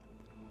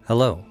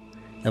Hello,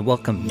 and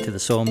welcome to the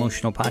So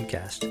Emotional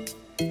podcast.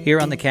 Here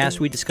on the cast,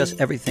 we discuss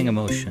everything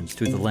emotions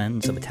through the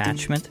lens of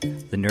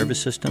attachment, the nervous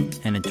system,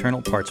 and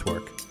internal parts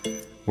work.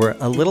 We're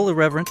a little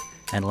irreverent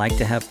and like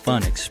to have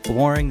fun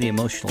exploring the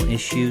emotional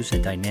issues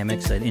and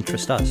dynamics that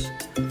interest us.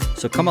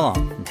 So come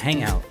along and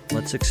hang out.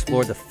 Let's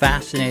explore the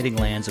fascinating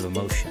lands of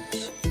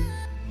emotions.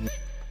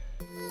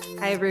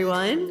 Hi,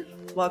 everyone.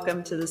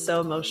 Welcome to the So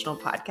Emotional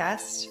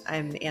podcast.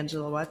 I'm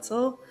Angela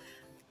Wetzel,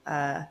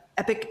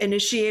 Epic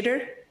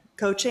Initiator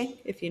Coaching,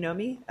 if you know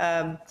me,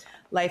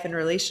 life and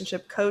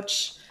relationship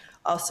coach.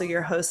 Also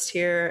your host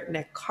here,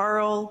 Nick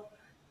Carl,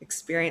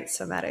 experienced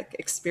somatic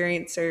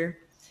experiencer.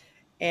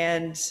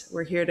 And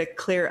we're here to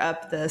clear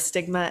up the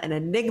stigma and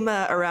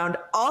enigma around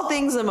all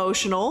things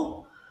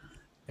emotional.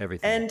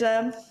 Everything.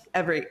 And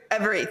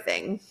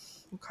everything.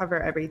 We'll cover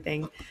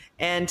everything.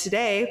 And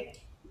today,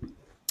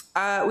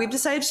 we've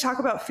decided to talk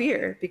about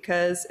fear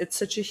because it's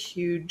such a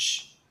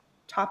huge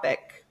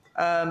topic.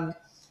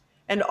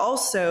 And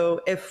also,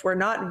 if we're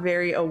not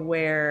very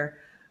aware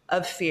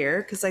of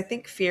fear, because I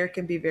think fear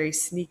can be very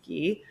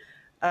sneaky,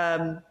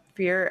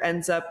 fear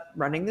ends up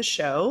running the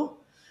show,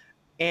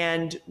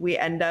 and we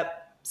end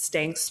up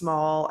staying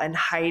small and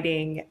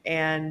hiding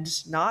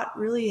and not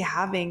really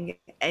having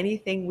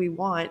anything we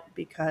want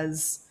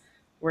because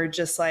we're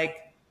just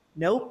like,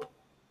 nope,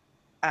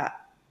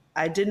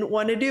 I didn't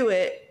want to do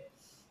it.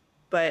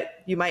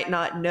 But you might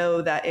not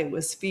know that it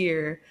was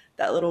fear,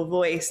 that little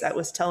voice that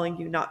was telling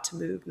you not to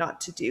move, not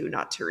to do,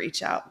 not to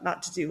reach out,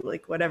 not to do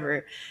like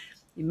whatever.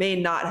 You may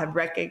not have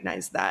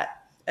recognized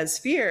that as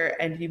fear,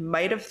 and you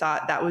might have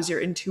thought that was your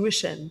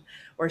intuition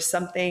or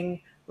something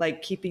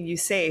like keeping you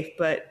safe.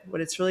 But what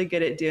it's really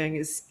good at doing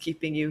is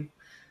keeping you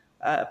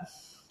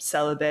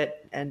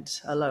celibate and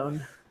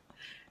alone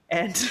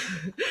and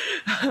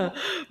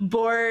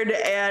bored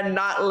and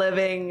not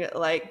living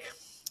like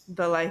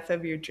the life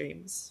of your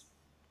dreams.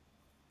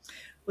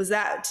 Was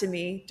that to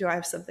me? Do I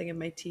have something in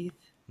my teeth?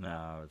 No,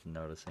 I was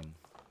noticing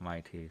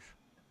my teeth.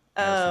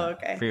 Oh,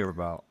 okay. Fear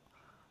about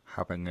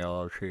having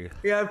yellow teeth.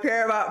 You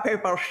care about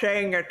people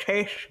seeing your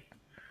teeth?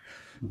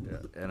 Yeah,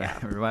 and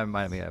it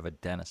reminded me I have a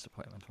dentist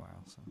appointment tomorrow.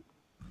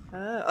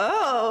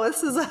 So.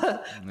 This is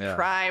a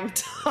prime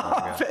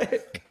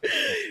topic.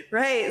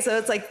 Right. So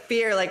it's like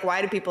fear. Like,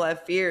 why do people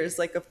have fears?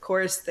 Like, of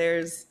course,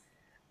 there's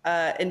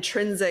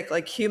intrinsic,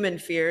 like human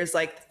fears,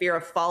 like the fear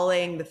of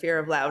falling, the fear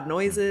of loud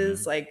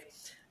noises, like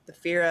the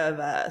fear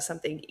of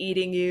something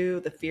eating you,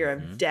 the fear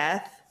of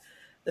death,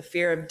 the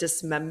fear of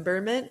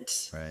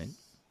dismemberment. Right.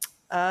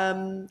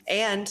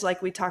 And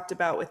like we talked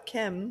about with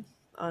Kim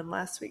on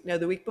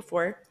the week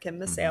before, Kim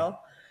Massale,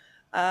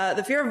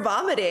 the fear of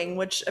vomiting,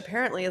 which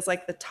apparently is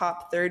like the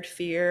top third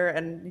fear.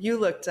 And you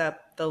looked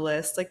up the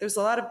list. Like there's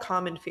a lot of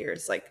common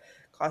fears, like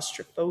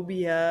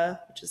claustrophobia,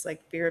 which is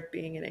like fear of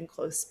being in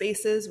enclosed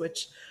spaces,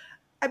 which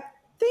I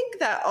think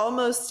that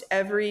almost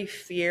every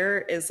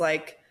fear is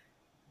like,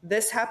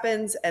 this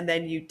happens and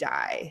then you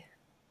die.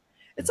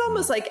 It's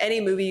almost like any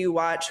movie you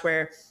watch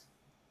where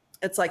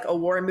it's like a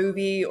war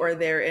movie or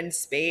they're in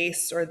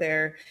space or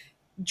they're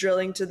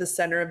drilling to the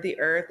center of the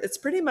earth. It's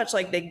pretty much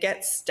like they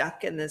get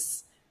stuck in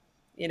this,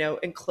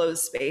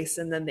 enclosed space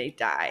and then they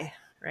die,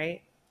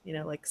 right?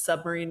 Like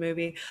submarine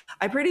movie.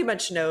 I pretty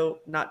much know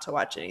not to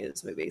watch any of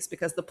those movies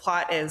because the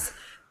plot is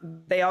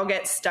they all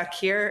get stuck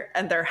here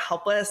and they're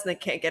helpless and they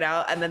can't get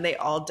out and then they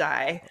all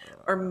die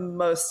or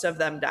most of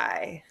them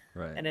die.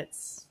 Right. And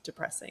it's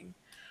depressing.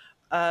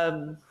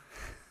 So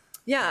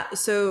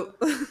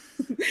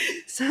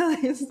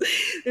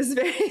there's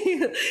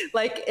very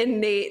like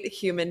innate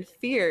human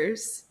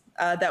fears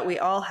that we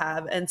all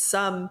have, and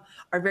some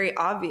are very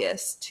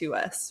obvious to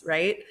us,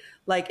 right?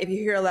 Like if you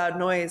hear a loud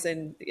noise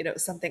and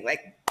something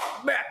like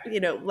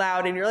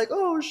loud and you're like,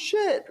 oh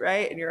shit,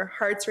 right? And your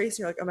heart's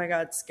racing, you're like, oh my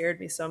God, it scared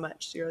me so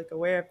much. So you're like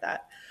aware of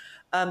that.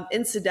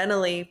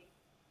 Incidentally,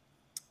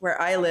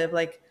 where I live,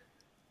 like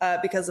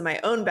because of my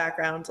own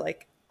background,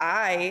 like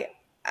I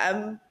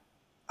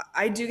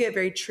do get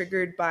very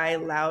triggered by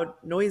loud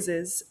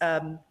noises.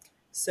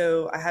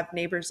 So I have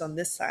neighbors on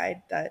this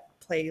side that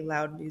play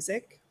loud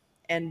music,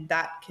 and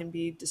that can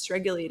be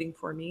dysregulating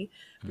for me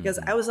because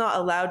I was not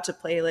allowed to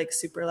play like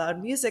super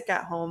loud music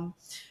at home,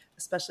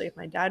 especially if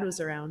my dad was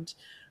around.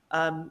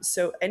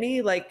 So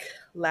any like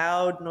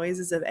loud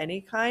noises of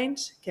any kind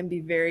can be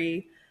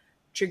very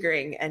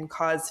triggering and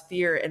cause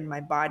fear in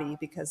my body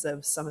because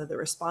of some of the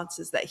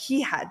responses that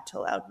he had to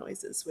loud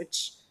noises,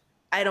 which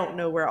I don't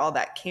know where all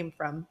that came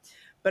from.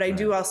 But I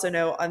do also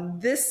know on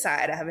this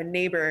side, I have a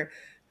neighbor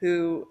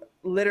who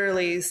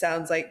literally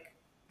sounds like,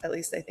 at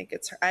least I think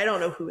it's her. I don't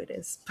know who it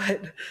is,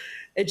 but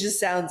it just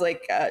sounds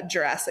like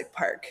Jurassic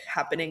Park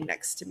happening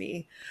next to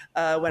me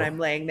when I'm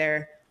laying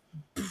there,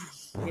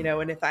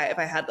 and if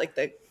I had like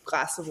the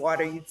glass of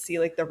water, you'd see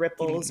like the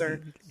ripples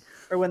or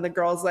when the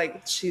girl's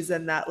like, she's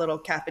in that little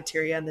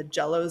cafeteria and the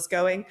jello's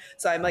going.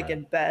 So I'm like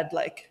in bed,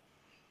 like,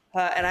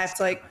 and I have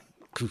to like,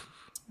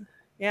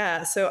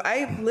 so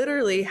I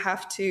literally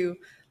have to,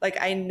 like,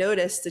 I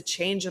noticed a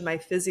change in my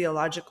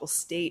physiological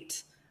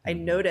state. I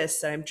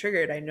noticed that I'm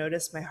triggered. I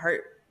noticed my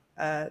heart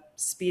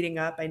speeding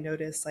up, I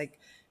notice like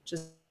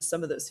just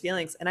some of those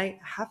feelings, and I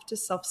have to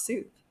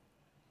self-soothe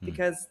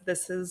because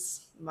this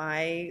is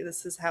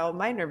how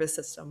my nervous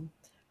system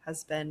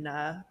has been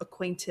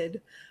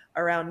acquainted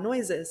around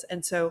noises.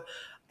 And so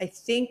I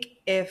think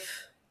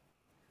if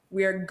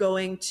we are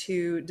going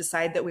to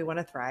decide that we want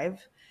to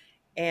thrive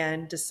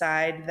and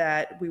decide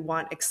that we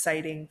want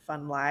exciting,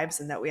 fun lives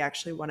and that we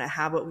actually want to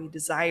have what we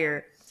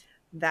desire,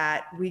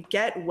 that we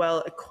get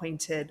well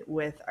acquainted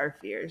with our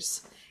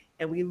fears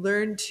and we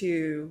learn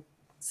to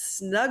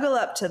snuggle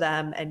up to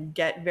them and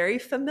get very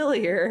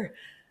familiar,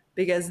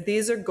 because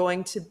these are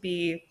going to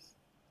be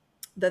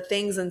the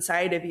things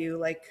inside of you,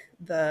 like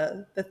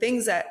the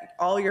things that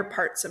all your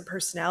parts and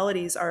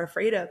personalities are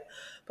afraid of,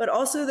 but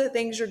also the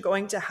things you're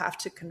going to have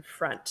to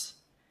confront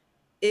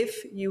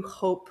if you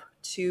hope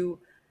to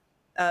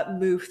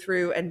move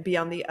through and be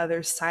on the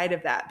other side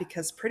of that.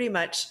 Because pretty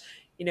much,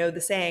 you know,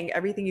 the saying,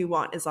 everything you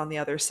want is on the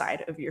other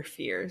side of your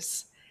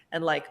fears.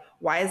 And like,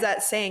 why is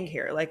that saying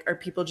here? Like, are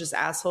people just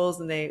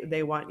assholes and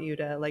they want you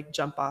to like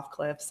jump off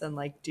cliffs and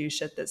like do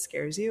shit that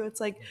scares you?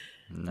 It's like,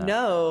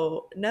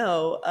 no.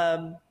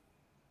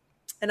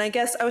 And I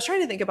guess I was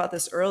trying to think about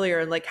this earlier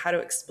and like how to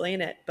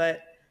explain it, but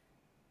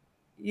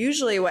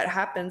usually what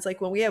happens, like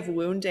when we have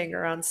wounding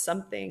around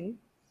something,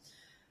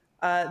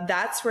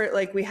 that's where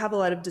like we have a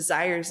lot of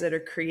desires that are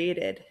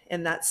created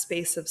in that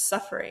space of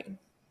suffering,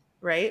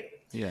 right?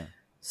 Yeah.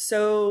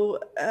 So,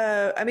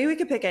 I mean, we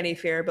could pick any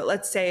fear, but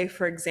let's say,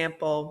 for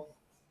example,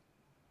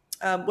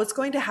 what's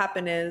going to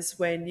happen is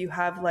when you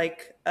have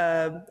like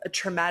a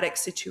traumatic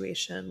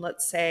situation,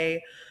 let's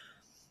say,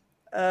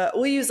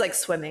 we'll use like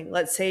swimming.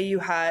 Let's say you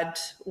had,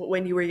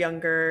 when you were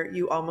younger,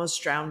 you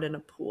almost drowned in a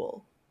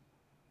pool,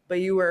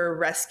 but you were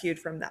rescued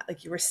from that,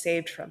 like you were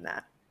saved from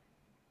that.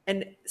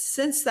 And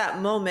since that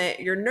moment,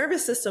 your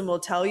nervous system will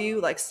tell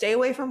you, like, stay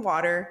away from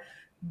water,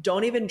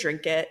 don't even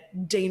drink it,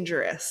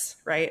 dangerous,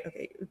 right?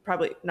 Okay,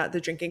 probably not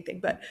the drinking thing,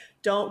 but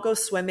don't go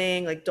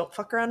swimming, like, don't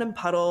fuck around in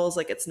puddles,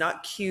 like, it's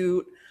not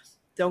cute,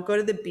 don't go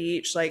to the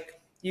beach,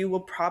 like, you will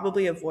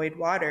probably avoid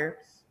water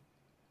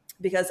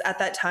because at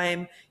that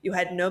time you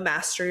had no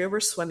mastery over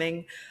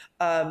swimming.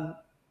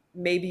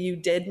 Maybe you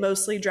did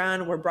mostly drown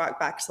and were brought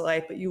back to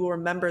life, but you will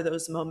remember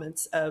those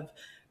moments of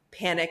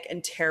panic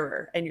and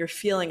terror and your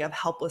feeling of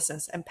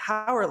helplessness and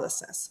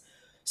powerlessness.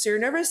 So your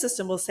nervous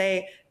system will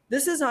say,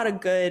 this is not a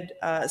good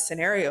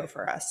scenario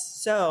for us.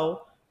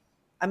 So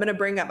I'm going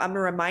to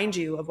remind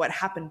you of what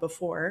happened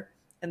before.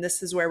 And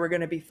this is where we're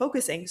going to be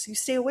focusing. So you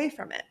stay away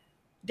from it.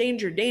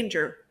 Danger,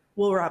 danger,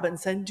 Will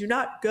Robinson, do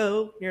not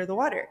go near the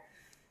water.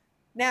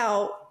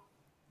 Now,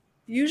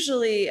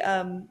 usually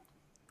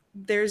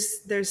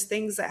there's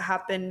things that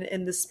happen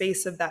in the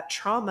space of that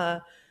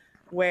trauma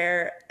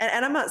where,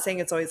 and I'm not saying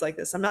it's always like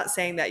this. I'm not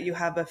saying that you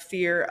have a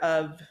fear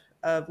of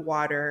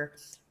water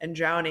and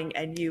drowning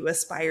and you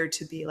aspire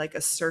to be like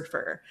a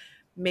surfer.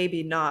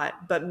 Maybe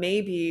not, but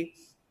maybe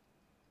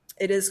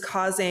it is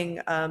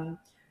causing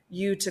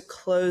you to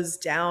close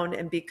down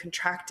and be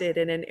contracted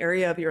in an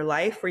area of your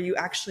life where you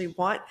actually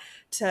want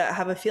to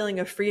have a feeling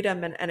of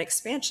freedom and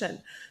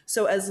expansion.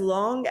 So as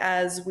long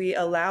as we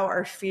allow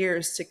our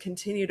fears to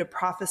continue to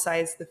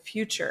prophesize the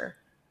future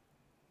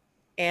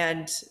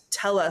and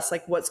tell us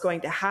like what's going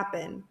to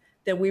happen,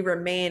 then we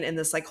remain in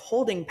this like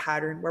holding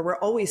pattern where we're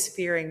always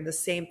fearing the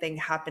same thing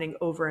happening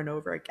over and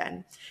over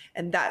again.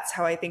 And that's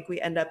how I think we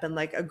end up in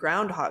like a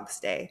Groundhog's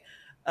Day.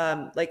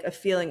 Like a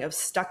feeling of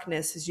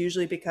stuckness is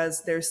usually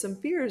because there's some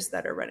fears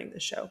that are running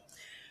the show.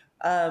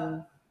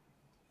 And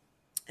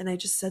I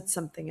just said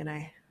something and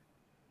I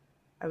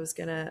was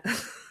gonna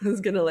I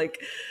was gonna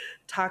like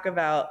talk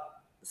about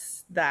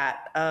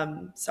that.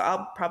 So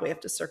I'll probably have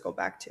to circle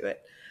back to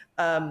it.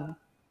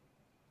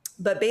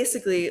 But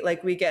basically,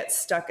 like we get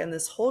stuck in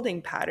this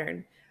holding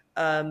pattern.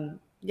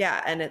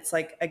 Yeah, and it's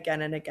like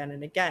again and again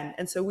and again.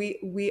 And so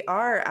we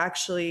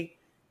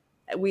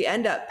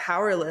end up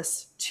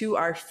powerless to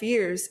our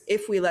fears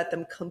if we let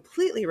them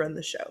completely run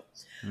the show.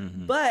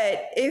 Mm-hmm.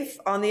 But if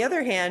on the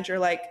other hand, you're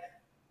like,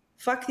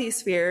 fuck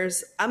these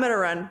fears, I'm going to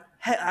run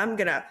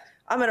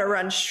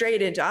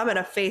straight into, I'm going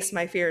to face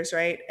my fears.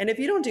 Right. And if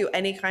you don't do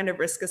any kind of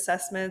risk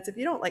assessments, if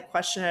you don't like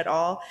question at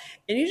all,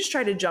 and you just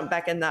try to jump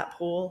back in that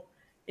pool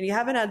and you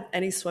haven't had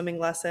any swimming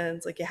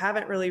lessons, like you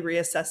haven't really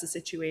reassessed the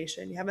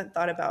situation, you haven't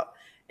thought about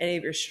any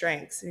of your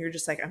strengths, and you're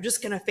just like, I'm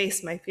just going to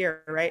face my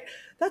fear. Right.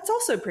 That's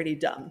also pretty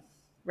dumb.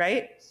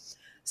 Right?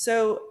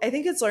 So I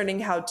think it's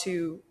learning how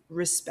to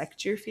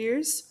respect your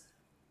fears,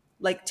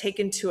 like take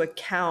into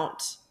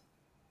account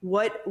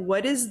what's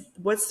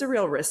the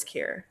real risk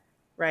here,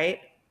 right?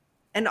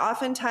 And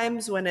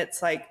oftentimes when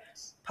it's like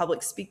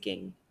public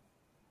speaking,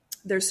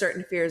 there's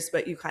certain fears,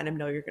 but you kind of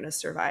know you're going to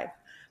survive.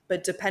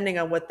 But depending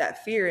on what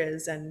that fear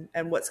is and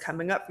what's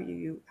coming up for you,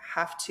 you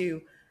have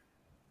to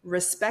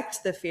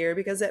respect the fear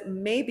because it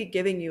may be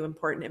giving you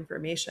important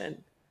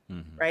information.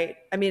 Mm-hmm. Right?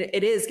 I mean,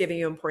 it is giving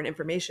you important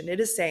information. It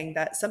is saying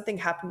that something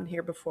happened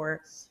here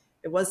before.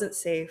 It wasn't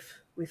safe.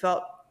 We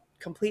felt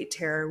complete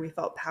terror. We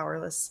felt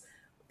powerless.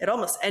 It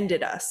almost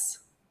ended us,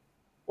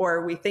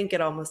 or we think it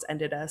almost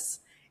ended us.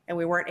 and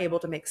we weren't able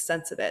to make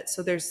sense of it.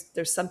 So there's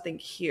something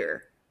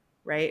here,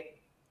 right?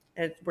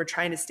 And we're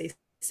trying to stay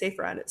safe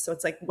around it. So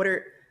it's like,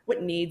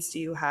 what needs do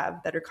you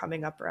have that are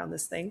coming up around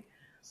this thing?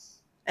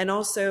 And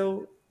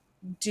also,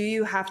 do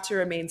you have to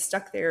remain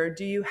stuck there, or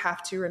do you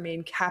have to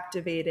remain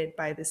captivated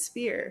by this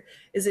fear?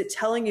 Is it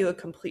telling you a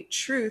complete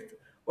truth,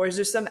 or is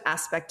there some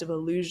aspect of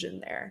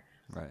illusion there?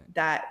 Right.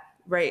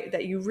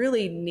 That you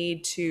really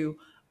need to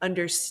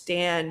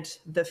understand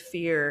the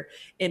fear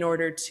in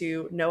order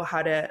to know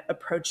how to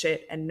approach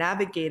it and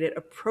navigate it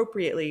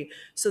appropriately,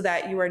 so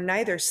that you are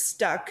neither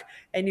stuck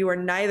and you are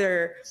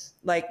neither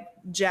like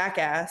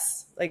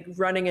jackass, like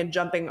running and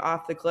jumping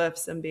off the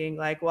cliffs and being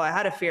like, well, I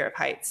had a fear of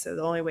heights, so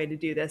the only way to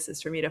do this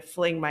is for me to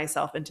fling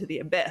myself into the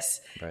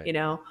abyss. Right. You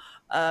know,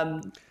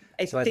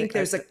 I So think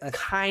there's a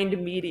kind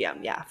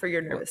medium, for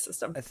your nervous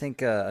system. I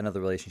think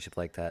another relationship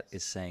like that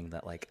is saying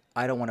that, like,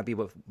 I don't want to be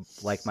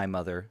like my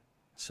mother,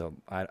 so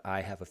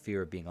I have a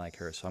fear of being like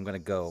her, so I'm going to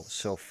go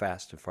so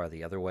fast and far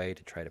the other way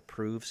to try to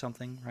prove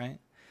something, right?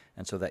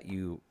 And so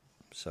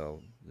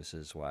this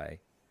is why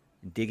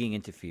digging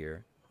into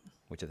fear,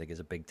 which I think is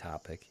a big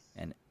topic,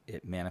 and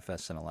it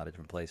manifests in a lot of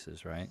different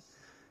places, right?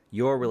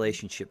 Your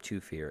relationship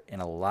to fear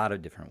in a lot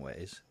of different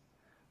ways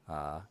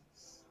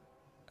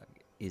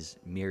is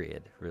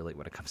myriad, really,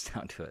 when it comes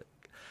down to it.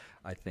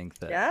 I think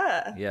that,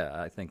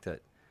 I think that,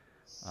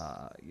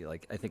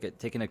 I think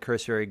taking a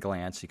cursory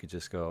glance, you could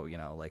just go,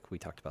 like we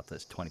talked about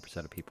this, 20%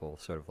 of people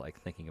sort of like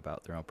thinking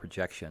about their own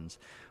projections,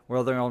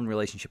 or their own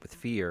relationship with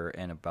fear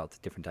and about the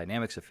different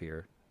dynamics of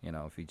fear.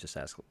 If you just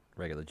ask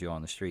regular Joe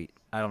on the street,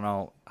 I don't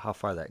know how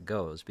far that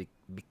goes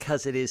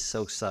because it is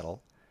so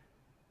subtle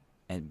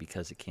and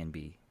because it can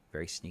be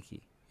very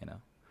sneaky,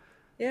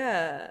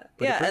 Yeah.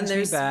 But yeah. it brings And me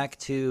there's, back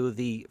to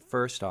the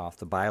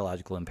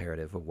biological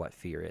imperative of what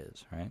fear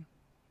is, right?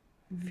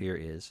 Mm-hmm. Fear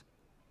is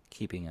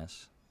keeping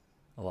us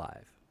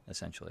alive,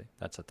 essentially.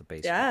 That's at the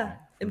base. yeah, right?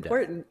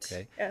 important. Death,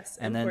 okay. Yes.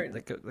 And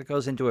important. then that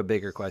goes into a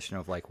bigger question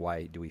of like,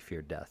 why do we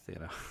fear death,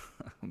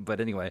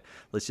 But anyway,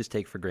 let's just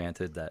take for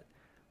granted that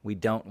we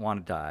don't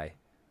want to die.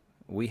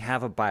 We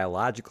have a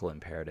biological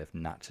imperative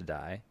not to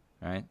die,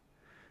 right?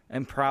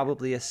 And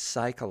probably a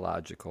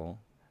psychological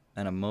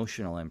and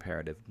emotional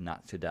imperative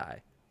not to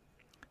die.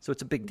 So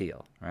it's a big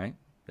deal, right?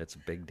 That's a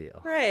big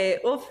deal. Right.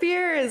 Well,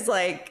 fear is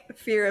like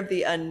fear of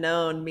the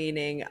unknown,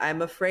 meaning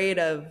I'm afraid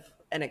of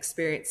an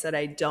experience that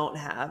I don't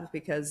have,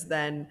 because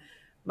then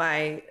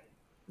my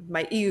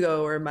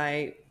ego, or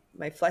my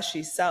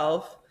fleshy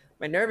self,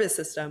 my nervous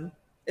system,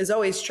 is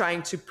always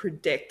trying to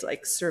predict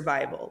like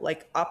survival,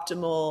 like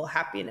optimal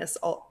happiness,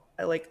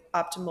 like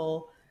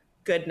optimal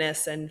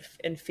goodness and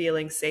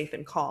feeling safe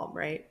and calm,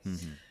 right?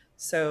 Mm-hmm.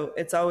 So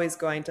it's always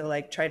going to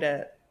like try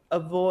to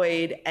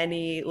avoid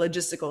any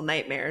logistical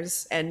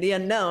nightmares. And the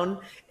unknown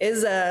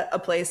is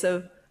a place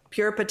of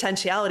pure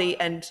potentiality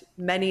and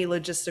many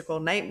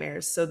logistical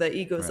nightmares. So the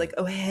ego is like,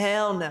 oh,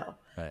 hell no.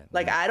 Right.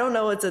 Like, I don't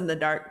know what's in the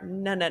dark.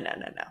 No.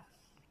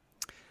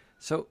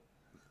 So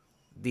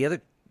the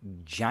other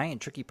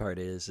giant tricky part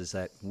is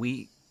that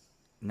we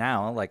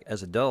now, like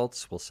as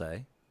adults, we'll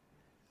say,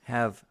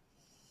 have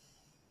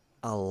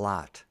a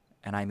lot,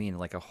 and I mean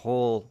like a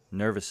whole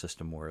nervous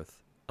system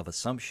worth of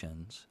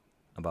assumptions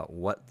about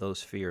what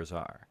those fears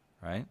are,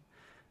 right?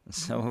 And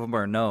some of them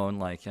are known,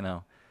 like,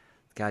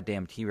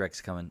 goddamn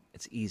T-Rex coming.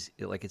 It's easy.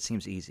 It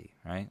seems easy,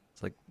 right?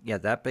 It's like, yeah,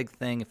 that big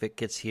thing, if it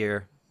gets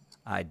here,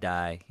 I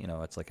die.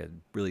 It's like a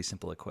really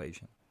simple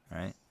equation,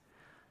 right?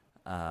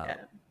 Yeah.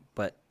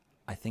 But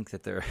I think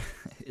that there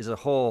is a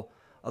whole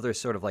other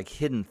sort of like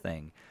hidden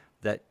thing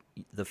that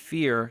the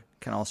fear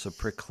can also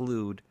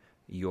preclude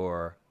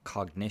your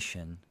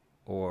cognition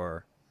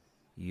or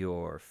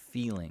your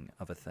feeling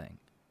of a thing.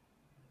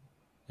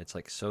 It's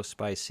like so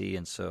spicy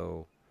and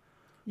so...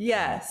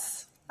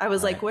 Yes. I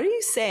was like, what are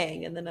you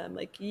saying? And then I'm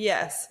like,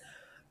 yes.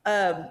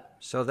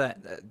 So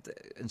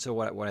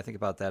what I think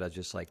about that is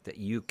just like that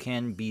you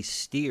can be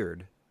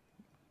steered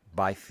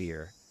by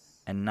fear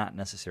and not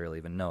necessarily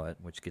even know it,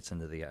 which gets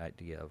into the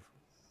idea of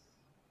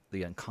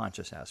the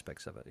unconscious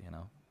aspects of it,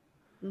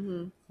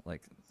 Mm-hmm.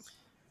 Like...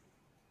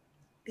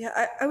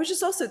 Yeah, I was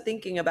just also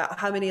thinking about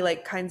how many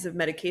like kinds of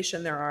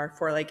medication there are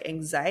for like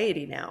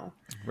anxiety now.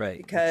 Right.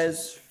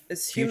 Because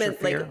as human,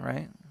 fear, like,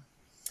 right?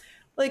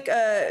 Like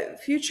a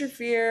future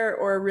fear,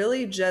 or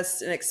really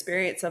just an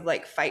experience of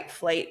like fight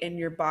flight in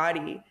your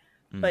body,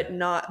 but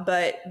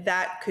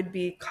that could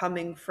be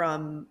coming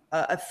from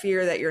a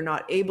fear that you're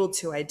not able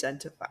to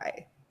identify,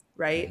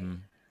 right? Mm-hmm.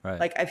 Right.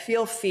 Like I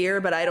feel fear,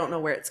 but I don't know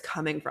where it's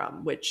coming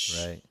from, which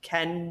Right.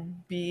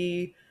 can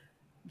be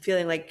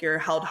feeling like you're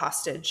held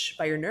hostage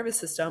by your nervous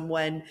system,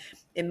 when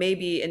it may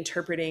be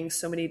interpreting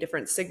so many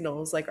different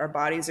signals. Like our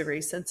bodies are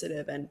very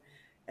sensitive and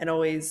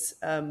always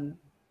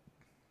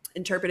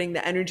interpreting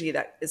the energy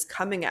that is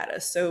coming at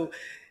us. So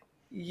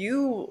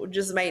you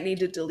just might need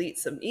to delete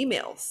some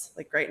emails.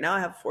 Like right now I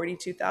have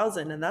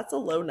 42,000, and that's a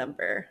low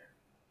number.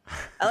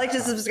 I like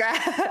to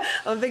subscribe.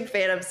 I'm a big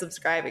fan of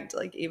subscribing to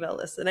like email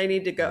lists, and I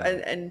need to go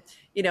and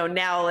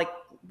now like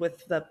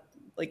with the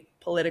like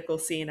political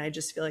scene, I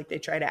just feel like they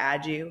try to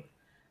add you.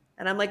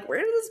 And I'm like, where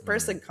did this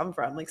person come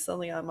from? Like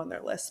suddenly I'm on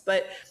their list.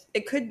 But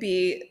it could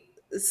be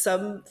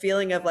some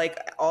feeling of like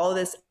all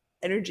this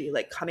energy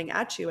like coming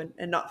at you,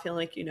 and not feeling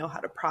like you know how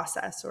to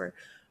process,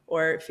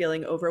 or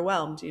feeling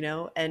overwhelmed,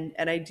 and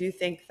I do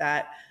think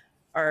that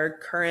our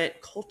current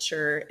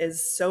culture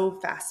is so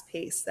fast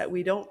paced that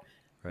we don't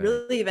Right.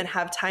 really even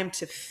have time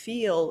to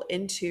feel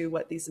into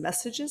what these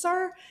messages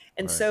are.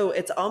 And Right. so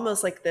it's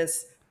almost like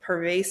this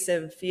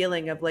pervasive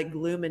feeling of like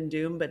gloom and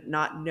doom, but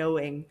not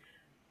knowing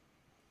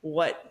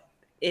what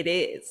it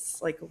is.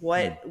 Like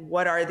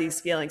what are these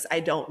feelings? I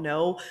don't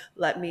know.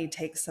 Let me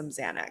take some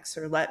Xanax,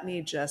 or let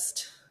me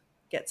just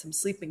get some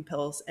sleeping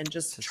pills and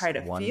just try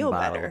Just to one feel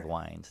bottle of better.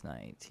 wine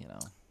tonight.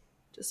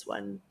 Just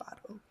one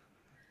bottle.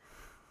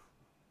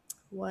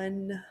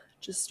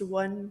 Just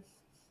one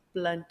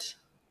blunt,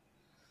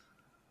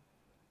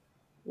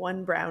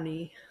 one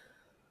brownie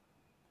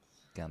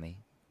Gummy.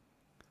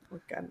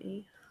 or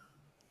gummy.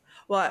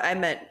 Well, I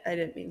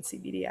didn't mean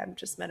CBD. I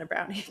just meant a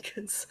brownie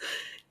because,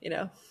 you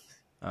know,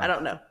 I Oh,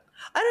 don't know.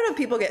 I don't know if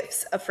people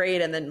get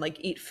afraid and then like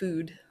eat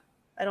food.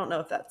 I don't know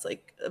if that's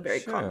like a very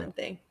sure. common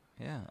thing.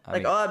 Yeah. I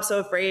Like, mean, oh, I'm so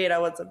afraid. I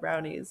want some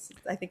brownies.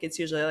 I think it's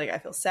usually like I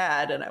feel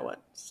sad and I want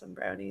some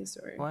brownies,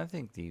 or well, I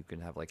think that you could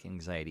have like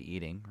anxiety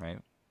eating, right?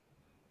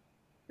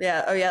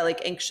 yeah. Oh yeah.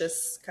 Like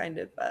anxious kind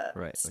of Right.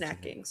 Which is,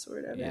 snacking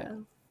sort of. yeah. Yeah.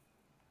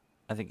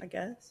 I think, I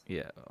guess.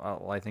 yeah.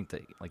 Well, I think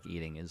that like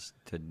eating is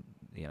to,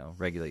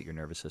 regulate your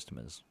nervous system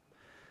is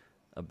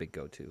a big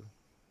go-to.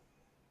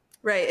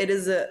 Right. It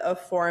is a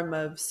form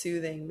of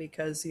soothing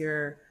because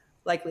you're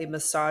likely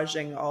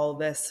massaging all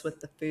this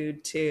with the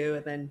food too.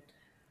 And then,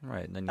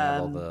 Right. And then you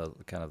have all the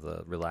kind of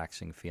the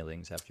relaxing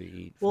feelings after you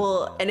eat food.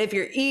 well, Yeah. and if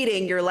you're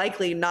eating, you're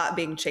likely not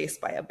being chased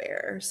by a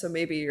bear. So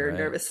maybe your Right.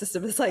 nervous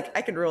system is like,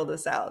 I can rule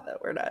this out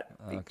that we're not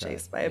being Okay.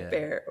 chased by a Yeah.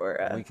 bear or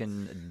We a.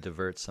 can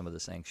divert some of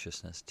this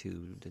anxiousness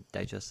to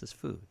digest this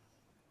food.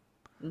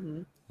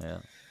 Yeah.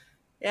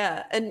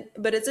 Yeah.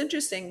 But it's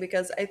interesting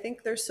because I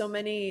think there's so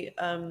many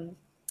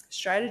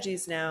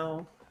strategies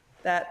now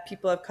that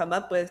people have come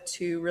up with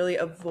to really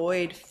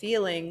avoid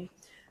feeling,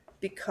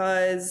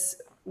 because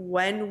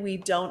when we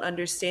don't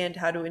understand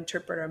how to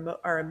interpret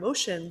our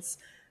emotions,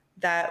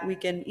 that we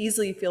can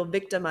easily feel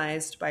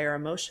victimized by our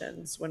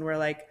emotions when we're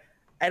like,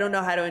 I don't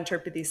know how to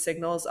interpret these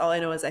signals. All I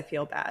know is I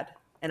feel bad,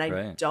 and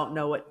Right. I don't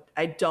know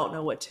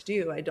what to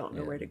do. I don't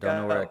know Yeah. where to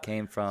Don't know where go. it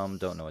came from.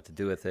 Don't know what to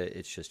do with it.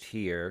 It's just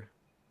here.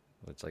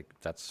 It's like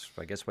that's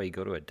I guess why you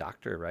go to a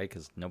doctor, right?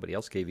 Because nobody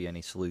else gave you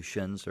any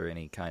solutions or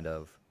any kind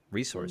of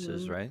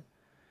resources, right?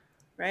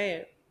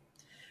 Right.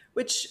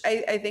 Which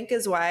I think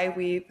is why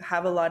we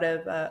have a lot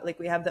of like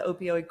we have the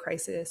opioid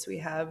crisis. We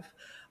have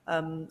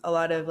a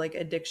lot of like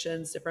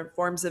addictions, different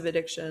forms of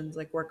addictions,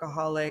 like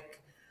workaholic,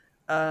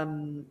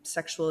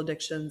 sexual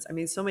addictions. I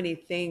mean, so many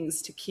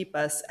things to keep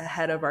us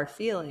ahead of our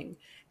feeling.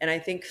 And I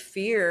think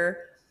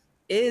fear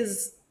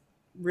is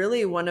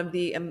really one of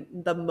the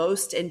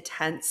most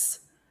intense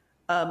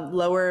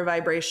lower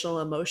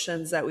vibrational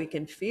emotions that we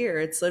can fear.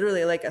 It's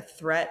literally like a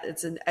threat.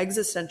 It's an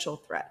existential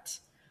threat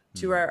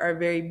to our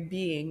very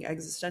being,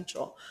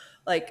 existential.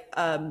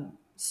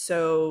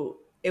 So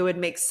it would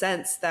make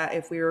sense that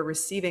if we were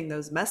receiving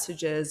those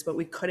messages, but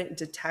we couldn't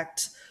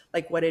detect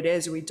like what it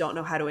is, or we don't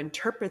know how to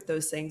interpret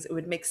those things, it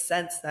would make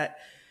sense that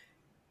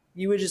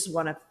you would just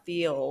want to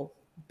feel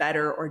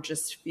better or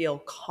just feel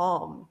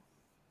calm.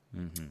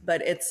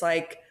 But it's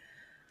like,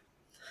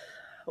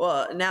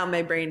 well, now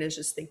my brain is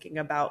just thinking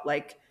about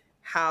like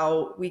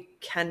how we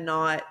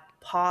cannot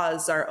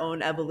pause our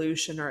own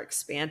evolution or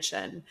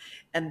expansion,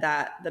 and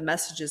that the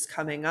messages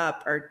coming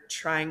up are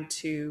trying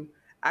to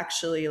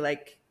actually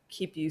like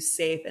keep you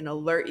safe and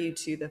alert you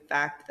to the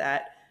fact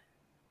that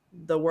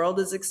the world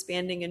is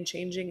expanding and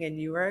changing, and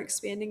you are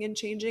expanding and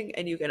changing,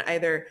 and you can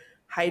either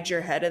hide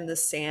your head in the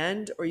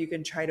sand, or you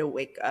can try to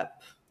wake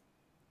up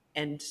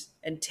and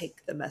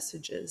take the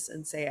messages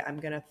and say, I'm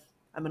gonna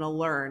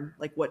learn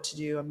like what to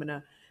do. I'm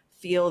gonna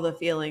feel the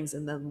feelings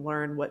and then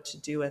learn what to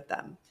do with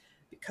them.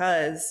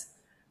 Because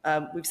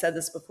we've said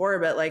this before,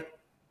 but like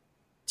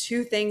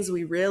two things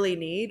we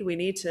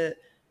need to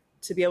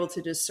be able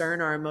to discern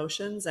our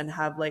emotions and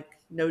have like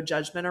no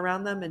judgment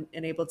around them,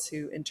 and able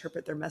to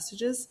interpret their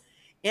messages,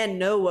 and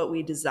know what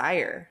we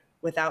desire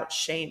without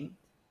shame,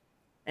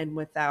 and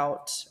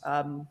without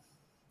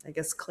I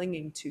guess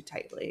clinging too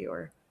tightly,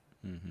 or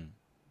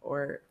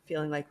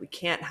feeling like we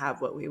can't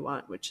have what we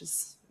want, which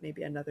is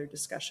maybe another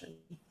discussion.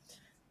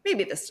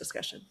 Maybe this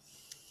discussion.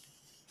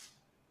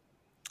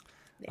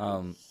 Maybe.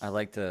 I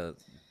like the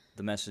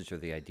message or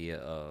the idea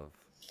of,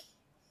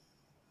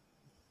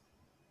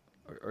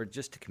 or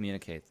just to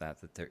communicate that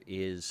there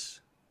is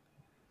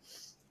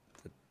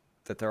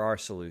that there are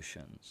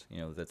solutions,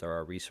 that there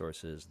are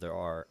resources, there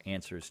are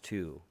answers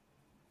to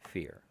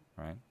fear,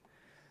 right?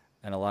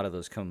 And a lot of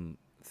those come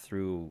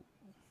through,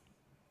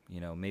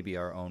 maybe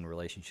our own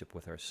relationship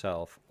with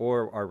ourself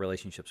or our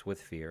relationships with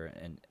fear,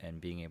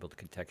 and being able to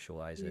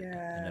contextualize it and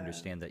Yeah.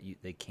 understand that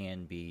they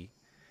can be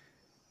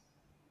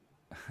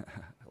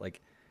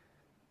like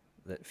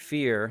that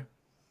fear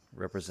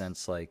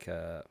represents like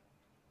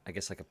I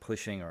guess, like a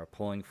pushing or a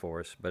pulling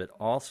force, but it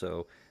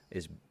also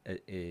is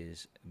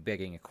is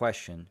begging a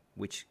question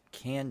which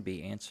can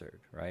be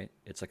answered, right?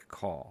 It's like a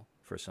call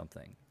for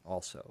something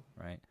also,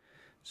 right?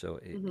 So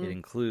it Mm-hmm.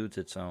 includes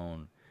its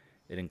own,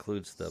 it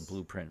includes the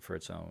blueprint for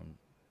its own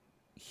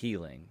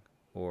healing,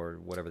 or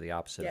whatever the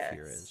opposite of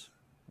fear Yes. is.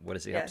 What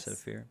is the opposite of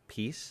Yes. fear?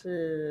 Peace?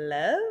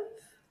 Love?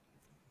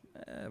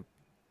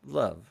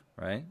 Love,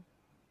 right?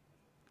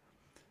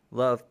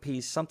 Love,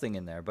 peace, something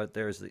in there, but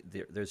there's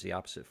the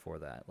opposite for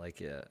that.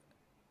 Like,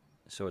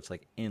 so it's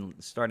like in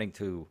starting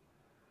to,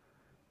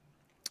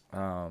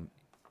 um,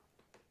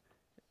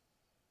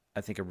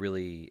 I think a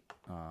really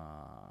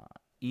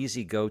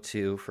easy go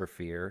to for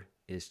fear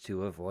is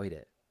to avoid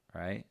it,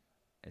 right?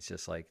 It's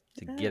just like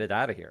to get Yeah. it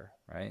out of here,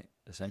 right?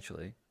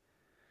 Essentially,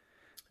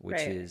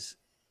 which Right. is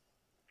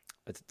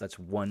that's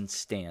one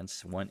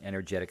stance, one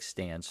energetic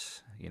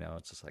stance.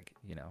 It's just like,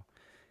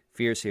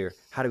 fear's here.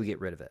 How do we get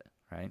rid of it,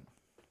 right?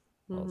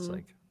 Well, it's Mm-hmm.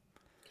 like,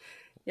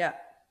 Yeah.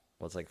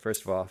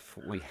 first of all,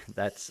 we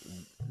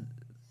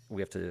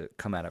have to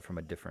come at it from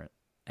a different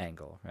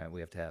angle, right?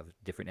 We have to have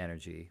different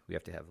energy. We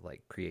have to have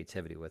like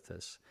creativity with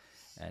this,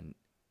 and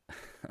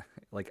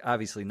like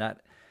obviously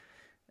not.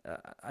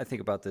 I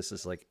think about this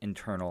as like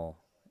internal,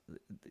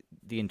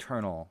 the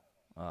internal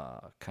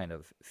kind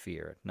of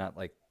fear, not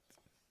like,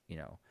 you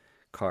know,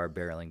 car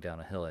barreling down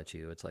a hill at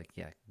you. It's like,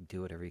 yeah,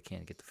 do whatever you can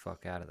to get the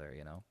fuck out of there.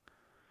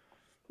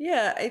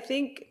 Yeah. I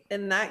think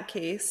in that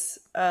case,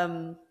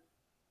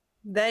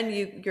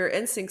 then your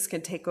instincts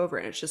can take over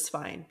and it's just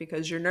fine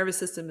because your nervous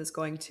system is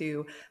going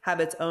to have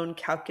its own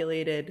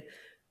calculated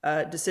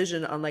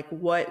decision on like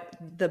what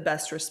the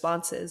best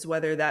response is,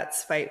 whether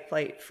that's fight,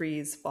 flight,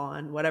 freeze,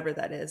 fawn, whatever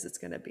that is. It's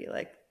going to be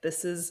like,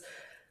 this is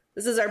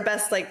our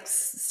best like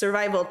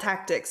survival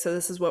tactic, so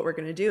this is what we're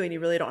going to do, and you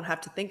really don't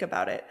have to think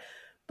about it.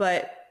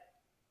 But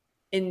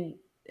in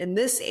in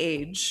this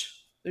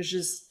age, there's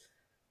just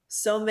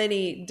so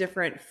many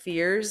different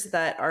fears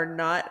that are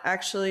not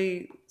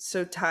actually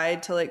so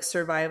tied to like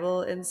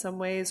survival in some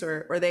ways,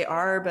 or they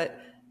are, but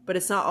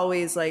it's not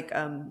always like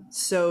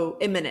so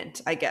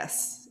imminent, I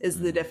guess, is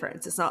the Mm-hmm.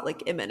 difference. It's not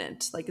like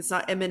imminent, like it's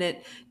not imminent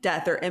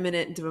death or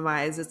imminent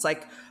demise. It's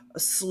like a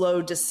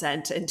slow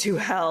descent into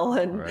hell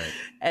Right.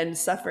 and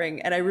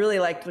suffering. And I really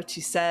liked what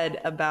you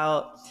said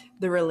about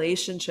the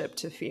relationship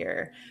to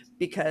fear,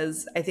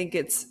 because I think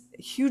it's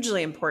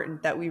hugely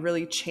important that we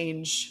really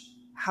change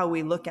how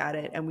we look at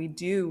it, and we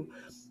do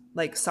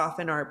like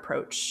soften our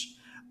approach,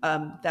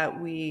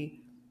 that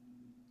we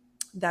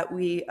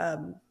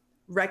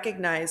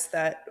recognize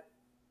that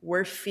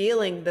we're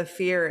feeling the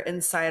fear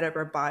inside of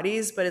our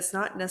bodies, but it's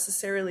not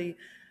necessarily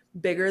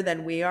bigger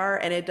than we are,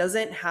 and it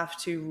doesn't have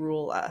to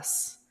rule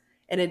us,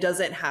 and it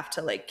doesn't have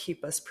to like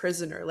keep us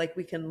prisoner. Like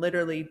we can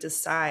literally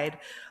decide.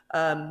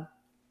 And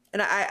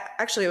I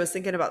actually was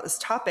thinking about this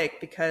topic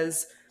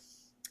because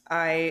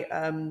I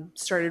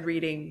started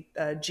reading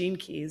Gene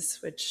Keys,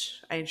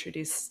 which I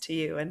introduced to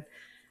you and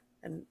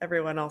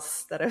everyone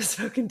else that I've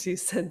spoken to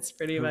since,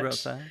 pretty Who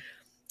wrote much.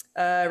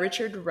 that?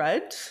 Richard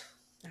Rudd.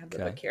 I have the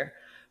Okay. book here,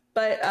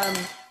 but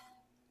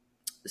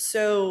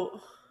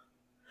so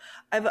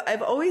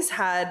I've always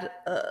had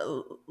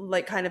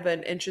like kind of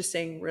an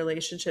interesting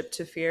relationship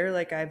to fear.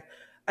 Like I've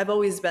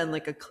always been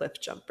like a cliff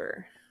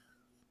jumper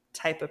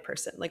type of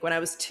person. Like when I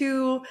was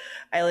 2,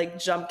 I like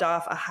jumped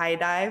off a high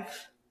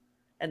dive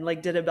and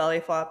like did a belly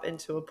flop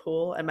into a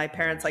pool, and my Oh,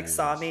 parents like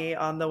saw Jesus. me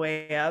on the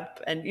way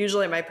up, and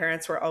usually my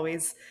parents were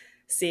always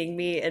seeing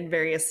me in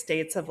various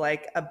states of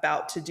like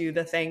about to do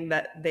the thing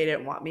that they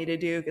didn't want me to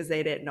do because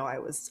they didn't know I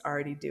was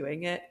already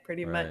doing it,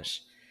 pretty Right.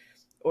 much.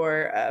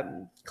 Or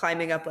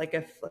climbing up like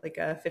a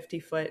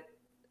 50-foot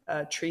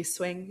tree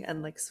swing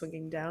and like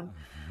swinging down.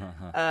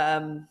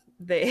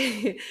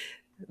 They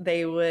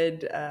they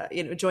would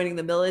joining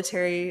the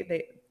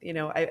military.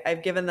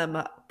 I've given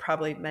them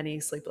probably many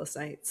sleepless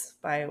nights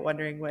by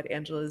wondering what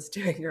Angela's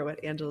doing or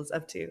what Angela's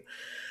up to.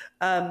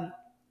 um,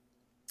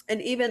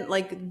 and even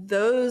like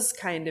those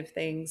kind of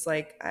things,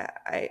 like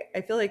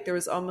I feel like there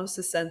was almost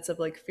a sense of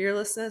like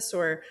fearlessness,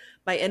 or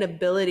my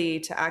inability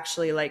to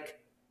actually like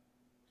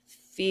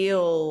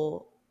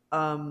feel,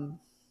 I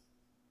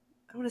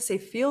want to say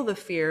feel the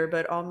fear,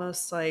 but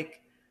almost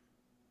like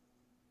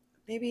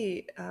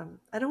maybe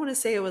I don't want to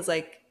say it was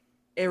like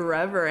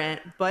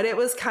irreverent, but it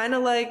was kind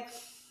of like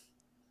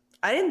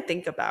I didn't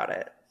think about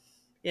it,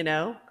 you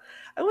know?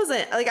 I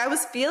wasn't like, I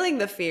was feeling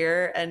the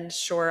fear, and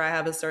sure, I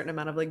have a certain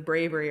amount of like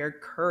bravery or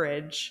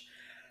courage.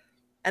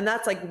 And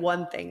that's like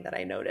one thing that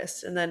I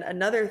noticed. And then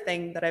another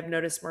thing that I've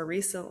noticed more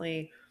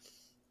recently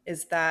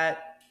is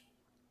that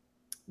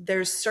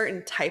there's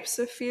certain types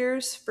of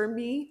fears for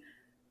me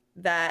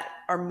that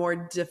are more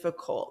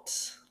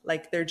difficult.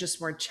 Like they're just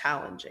more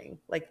challenging.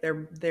 Like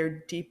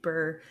they're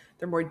deeper,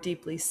 they're more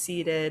deeply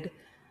seated.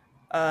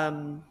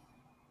 Um,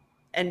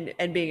 and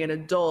being an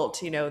adult,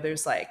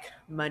 there's like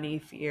money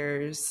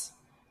fears,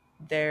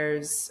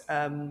 there's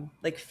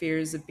like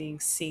fears of being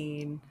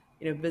seen,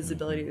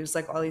 visibility. Mm-hmm. There's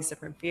like all these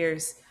different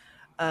fears,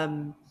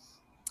 um,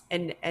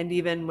 and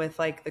even with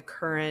like the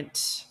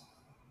current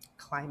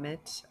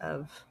climate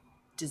of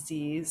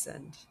disease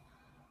and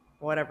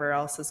whatever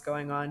else is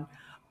going on.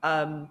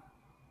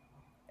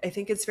 I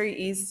think it's very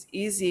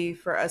easy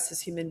for us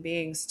as human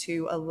beings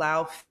to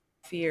allow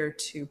fear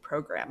to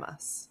program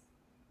us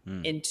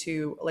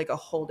into like a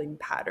holding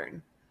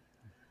pattern.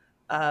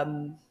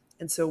 And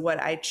so,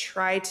 what I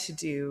try to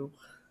do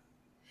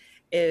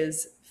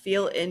is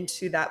feel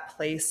into that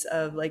place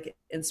of like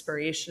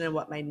inspiration and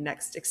what my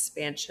next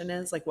expansion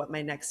is, like what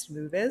my next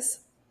move is.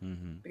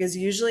 Because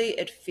usually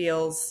it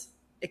feels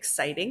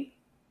exciting,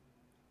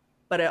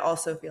 but it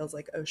also feels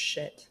like, oh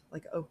shit,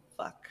 like, oh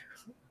fuck.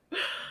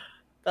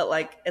 But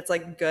like, it's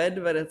like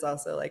good, but it's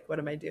also like, what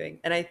am I doing?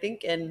 And I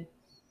think in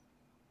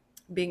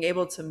being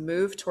able to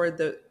move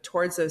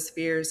towards those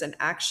fears and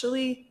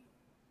actually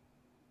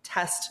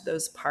test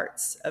those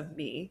parts of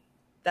me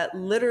that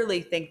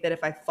literally think that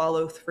if I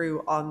follow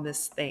through on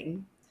this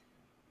thing,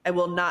 I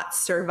will not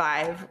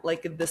survive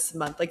like this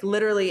month. Like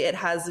literally, it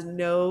has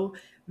no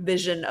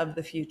vision of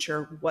the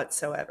future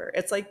whatsoever.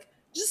 It's like,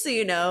 just so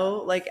you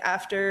know, like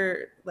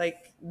after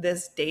like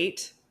this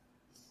date,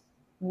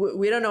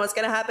 we don't know what's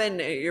going to happen.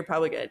 You're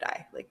probably going to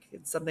die. Like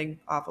something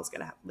awful is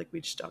going to happen. Like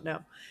we just don't know.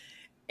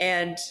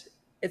 And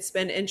it's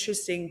been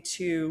interesting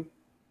to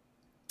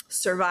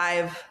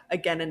survive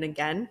again and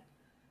again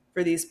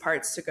for these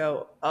parts to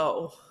go,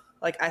 oh,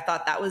 like I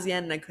thought that was the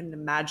end and I couldn't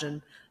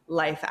imagine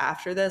life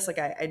after this. Like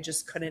I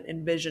just couldn't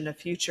envision a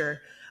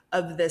future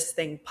of this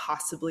thing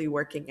possibly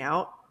working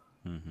out.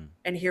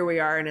 And here we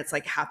are and it's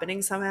like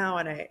happening somehow.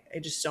 And I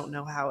just don't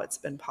know how it's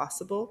been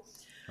possible.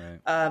 Right.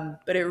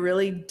 But it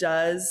really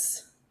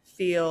does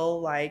feel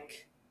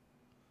like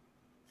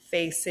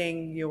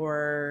facing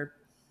your,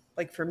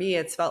 like for me,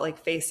 it's felt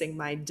like facing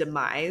my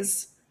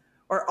demise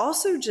or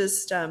also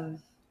just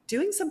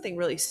doing something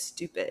really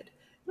stupid.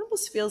 It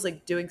almost feels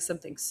like doing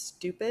something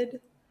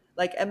stupid.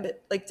 Like,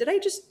 did I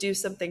just do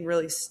something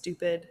really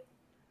stupid?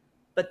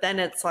 But then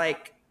it's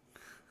like,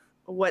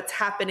 what's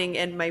happening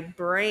in my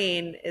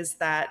brain is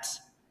that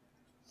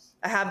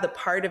I have the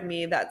part of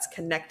me that's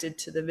connected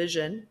to the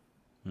vision.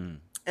 And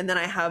then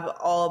I have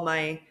all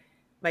my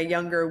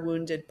younger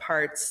wounded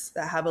parts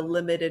that have a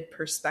limited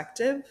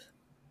perspective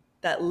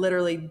that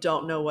literally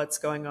don't know what's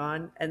going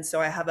on. And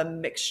so I have a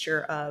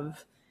mixture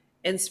of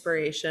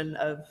inspiration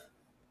of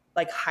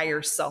like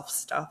higher self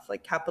stuff,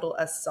 like capital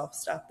S self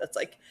stuff. That's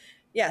like,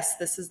 yes,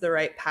 this is the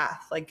right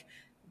path. Like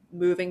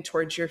moving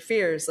towards your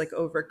fears, like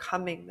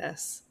overcoming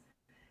this.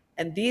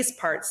 And these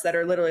parts that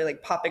are literally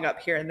like popping up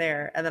here and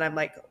there. And then I'm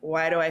like,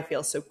 why do I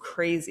feel so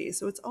crazy?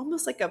 So it's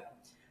almost like a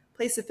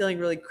place of feeling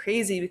really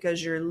crazy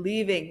because you're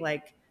leaving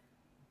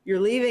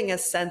a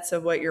sense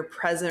of what your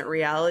present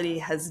reality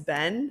has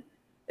been,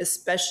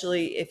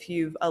 especially if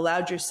you've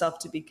allowed yourself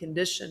to be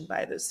conditioned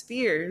by those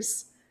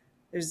fears.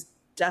 There's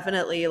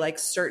definitely like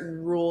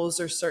certain rules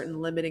or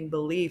certain limiting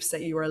beliefs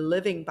that you are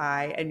living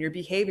by, and your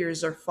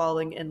behaviors are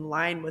falling in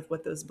line with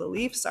what those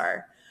beliefs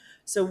are.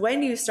 So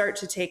when you start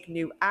to take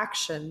new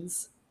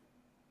actions,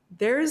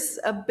 there's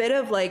a bit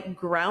of like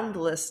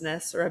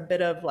groundlessness or a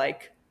bit of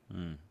like,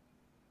 am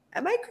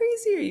I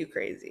crazy? Or are you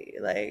crazy?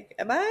 Like,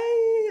 am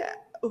I,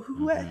 like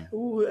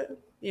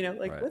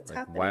Right. what's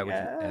Like, why happening? would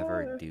you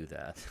ever do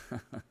that?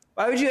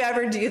 Why would you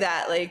ever do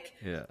that? Like,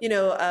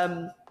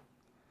 Yeah.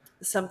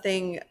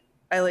 Something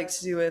I like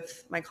to do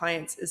with my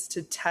clients is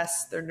to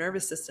test their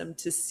nervous system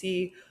to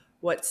see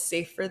what's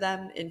safe for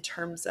them in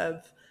terms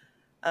of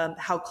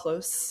how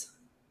close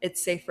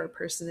it's safe for a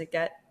person to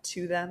get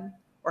to them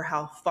or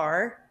how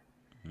far.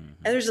 And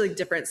there's like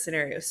different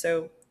scenarios.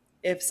 So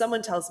if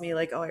someone tells me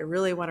like, oh, I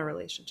really want a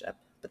relationship,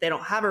 but they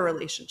don't have a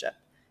relationship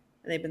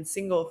and they've been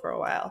single for a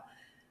while,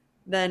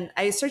 then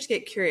I start to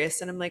get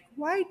curious and I'm like,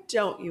 why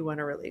don't you want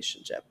a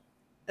relationship?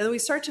 And then we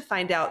start to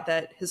find out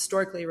that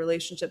historically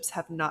relationships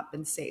have not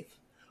been safe,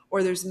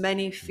 or there's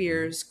many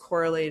fears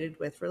correlated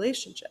with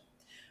relationship Oh,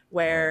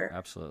 where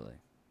absolutely.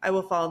 I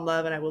will fall in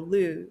love and I will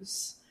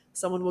lose.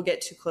 Someone will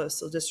get too close.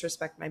 They'll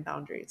disrespect my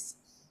boundaries.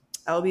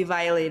 I will be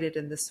violated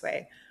in this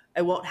way.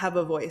 I won't have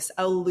a voice.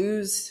 I'll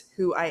lose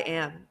who I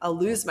am. I'll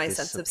lose my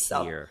sense of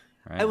self. Disappear,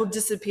 I right? will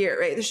disappear,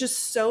 right? There's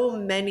just so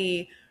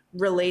many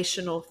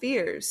relational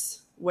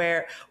fears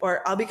where,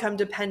 or I'll become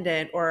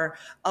dependent, or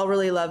I'll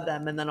really love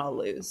them and then I'll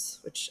lose,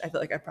 which I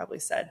feel like I probably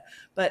said.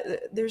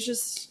 But there's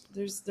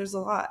a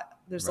lot.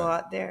 There's a Right.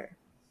 lot there.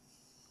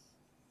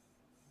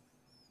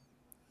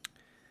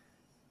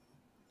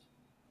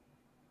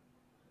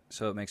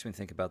 So it makes me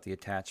think about the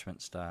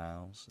attachment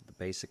styles, the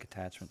basic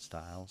attachment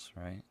styles,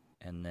 right?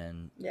 And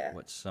then Yeah.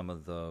 what some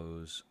of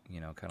those,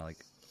 kind of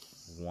like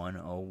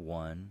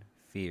 101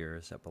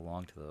 fears that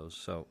belong to those.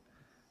 So,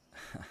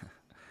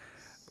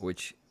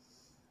 which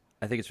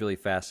I think it's really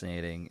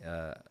fascinating,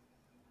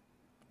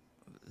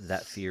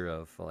 that fear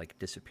of like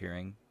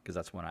disappearing, because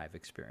that's one I've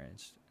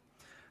experienced.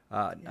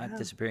 Not Yeah.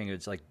 disappearing,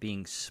 it's like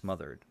being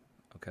smothered,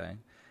 okay?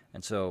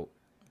 And so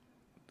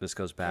this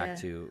goes back Yeah.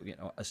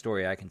 to a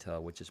story I can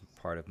tell, which is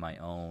part of my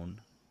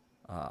own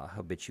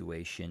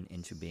habituation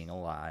into being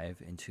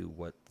alive, into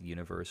what the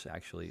universe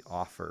actually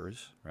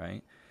offers,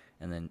 right?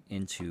 And then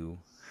into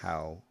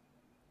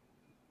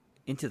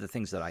the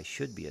things that I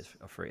should be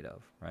afraid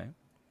of, right?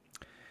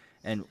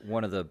 And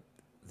one of I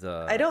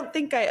the don't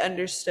think I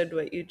understood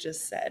what you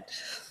just said.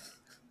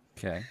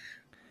 okay,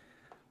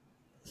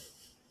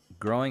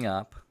 growing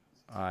up,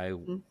 I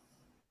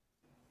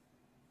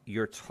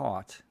you're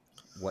taught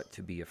what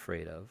to be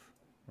afraid of,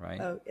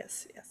 right? Oh,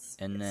 yes, yes,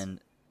 And yes. then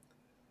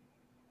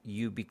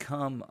you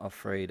become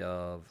afraid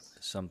of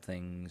some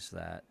things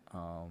that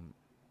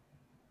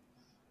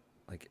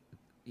like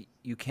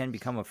you can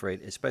become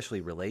afraid,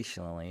 especially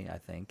relationally, I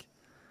think,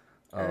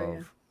 Oh,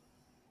 yeah.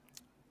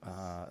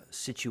 of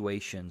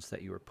situations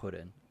that you were put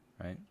in,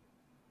 right?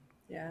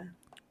 Yeah.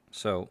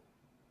 So,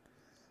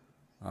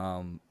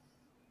 and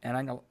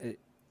I know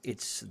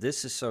it's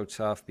this is so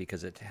tough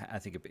because I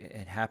think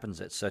it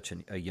happens at such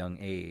a young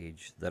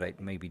age that I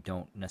maybe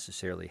don't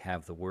necessarily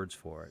have the words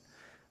for it,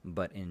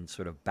 but in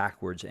sort of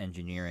backwards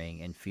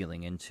engineering and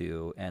feeling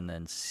into, and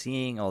then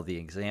seeing all the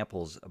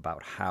examples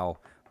about how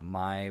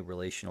my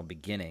relational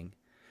beginning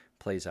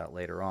plays out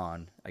later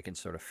on, I can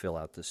sort of fill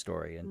out the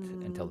story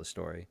and tell the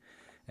story.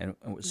 And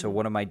so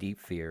one of my deep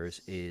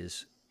fears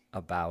is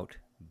about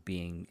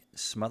being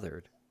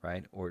smothered,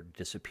 right, or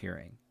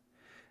disappearing,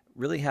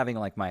 really having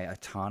like my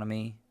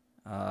autonomy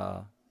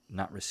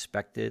not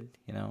respected,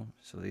 you know.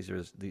 So these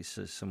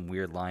are some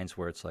weird lines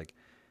where it's like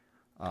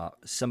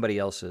somebody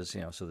else's,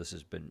 you know. So this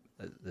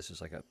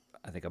is like a,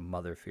 I think, a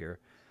mother fear.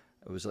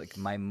 It was like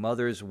my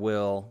mother's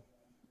will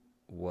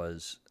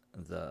was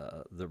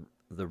the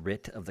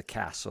writ of the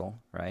castle,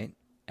 right?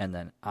 And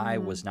then I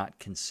was not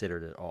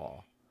considered at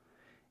all.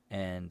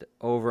 And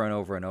over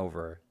and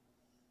over,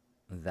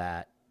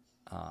 that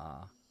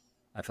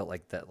I felt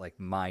like that, like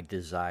my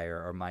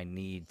desire or my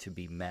need to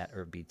be met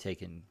or be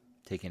taken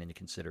into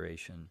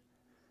consideration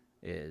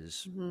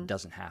is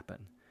doesn't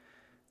happen,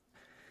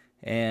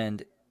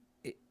 and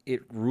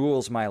it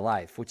rules my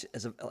life, which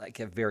is like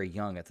a very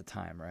young at the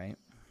time, right?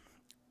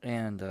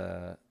 And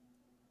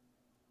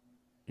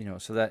you know,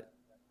 so that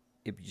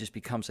it just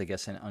becomes, I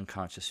guess, an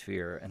unconscious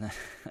fear, and then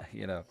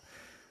you know,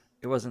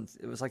 it wasn't.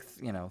 It was like,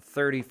 you know,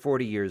 30,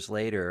 40 years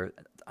later,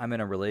 I'm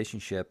in a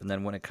relationship, and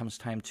then when it comes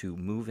time to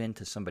move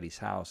into somebody's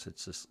house,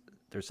 it's just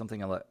there's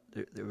something a lot.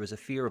 There was a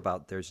fear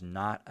about there's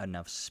not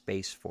enough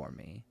space for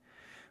me,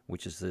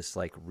 which is this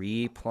like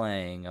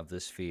replaying of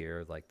this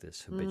fear, like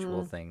this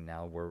habitual thing.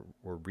 Now we're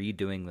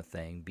redoing the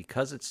thing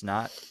because it's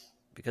not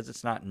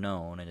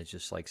known, and it's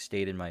just like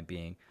stayed in my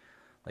being.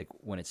 Like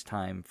when it's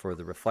time for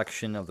the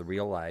reflection of the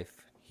real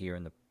life here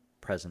in the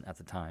present at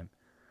the time,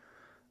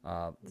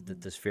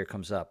 this fear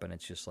comes up, and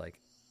it's just like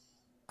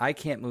I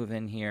can't move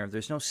in here.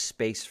 There's no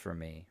space for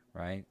me,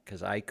 right?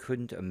 Because I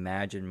couldn't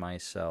imagine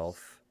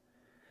myself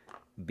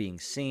being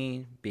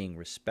seen, being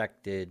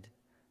respected,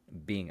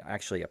 being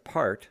actually a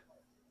part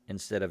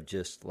instead of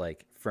just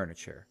like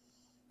furniture.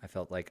 I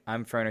felt like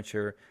I'm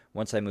furniture.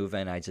 Once I move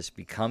in, I just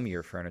become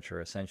your furniture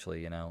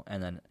essentially, you know.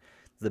 And then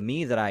the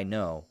me that I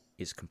know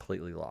is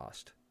completely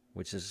lost,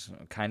 which is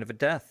kind of a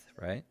death,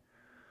 right?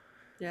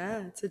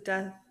 Yeah, it's a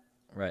death.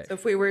 Right. So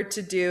if we were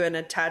to do an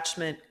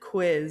attachment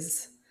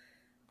quiz,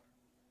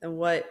 then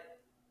what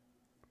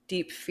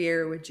deep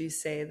fear would you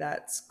say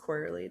that's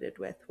correlated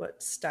with?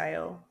 What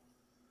style?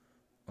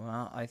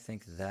 Well, I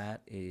think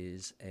that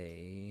is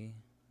a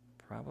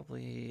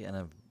probably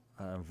an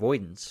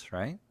avoidance,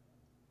 right?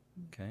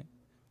 Okay.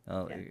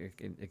 Yeah.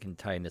 It can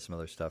tie into some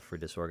other stuff for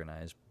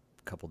disorganized,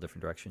 a couple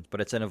different directions, but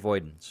it's an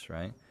avoidance,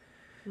 right?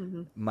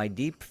 My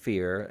deep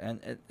fear,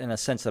 and in a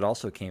sense that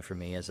also came from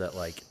me, is that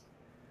like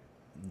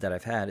that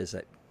I've had is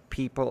that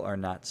people are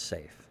not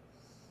safe.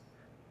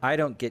 I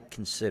don't get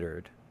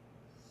considered.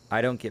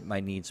 I don't get my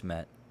needs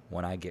met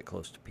when I get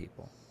close to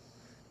people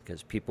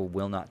because people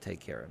will not take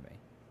care of me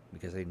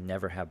because they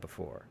never have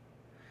before.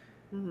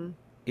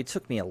 It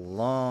took me a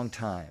long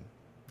time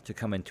to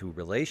come into a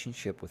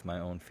relationship with my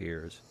own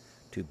fears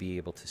to be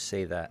able to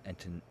say that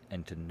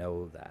and to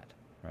know that,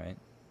 right?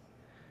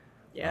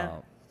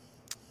 Yeah.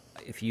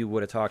 If you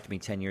would have talked to me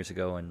 10 years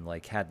ago and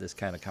like had this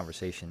kind of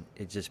conversation,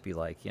 it'd just be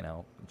like, you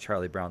know,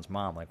 Charlie Brown's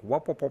mom, like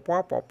whop whop whop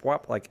whop whop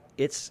whop. Like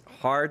it's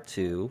hard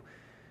to,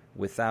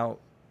 without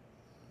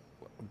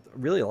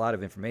really a lot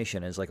of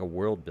information, is like a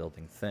world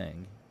building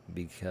thing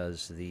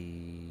because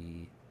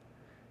the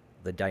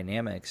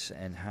dynamics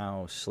and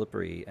how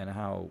slippery and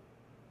how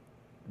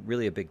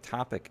really a big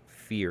topic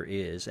fear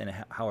is, and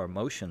how our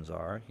emotions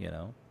are, you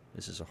know,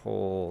 this is a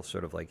whole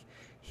sort of like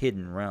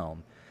hidden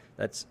realm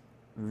that's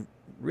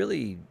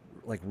really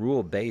like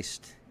rule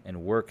based and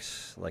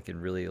works like in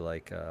really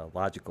like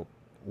logical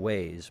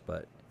ways,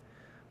 but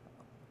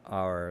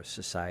our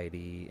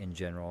society in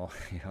general,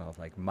 you know,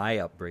 like my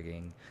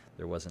upbringing,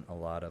 there wasn't a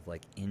lot of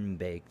like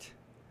in-baked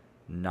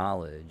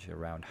knowledge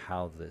around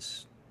how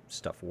this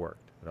stuff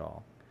worked at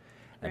all.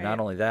 And not Right.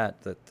 only that,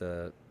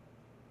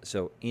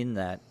 so in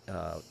that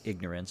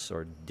ignorance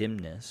or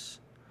dimness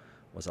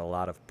was a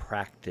lot of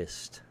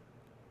practiced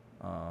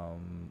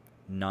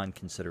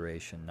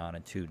non-consideration,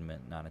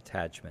 non-attunement,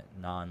 non-attachment,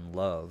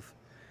 non-love,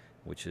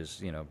 which is,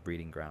 you know,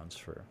 breeding grounds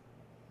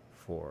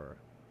for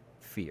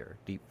fear,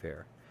 deep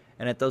fear.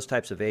 And at those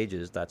types of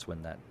ages, that's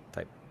when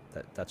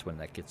that's when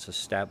that gets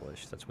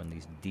established. That's when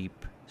these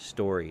deep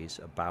stories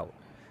about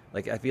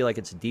Like, I feel like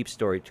it's a deep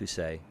story to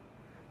say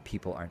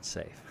people aren't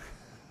safe,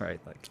 right?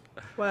 Like,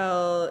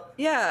 Well,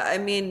 yeah, I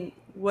mean,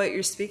 what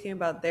you're speaking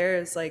about there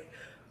is like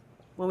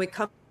when we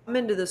come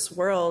into this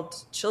world,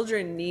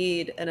 children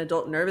need an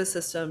adult nervous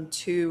system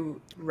to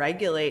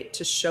regulate,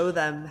 to show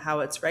them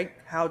how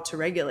how to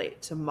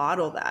regulate, to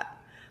model that.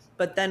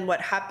 But then what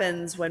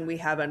happens when we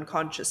have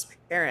unconscious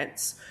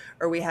parents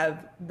or we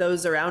have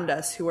those around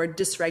us who are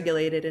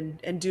dysregulated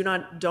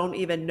and don't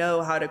even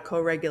know how to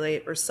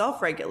co-regulate or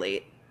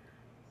self-regulate,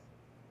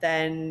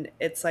 then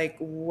it's like,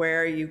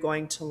 where are you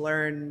going to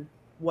learn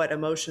what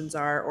emotions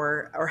are,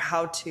 or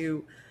how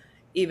to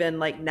even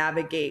like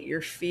navigate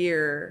your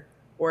fear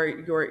or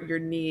your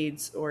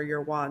needs or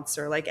your wants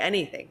or like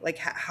anything? Like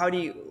how do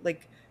you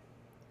like,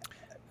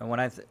 and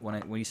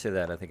when you say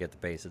that, I think at the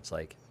base, it's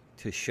like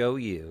to show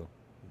you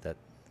that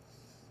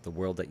the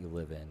world that you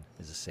live in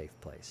is a safe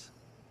place.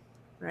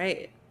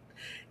 right?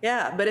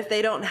 Yeah, but if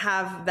they don't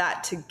have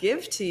that to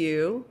give to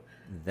you,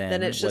 then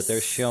Then it's what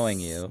they're showing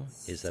just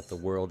you is that the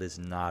world is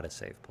not a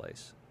safe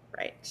place.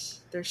 right.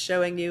 They're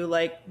showing you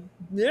like,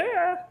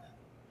 yeah,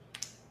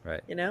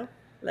 Right. you know,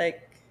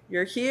 like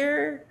you're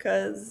here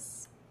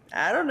because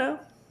I don't know,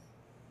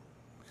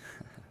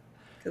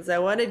 because I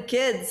wanted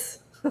kids,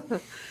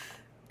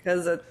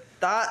 because I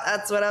thought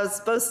that's what I was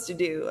supposed to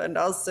do, and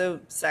also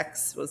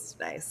sex was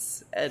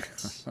nice, and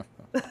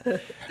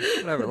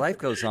Whatever. Life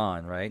goes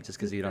on, right? Just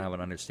because you don't have an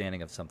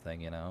understanding of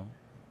something,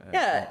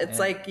 yeah, it's And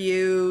like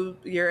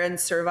you're in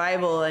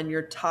survival and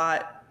you're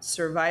taught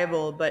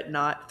survival but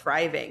not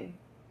thriving,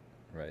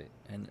 right.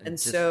 And and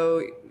just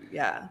so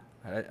yeah,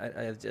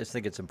 I just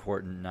think it's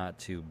important not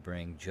to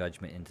bring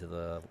judgment into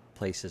the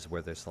places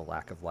where there's the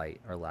lack of light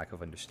or lack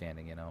of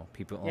understanding.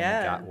 People only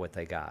yeah, got what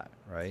they got,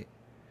 right?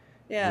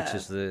 Which yeah,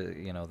 is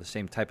the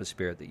same type of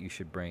spirit that you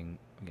should bring,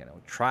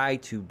 try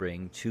to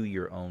bring to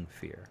your own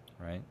fear,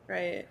 right?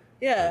 right, That,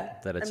 yeah,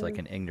 that it's like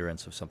and an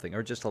ignorance of something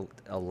or just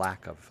a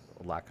lack of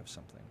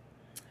something.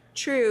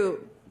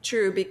 true,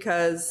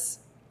 because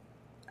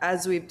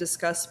as we've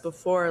discussed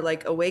before,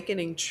 like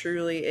awakening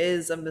truly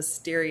is a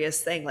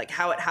mysterious thing. Like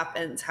how it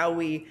happens, how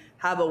we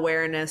have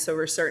awareness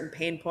over certain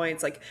pain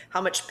points, like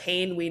how much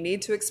pain we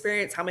need to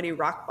experience, how many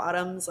rock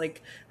bottoms,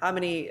 like how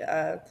many,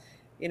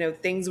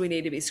 things we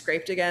need to be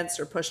scraped against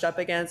or pushed up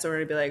against, or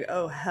to be like,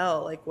 oh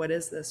hell, like what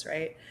is this,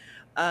 right?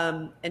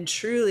 And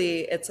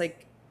truly, it's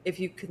like if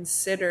you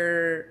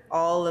consider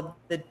all of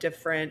the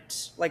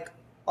different, like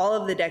all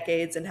of the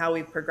decades and how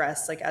we've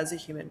progressed, like as a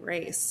human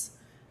race,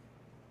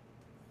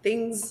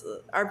 things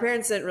our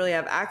parents didn't really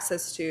have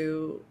access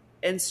to,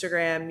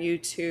 Instagram,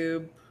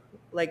 YouTube,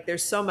 like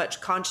there's so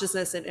much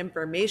consciousness and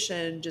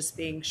information just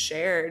being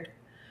shared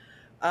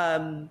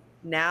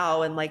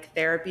now, and like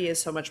therapy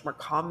is so much more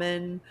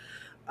common.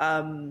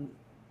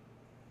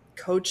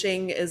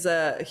 Coaching is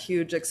a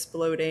huge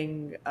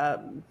exploding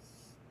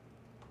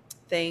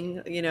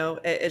thing,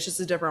 it's just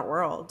a different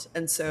world.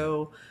 And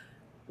so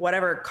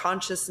whatever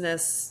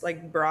consciousness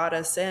like brought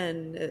us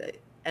in,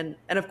 and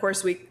of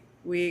course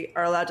we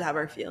are allowed to have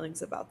our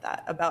feelings about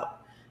that,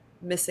 about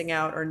missing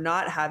out or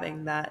not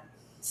having that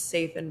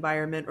safe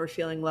environment or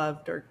feeling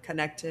loved or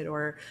connected,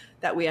 or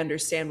that we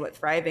understand what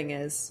thriving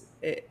is.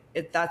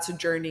 That's a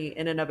journey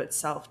in and of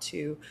itself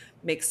to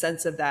make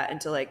sense of that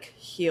and to like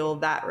heal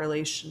that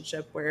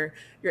relationship where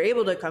you're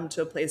able to come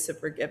to a place of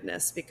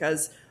forgiveness,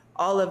 because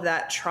all of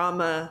that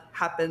trauma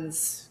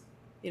happens,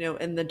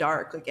 in the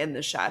dark, like in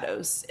the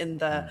shadows, in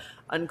the Mm.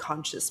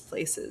 unconscious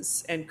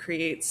places, and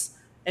creates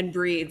and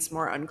breeds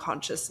more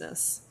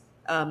unconsciousness.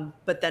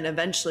 But then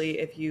eventually,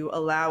 if you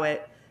allow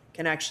it,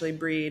 can actually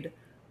breed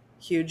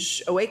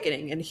huge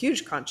awakening and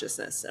huge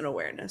consciousness and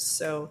awareness.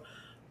 So,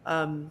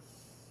 um,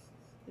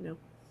 you know,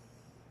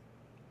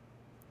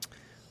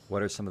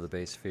 What are some of the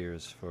base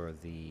fears for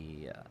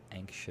the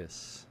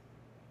anxious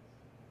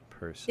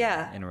person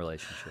yeah. in a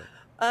relationship?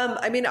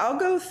 I mean, I'll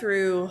go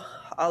through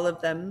all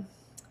of them.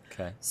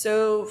 Okay.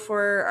 So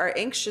for our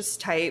anxious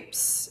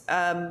types,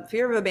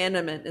 fear of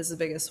abandonment is the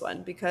biggest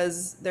one,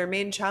 because their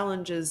main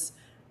challenge is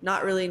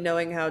not really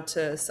knowing how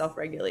to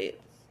self-regulate.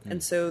 And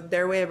Mm. so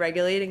their way of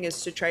regulating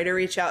is to try to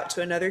reach out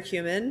to another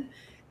human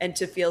and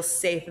to feel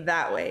safe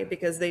that way,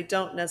 because they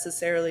don't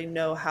necessarily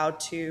know how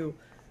to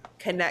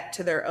connect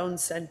to their own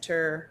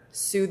center,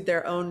 soothe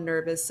their own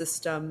nervous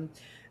system,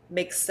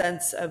 make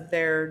sense of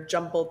their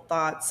jumbled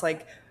thoughts.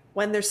 Like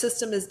when their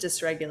system is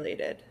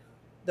dysregulated,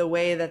 the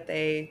way that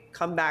they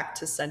come back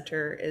to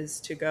center is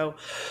to go,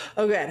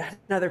 oh good,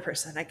 another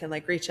person I can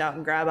like reach out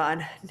and grab on.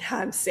 Now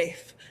I'm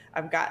safe,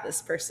 I've got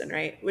this person,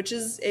 right? Which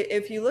is,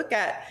 if you look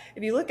at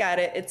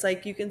it, it's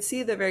like you can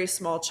see the very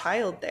small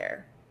child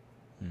there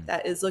Mm.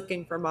 that is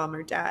looking for mom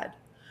or dad.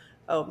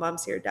 Oh,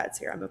 mom's here, dad's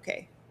here, I'm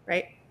okay,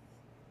 right?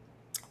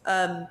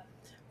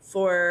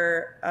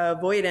 For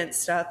avoidance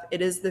stuff,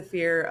 it is the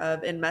fear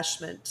of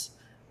enmeshment,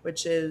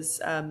 which is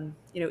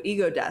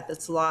ego death,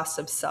 it's loss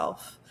of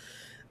self.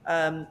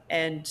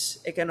 And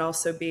it can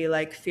also be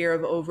like fear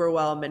of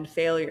overwhelm and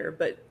failure,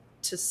 but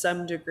to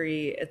some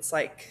degree it's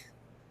like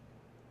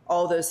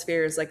all those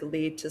fears like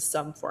lead to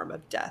some form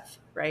of death,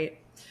 right?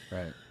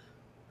 Right.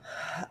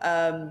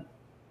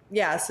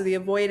 Yeah, so the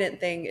avoidant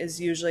thing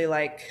is usually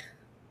like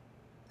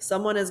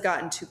someone has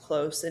gotten too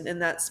close, and in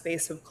that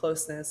space of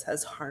closeness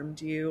has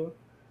harmed you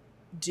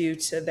due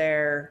to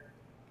their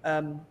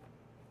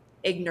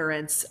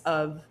ignorance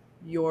of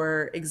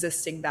your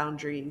existing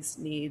boundaries,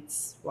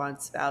 needs,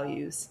 wants,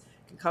 values.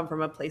 It can come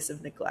from a place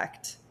of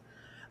neglect.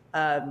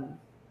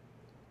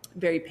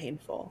 Very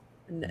painful,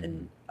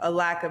 and a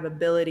lack of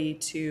ability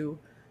to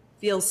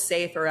feel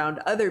safe around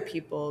other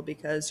people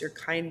because you're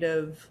kind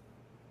of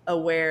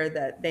aware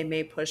that they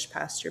may push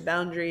past your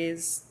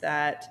boundaries,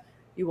 that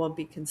you won't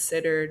be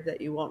considered,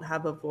 that you won't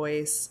have a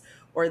voice,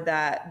 or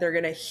that they're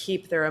going to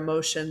heap their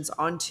emotions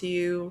onto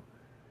you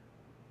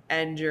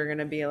and you're going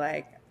to be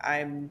like,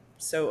 I'm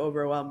so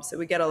overwhelmed. So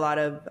we get a lot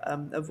of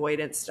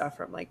avoidance stuff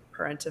from like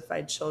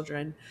parentified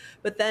children.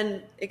 But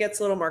then it gets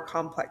a little more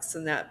complex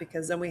than that,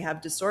 because then we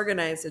have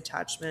disorganized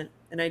attachment.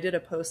 And I did a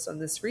post on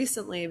this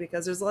recently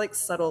because there's like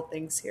subtle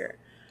things here.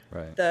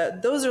 Right.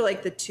 Those are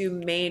like the two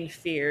main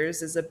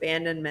fears, is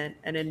abandonment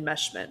and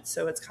enmeshment.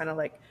 So it's kind of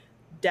like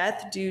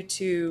death due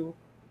to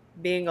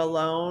being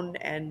alone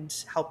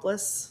and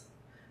helpless,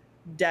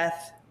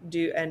 death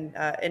due and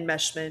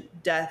enmeshment,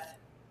 death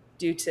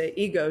due to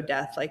ego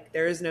death, like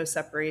there is no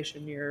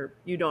separation,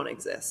 you don't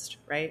exist,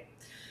 right?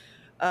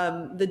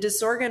 The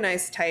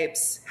disorganized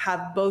types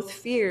have both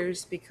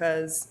fears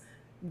because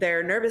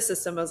their nervous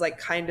system was like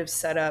kind of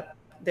set up,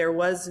 there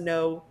was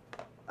no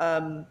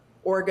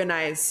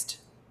organized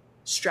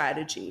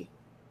strategy.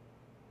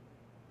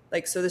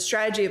 Like, so the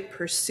strategy of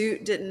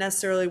pursuit didn't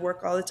necessarily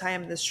work all the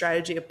time. The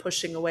strategy of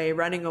pushing away,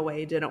 running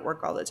away didn't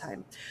work all the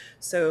time.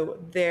 So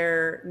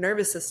their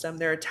nervous system,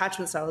 their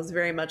attachment style is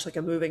very much like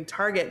a moving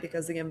target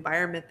because the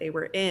environment they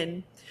were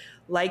in,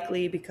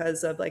 likely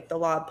because of like the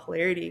law of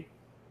polarity.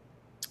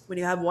 When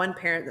you have one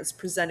parent that's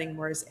presenting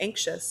more as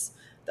anxious,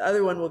 the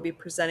other one will be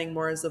presenting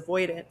more as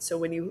avoidant. So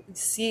when you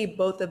see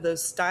both of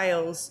those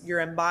styles, you're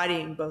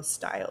embodying both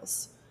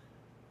styles,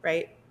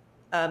 right?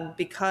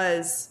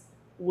 Because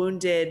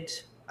wounded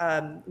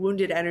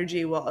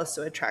energy will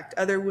also attract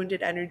other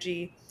wounded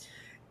energy.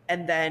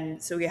 And then,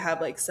 so we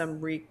have like some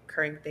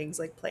recurring things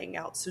like playing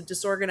out. So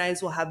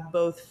disorganized will have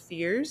both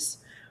fears.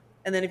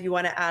 And then if you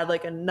want to add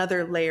like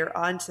another layer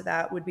onto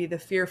that, would be the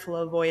fearful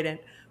avoidant,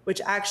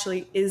 which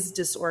actually is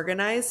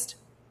disorganized.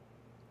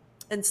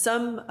 And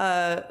some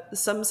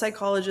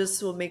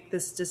psychologists will make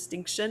this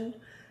distinction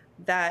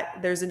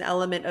that there's an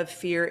element of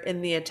fear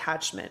in the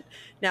attachment.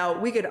 Now,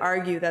 we could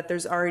argue that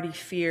there's already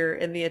fear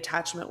in the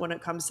attachment when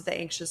it comes to the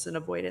anxious and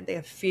avoidant. They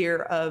have fear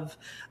of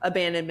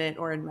abandonment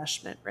or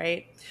enmeshment,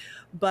 right?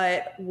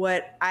 But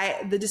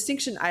the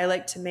distinction I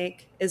like to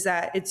make is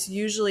that it's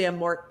usually a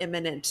more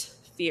imminent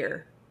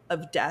fear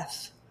of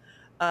death,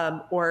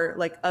 or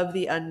like of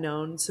the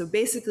unknown. So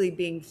basically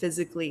being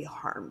physically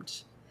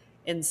harmed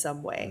in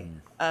some way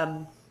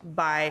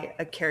by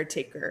a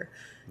caretaker.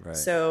 Right.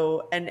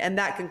 So, and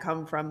that can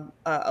come from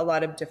a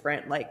lot of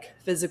different like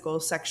physical,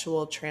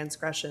 sexual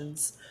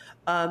transgressions.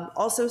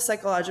 Also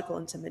psychological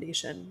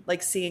intimidation,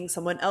 like seeing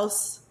someone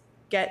else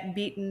get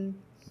beaten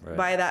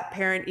by that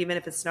parent, even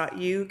if it's not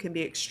you, can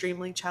be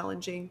extremely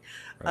challenging,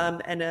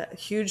 and a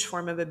huge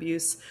form of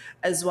abuse,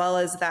 as well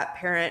as that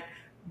parent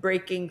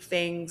breaking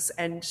things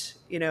and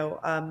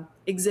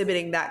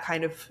exhibiting that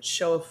kind of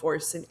show of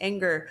force and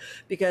anger,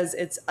 because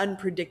it's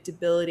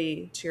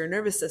unpredictability to your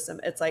nervous system.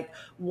 It's like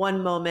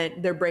one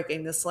moment they're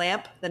breaking this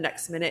lamp, the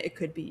next minute it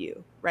could be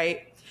you,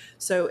 right?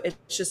 So it's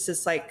just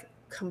this like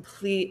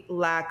complete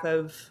lack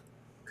of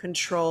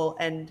control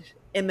and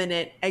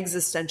imminent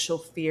existential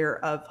fear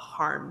of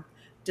harm,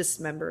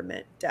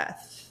 dismemberment,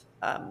 death,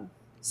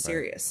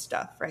 serious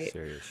stuff, right?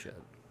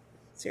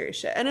 Serious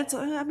shit. And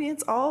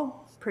it's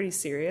all pretty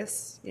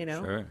serious,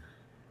 Sure.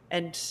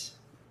 And,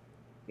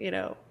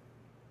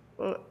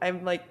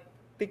 I'm like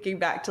thinking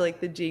back to like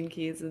the Gene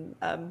Keys, and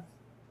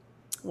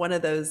one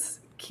of those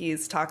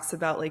keys talks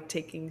about like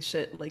taking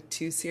shit like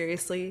too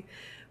seriously,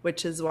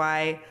 which is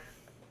why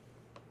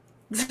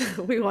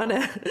we want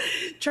to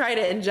try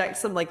to inject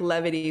some like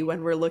levity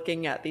when we're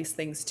looking at these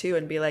things too,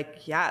 and be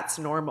like, yeah, it's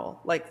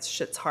normal. Like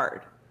shit's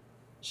hard,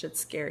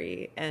 shit's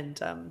scary,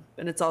 and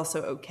it's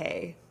also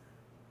okay.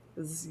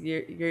 Because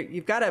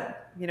you've got to,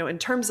 in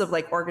terms of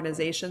like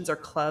organizations or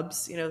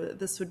clubs,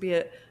 this would be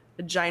a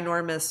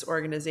ginormous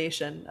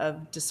organization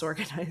of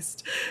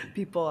disorganized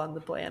people on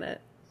the planet.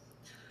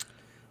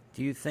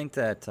 Do you think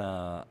that,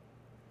 to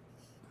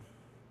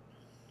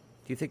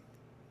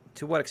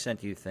what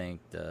extent do you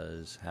think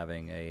does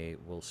having a,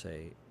 we'll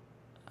say,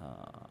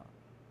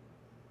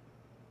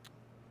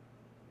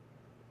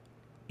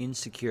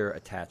 insecure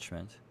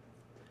attachment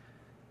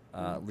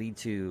lead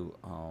to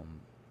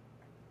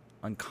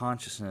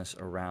unconsciousness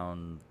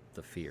around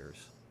the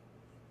fears?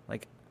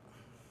 Like,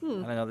 I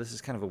don't know, this is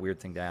kind of a weird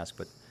thing to ask,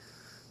 but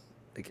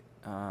like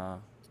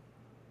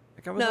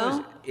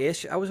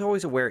I was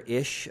always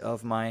aware-ish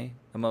of my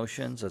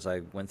emotions as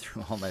I went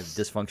through all my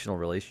dysfunctional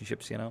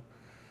relationships,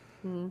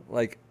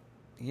 like,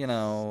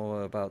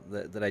 about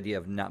that idea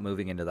of not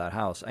moving into that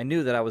house. I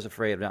knew that I was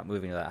afraid of not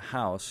moving to that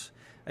house.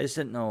 I just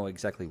didn't know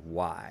exactly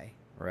why,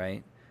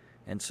 right?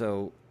 And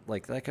so,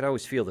 like, I could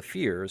always feel the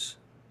fears,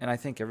 and I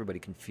think everybody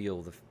can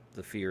feel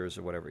the fears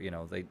or whatever.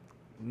 They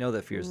know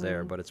that fear's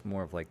there, but it's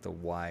more of like the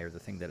why or the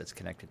thing that it's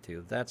connected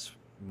to. That's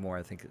more,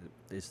 I think,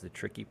 is the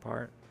tricky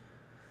part.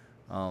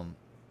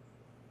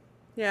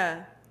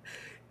 Yeah.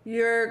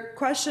 Your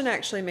question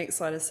actually makes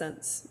a lot of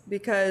sense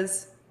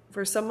because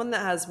for someone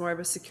that has more of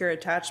a secure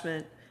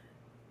attachment,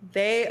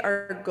 they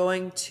are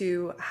going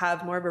to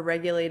have more of a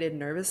regulated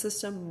nervous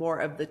system more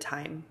of the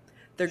time.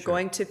 They're Sure.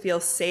 going to feel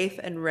safe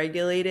and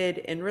regulated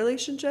in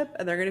relationship,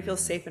 and they're going to feel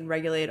safe and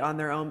regulated on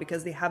their own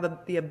because they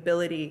have the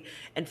ability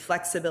and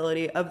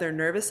flexibility of their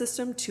nervous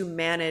system to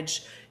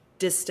manage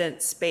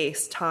distance,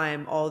 space,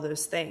 time, all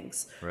those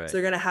things. Right. So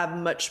they're going to have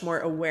much more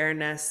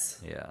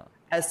awareness Yeah.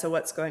 as to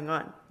what's going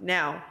on.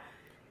 Now,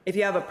 if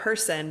you have a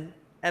person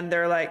and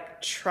they're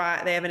like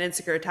they have an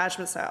insecure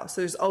attachment style,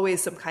 so there's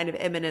always some kind of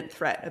imminent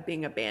threat of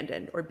being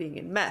abandoned or being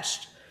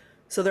enmeshed,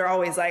 so they're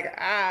always like,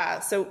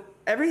 so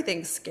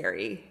everything's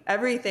scary,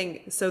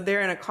 everything, so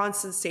they're in a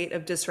constant state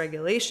of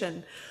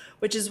dysregulation,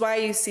 which is why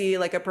you see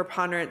like a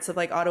preponderance of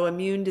like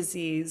autoimmune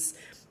disease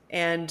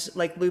and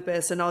like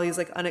lupus and all these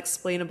like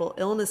unexplainable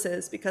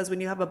illnesses, because when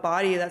you have a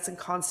body that's in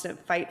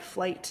constant fight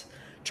flight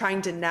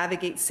trying to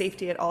navigate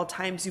safety at all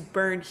times, you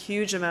burn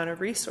huge amount of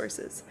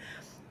resources.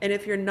 And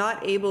if you're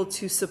not able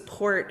to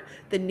support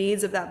the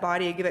needs of that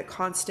body and give it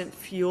constant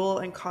fuel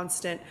and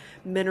constant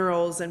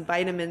minerals and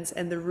vitamins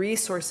and the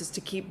resources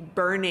to keep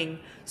burning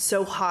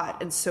so hot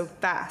and so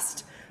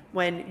fast,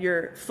 when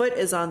your foot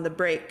is on the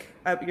brake,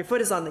 your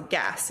foot is on the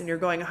gas and you're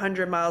going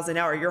 100 miles an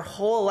hour your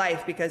whole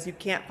life because you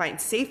can't find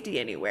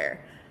safety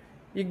anywhere,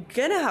 you're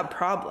gonna have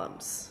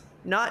problems,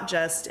 not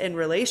just in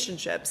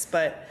relationships,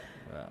 but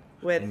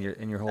with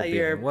in your whole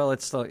being. Well,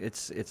 it's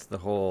the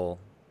whole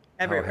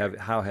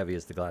how heavy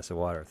is the glass of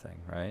water thing,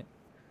 right?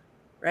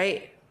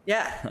 Right.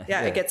 Yeah.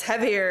 Yeah. It gets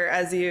heavier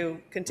as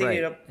you continue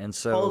to and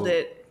so hold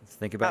it.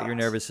 Think about your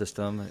nervous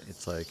system.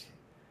 It's like,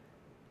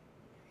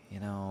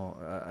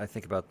 I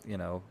think about,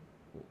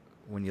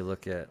 when you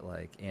look at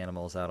like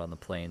animals out on the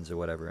plains or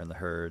whatever in the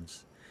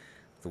herds,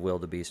 the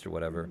wildebeest or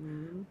whatever,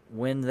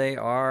 when they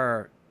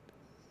are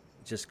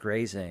just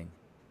grazing,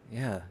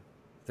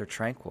 they're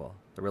tranquil,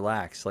 they're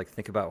relaxed. Like,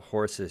 think about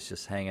horses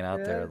just hanging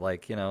out there,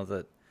 like,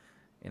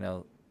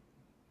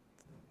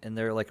 and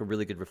they're like a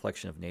really good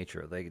reflection of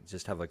nature. They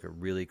just have like a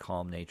really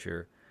calm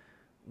nature.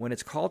 When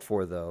it's called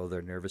for, though,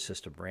 their nervous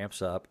system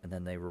ramps up and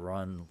then they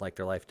run like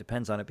their life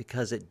depends on it,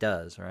 because it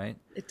does, right?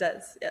 It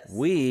does, yes.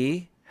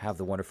 We have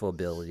the wonderful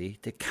ability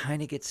to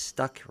kind of get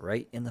stuck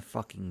right in the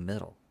fucking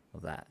middle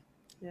of that.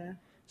 Yeah.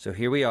 So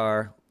here we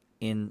are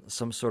in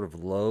some sort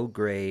of low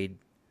grade,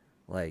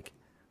 like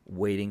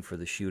waiting for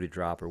the shoe to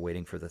drop or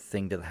waiting for the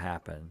thing to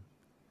happen,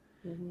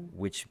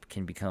 which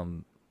can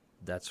become,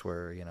 that's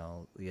where,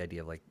 the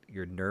idea of like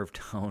your nerve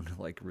tone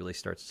like really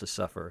starts to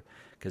suffer.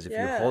 Because if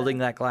you're holding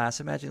that glass,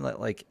 imagine that,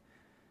 like,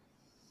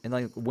 and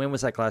like, when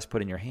was that glass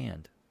put in your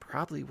hand?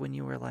 Probably when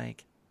you were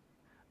like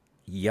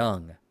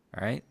young,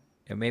 right?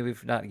 And maybe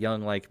if not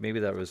young, like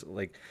maybe that was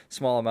like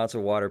small amounts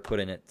of water put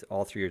in it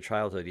all through your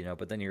childhood,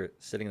 but then you're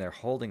sitting there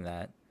holding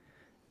that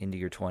into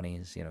your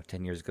 20s,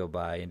 10 years go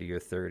by, into your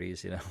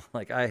 30s,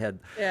 like I had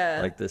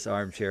like this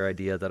armchair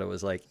idea that it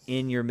was like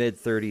in your mid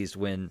 30s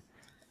when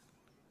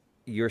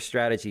your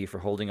strategy for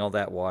holding all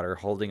that water,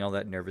 holding all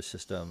that nervous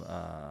system,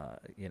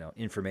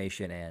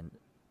 information and,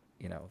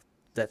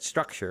 that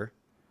structure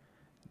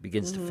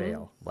begins to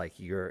fail. Like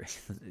you're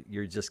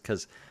just,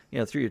 because,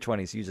 through your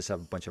 20s, you just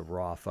have a bunch of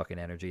raw fucking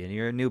energy and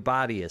you're a new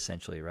body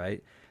essentially,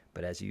 right?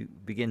 But as you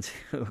begin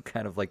to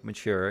kind of like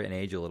mature and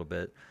age a little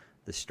bit,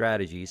 the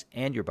strategies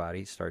and your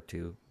body start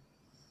to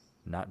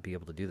not be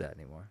able to do that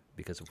anymore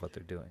because of what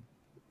they're doing.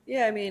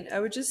 Yeah, I mean, I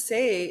would just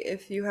say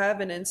if you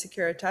have an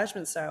insecure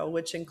attachment style,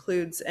 which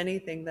includes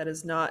anything that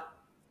is not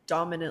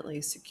dominantly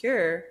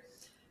secure,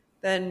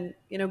 then,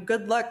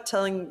 good luck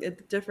telling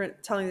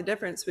the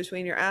difference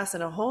between your ass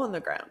and a hole in the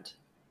ground.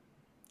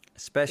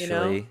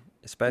 Especially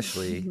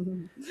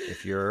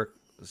if you're,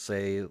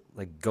 say,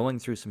 like going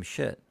through some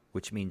shit,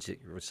 which means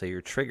say you're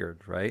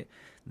triggered, right?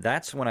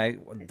 That's when I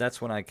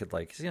could,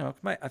 like,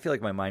 I feel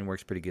like my mind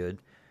works pretty good.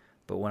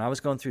 But when I was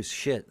going through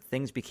shit,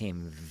 things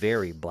became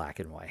very black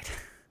and white,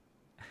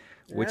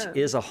 which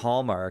is a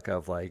hallmark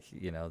of, like,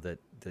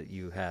 that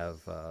you have,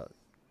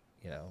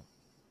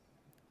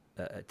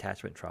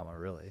 attachment trauma,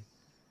 really.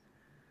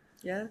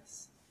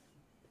 Yes.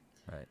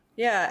 Right.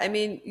 Yeah. I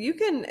mean, you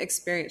can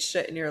experience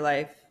shit in your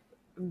life,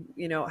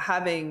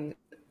 having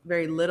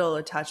very little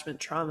attachment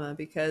trauma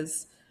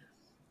because,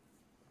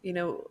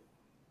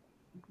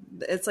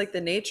 it's like the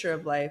nature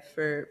of life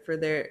for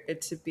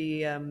it to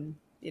be,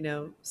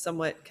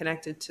 somewhat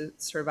connected to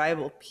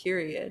survival,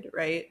 period.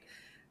 Right.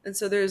 And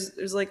so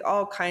there's like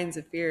all kinds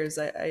of fears.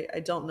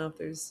 I don't know if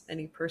there's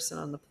any person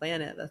on the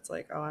planet that's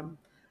like, oh, I'm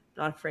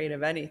not afraid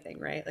of anything.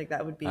 Right. Like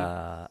that would be.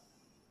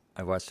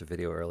 I watched a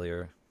video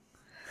earlier.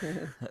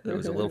 It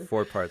was a little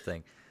 4-part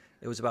thing.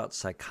 It was about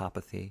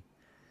psychopathy.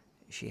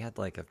 She had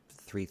like a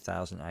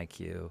 3,000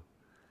 IQ,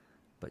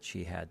 but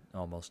she had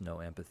almost no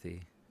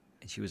empathy.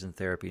 And she was in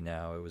therapy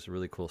now. It was a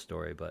really cool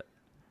story, but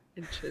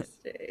She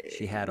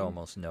had Interesting.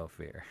 almost no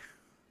fear.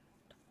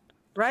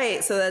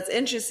 Right. So that's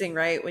interesting,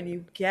 right? When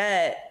you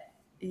get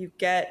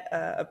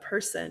a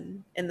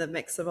person in the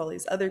mix of all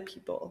these other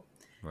people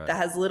that Right.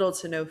 has little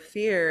to no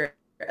fear,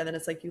 and then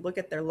it's like you look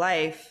at their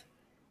life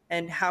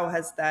and how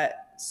has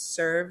that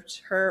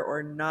served her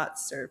or not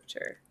served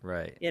her?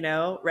 Right. You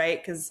know,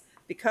 right?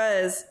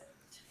 Because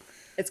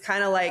it's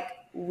kind of like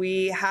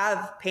we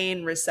have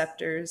pain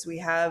receptors, we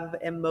have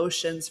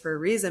emotions for a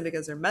reason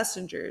because they're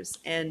messengers.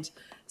 And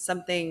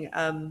something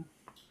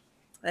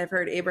I've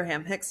heard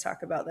Abraham Hicks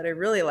talk about that I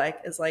really like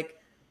is like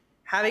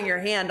having your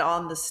hand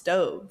on the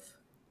stove.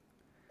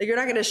 Like you're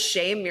not going to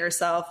shame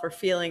yourself for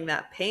feeling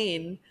that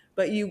pain,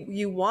 but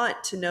you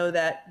want to know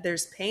that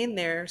there's pain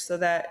there so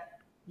that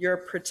you're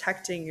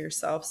protecting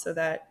yourself, so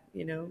that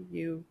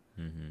you're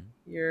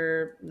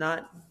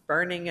not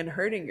burning and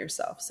hurting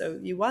yourself. So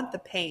you want the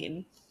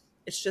pain.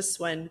 It's just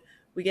when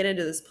we get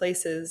into these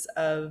places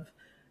of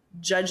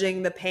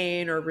judging the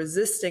pain or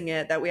resisting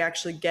it that we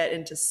actually get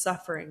into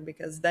suffering,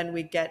 because then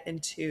we get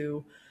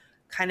into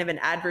kind of an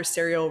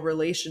adversarial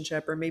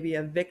relationship or maybe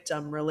a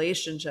victim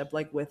relationship,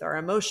 like with our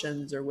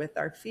emotions or with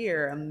our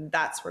fear. And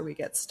that's where we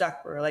get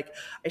stuck. We're like,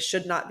 I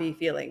should not be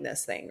feeling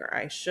this thing, or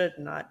I should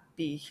not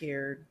be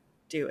here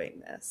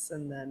doing this.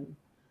 And then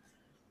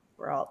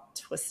we're all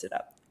twisted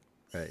up.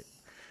 Right.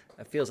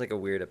 It feels like a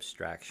weird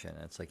abstraction.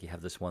 It's like you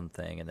have this one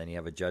thing, and then you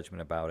have a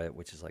judgment about it,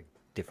 which is like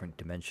different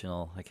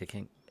dimensional. Like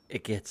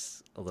it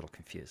gets a little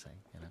confusing,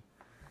 you know.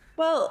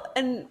 Well,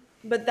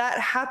 but that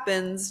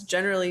happens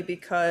generally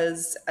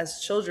because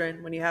as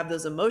children, when you have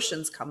those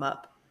emotions come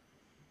up,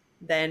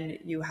 then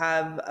you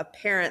have a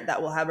parent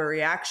that will have a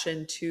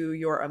reaction to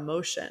your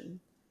emotion.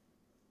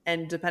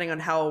 And depending on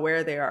how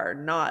aware they are or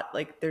not,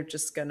 like they're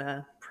just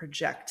gonna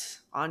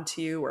project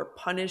onto you or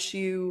punish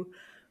you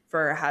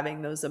for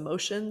having those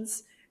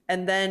emotions.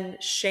 And then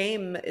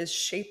shame is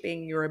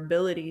shaping your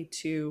ability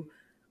to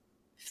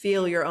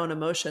feel your own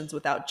emotions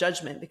without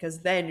judgment,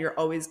 because then you're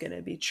always going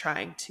to be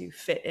trying to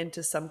fit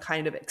into some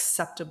kind of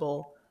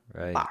acceptable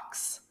Right.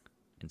 box.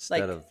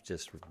 Instead Like, of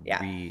just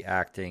yeah,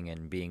 reacting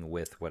and being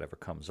with whatever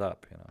comes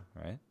up, you know,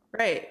 right?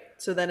 right.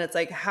 So then it's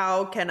like,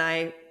 how can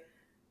I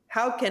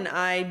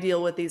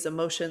deal with these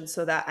emotions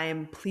so that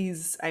I'm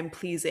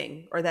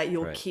pleasing, or that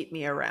you'll Right. keep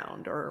me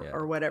around, Yeah.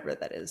 or whatever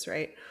that is,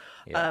 right?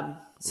 Yeah.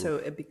 So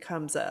Oof. it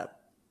becomes a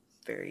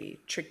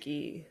very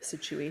tricky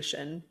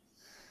situation.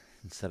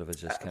 Instead of a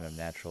just kind of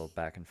natural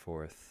back and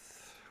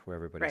forth where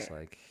everybody's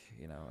Right. like,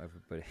 you know,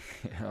 everybody,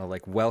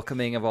 like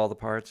welcoming of all the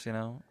parts, you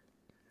know?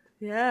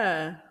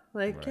 Yeah.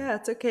 Like, Right. yeah,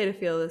 it's okay to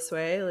feel this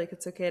way. Like,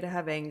 it's okay to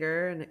have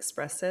anger and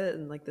express it.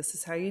 And, like, this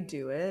is how you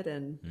do it.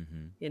 And,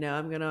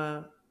 I'm going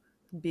to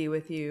be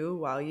with you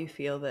while you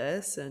feel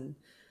this. And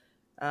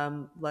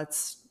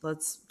let's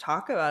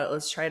talk about it.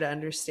 Let's try to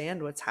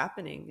understand what's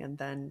happening. And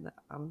then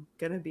I'm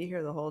going to be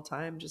here the whole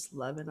time, just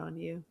loving on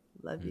you.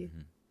 Love you.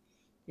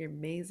 You're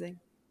amazing.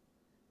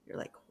 You're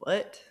like,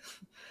 what?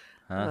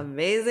 I'm Huh?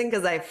 amazing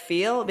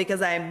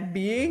because I'm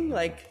being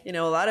like, a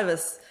lot of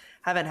us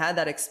haven't had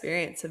that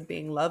experience of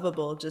being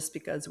lovable just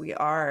because we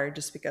are,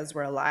 just because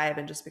we're alive,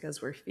 and just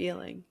because we're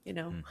feeling.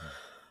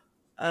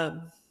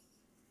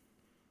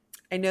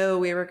 I know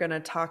we were going to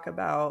talk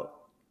about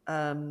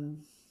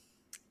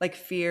like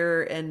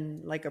fear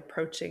and like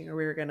approaching, or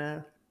we were going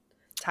to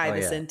tie Oh,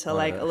 this yeah. into One of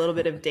like a little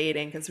bit the, of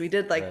dating, because we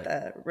did like right.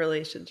 the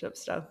relationship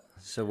stuff.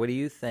 So, what do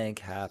you think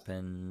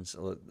happens?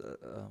 So,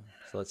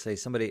 let's say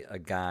a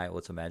guy.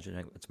 Let's imagine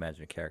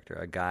a character,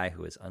 a guy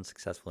who is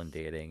unsuccessful in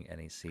dating,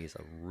 and he sees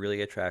a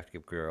really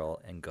attractive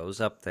girl, and goes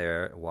up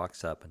there,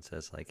 walks up, and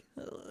says, like,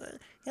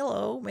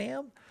 "Hello,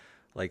 ma'am."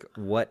 Like,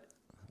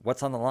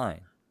 what's on the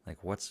line?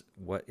 Like, what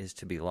is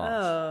to be lost?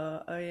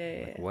 Oh,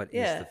 yeah, Like, yeah, what is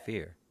yeah. the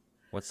fear?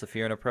 What's the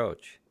fear and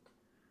approach?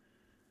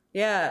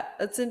 Yeah,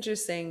 that's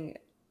interesting.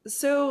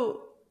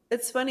 So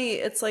it's funny.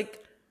 It's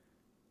like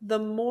the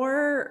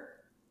more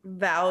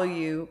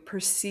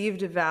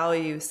perceived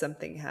value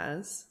something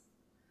has,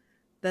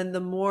 then the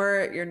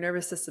more your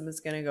nervous system is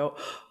going to go,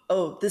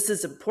 oh, this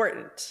is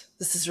important.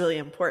 This is really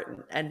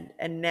important.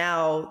 And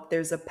now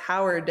there's a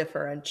power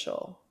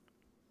differential.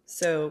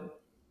 So,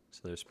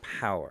 So there's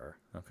power.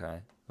 Okay.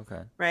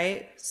 Okay.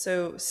 right?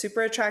 So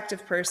super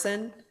attractive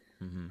person,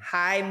 Mm-hmm.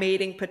 high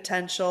mating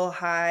potential,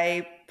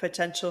 high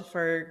potential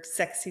for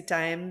sexy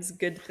times,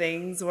 good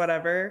things,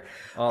 whatever.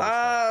 All the stuff.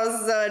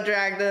 Oh, so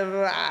attractive.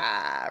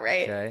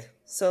 Right? Okay.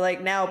 So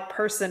like now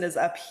person is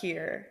up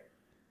here,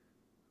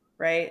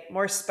 right?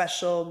 More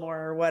special,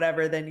 more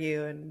whatever than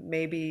you, and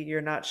maybe you're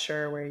not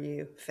sure where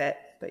you fit,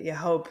 but you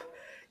So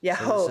this is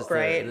hope,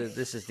 right?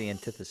 the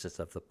antithesis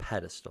of the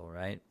pedestal,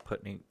 right?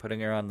 Putting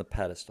her on the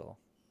pedestal.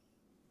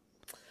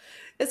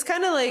 It's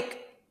kind of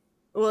like,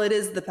 well, it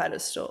is the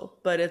pedestal,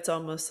 but it's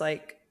almost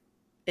like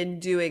in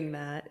doing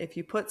that, if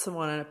you put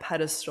someone on a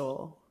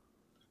pedestal,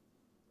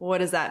 what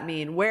does that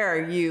mean? Where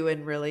are you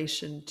in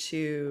relation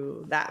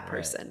to that Right.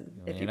 person I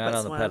mean, if you're you not put on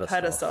the someone on a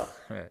pedestal.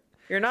 pedestal? Right.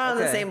 You're not on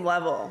the Okay. same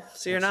level,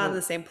 so you're not in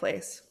the So same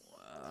place.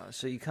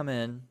 so you come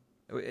in.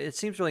 It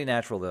seems really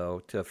natural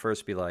though to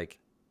first be like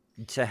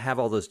to have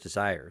all those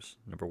desires.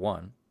 Number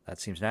one, That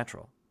seems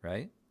natural,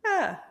 right?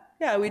 Yeah.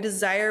 Yeah. We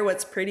desire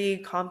what's pretty,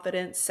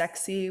 confident,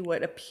 sexy,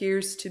 what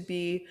appears to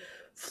be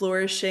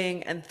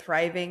flourishing and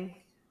thriving,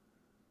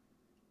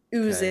 Okay.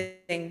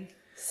 oozing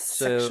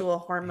So sexual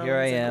here I hormones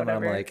and am, and I'm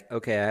whatever. like,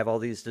 okay, I have all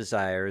these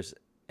desires,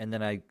 and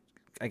then I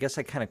guess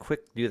I kind of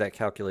quick do that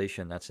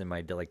calculation. That's in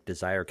my like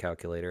desire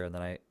calculator, and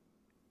then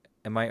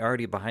am I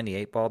already behind the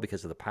eight ball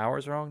because of the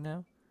powers wrong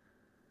now?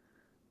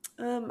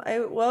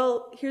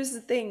 Well, here's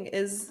the thing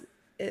is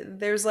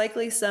there's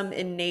likely some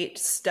innate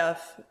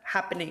stuff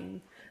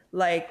happening,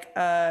 like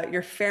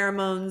your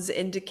pheromones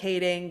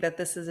indicating that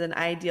this is an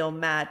ideal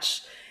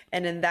match.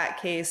 And in that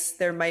case,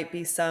 there might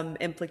be some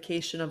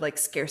implication of like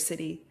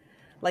scarcity.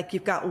 Like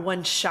you've got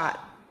one shot,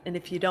 and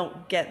if you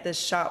don't get this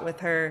shot with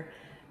her,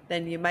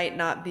 then you might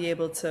not be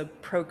able to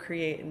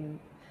procreate and,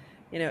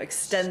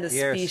 extend the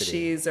Scarcity,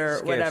 species or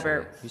scarcity.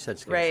 whatever. You said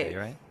scarcity,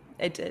 Right. right?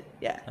 I did.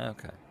 Yeah.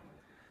 Okay. All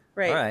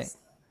Right. right.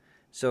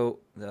 So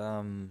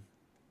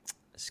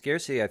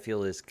scarcity, I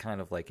feel, is kind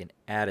of like an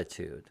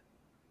attitude.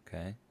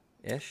 Okay,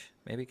 ish.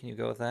 Maybe can you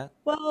go with that?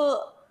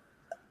 Well,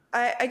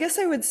 I guess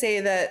I would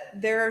say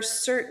that there are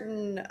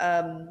certain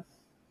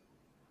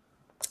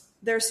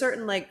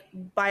like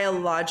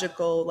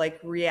biological like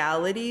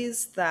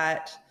realities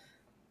that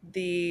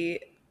the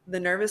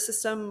nervous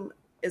system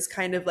is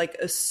kind of like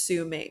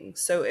assuming.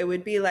 So it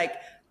would be like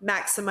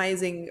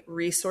maximizing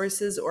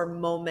resources or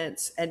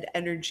moments and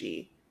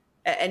energy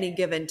at any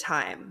given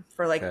time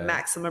for like Okay.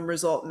 maximum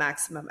result,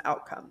 maximum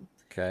outcome.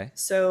 Okay.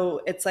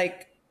 So it's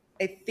like,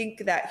 I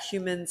think that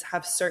humans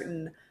have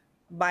certain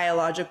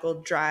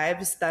biological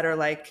drives that are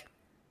like,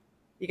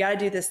 you got to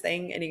do this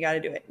thing and you got to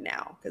do it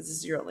now because this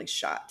is your only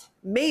shot.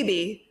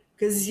 Maybe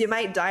because you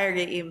might die or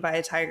get eaten by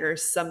a tiger or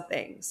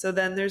something. So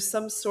then there's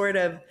some sort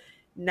of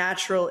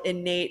natural,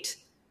 innate,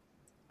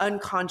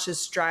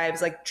 unconscious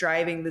drives like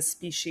driving the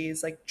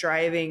species, like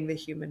driving the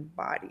human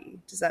body.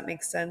 Does that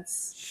make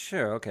sense?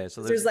 Sure. Okay.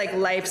 So There's there's. like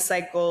life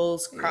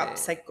cycles, crop Yeah.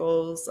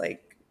 cycles,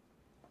 like,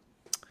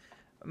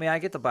 I mean, I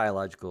get the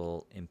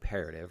biological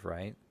imperative,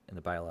 right, and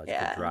the biological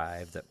yeah.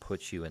 drive that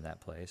puts you in that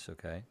place.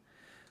 Okay.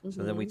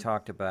 So then we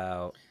talked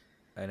about.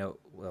 I know.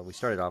 Well, we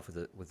started off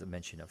with a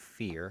mention of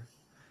fear,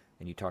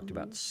 and you talked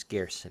about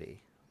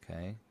scarcity.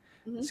 Okay.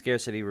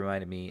 Scarcity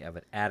reminded me of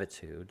an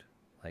attitude,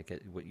 like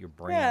what you're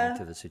bringing Yeah.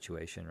 to the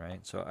situation,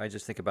 right? So I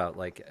just think about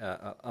like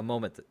a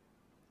moment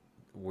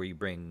where you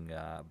bring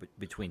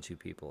between two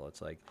people.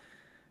 It's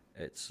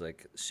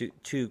like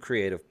two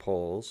creative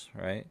poles,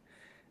 right?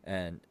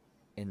 And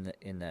in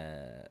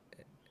the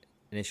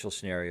initial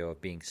scenario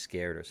of being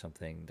scared or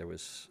something, there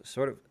was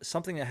sort of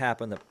something that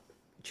happened that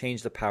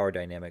changed the power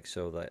dynamic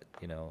so that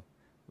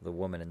the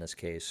woman in this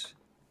case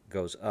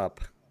goes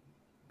up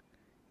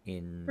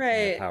in the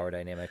Right. power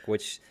dynamic,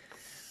 which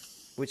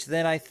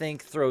then I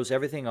think throws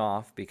everything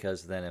off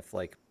because then if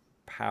like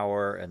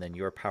power and then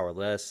you're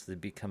powerless,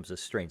 it becomes a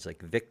strange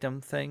like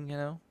victim thing.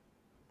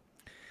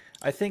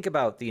 I think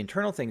about the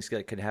internal things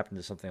that could happen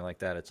to something like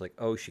that. It's like,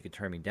 oh, she could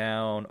turn me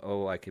down.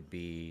 Oh, I could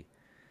be,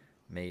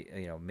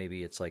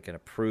 maybe it's like an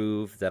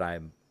approve that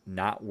I'm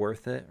not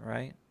worth it,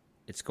 right?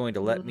 It's going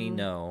to let me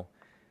know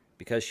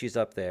because she's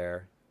up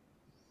there,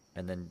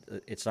 and then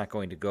it's not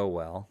going to go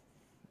well.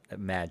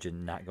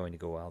 Imagine not going to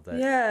go well. That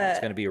it's Yeah.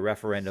 going to be a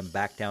referendum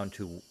back down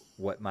to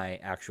what my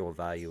actual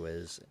value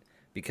is,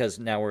 because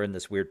now we're in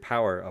this weird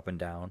power up and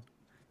down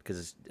because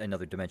it's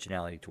another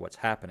dimensionality to what's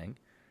happening.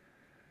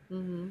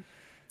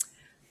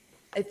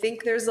 I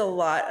think there's a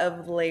lot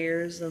of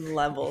layers and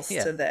levels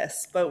Yeah, to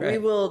this, but we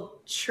right.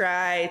 will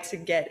try to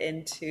get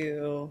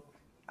into.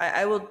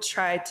 I will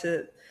try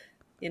to,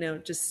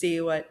 just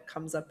see what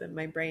comes up in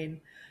my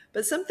brain.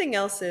 But something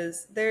else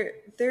is there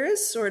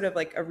is sort of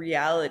like a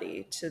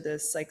reality to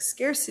this like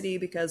scarcity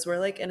because we're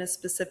like in a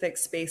specific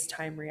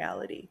space-time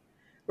reality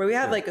where we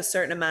have Sure. like a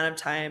certain amount of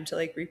time to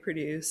like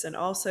reproduce, and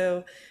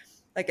also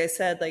like I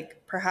said,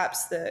 like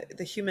perhaps the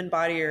human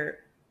body are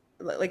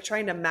like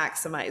trying to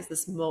maximize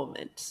this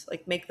moment,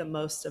 like make the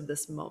most of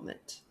this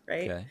moment,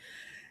 right? Okay.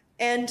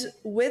 And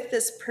with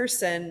this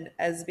person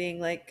as being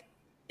like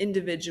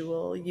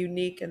individual,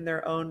 unique in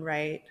their own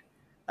right,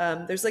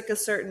 there's like a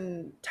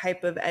certain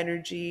type of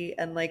energy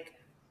and like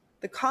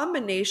the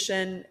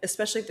combination,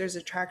 especially if there's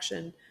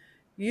attraction,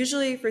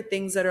 usually for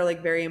things that are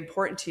like very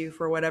important to you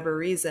for whatever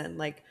reason,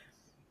 like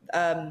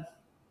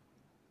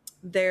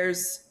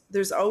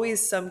there's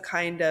always some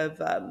kind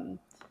of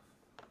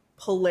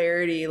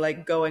polarity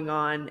like going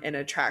on in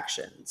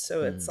attraction.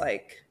 So it's Hmm.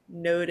 like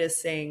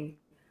noticing,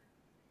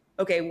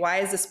 okay, why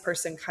is this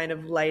person kind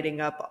of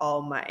lighting up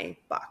all my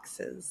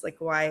boxes? Like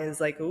why is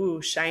like,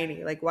 ooh,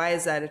 shiny? Like why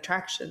is that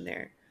attraction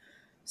there?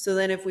 So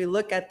then if we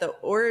look at the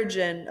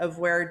origin of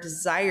where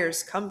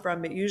desires come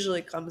from, it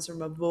usually comes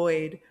from a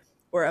void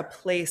or a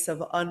place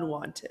of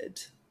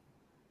unwanted.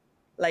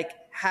 Like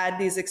had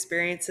these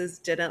experiences,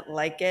 didn't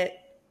like it,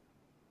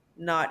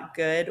 not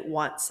good,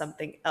 want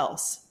something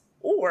else.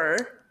 Or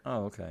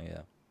Oh, okay.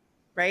 Yeah.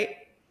 right?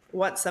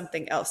 Want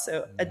something else.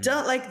 So I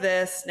don't like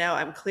this. Now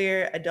I'm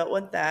clear. I don't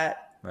want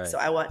that. So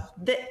Right. I want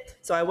this.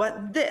 So I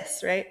want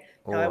this, right?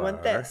 Now I want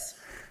Or this.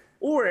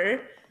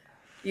 Or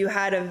You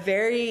had a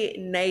very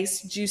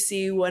nice,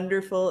 juicy,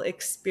 wonderful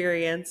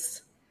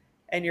experience,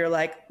 and you're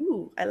like,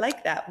 ooh, I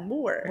like that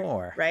more,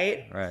 More.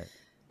 right? Right.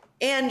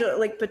 And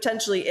like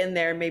potentially in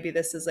there, maybe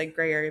this is like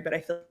gray area, but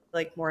I feel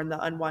like more in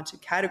the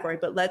unwanted category.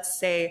 But let's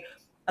say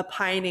a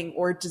pining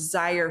or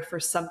desire for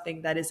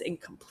something that is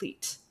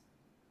incomplete.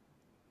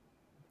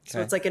 So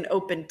Okay. it's like an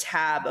open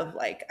tab of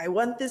like, I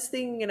want this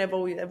thing and I've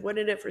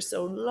wanted it for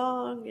so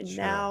long. And Sure.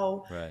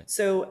 now, Right.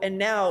 so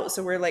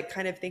we're like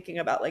kind of thinking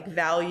about like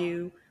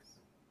value,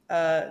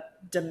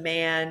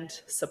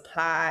 demand,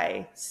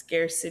 supply,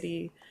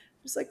 scarcity,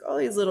 just like all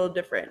these little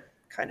different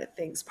kind of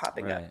things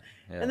popping up. Right.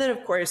 Yeah. And then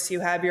of course you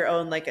have your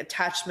own like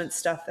attachment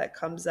stuff that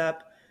comes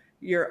up,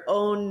 your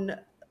own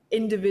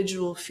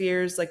individual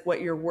fears, like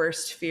what your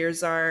worst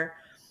fears are,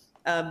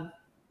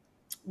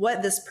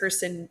 what this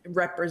person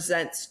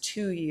represents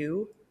to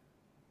you,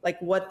 like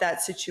what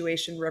that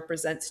situation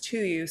represents to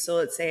you. So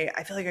let's say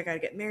I feel like I got to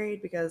get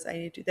married because I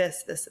need to do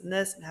this, this, and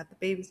this, and have the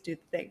babies do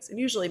the things. And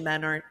usually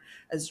men aren't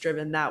as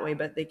driven that way,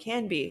 but they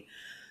can be.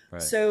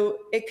 Right. So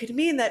it could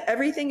mean that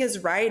everything is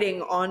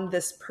riding on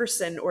this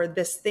person or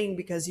this thing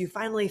because you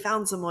finally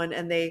found someone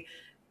and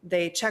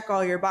they check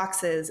all your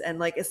boxes and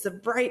like it's the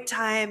right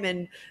time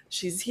and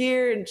she's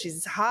here and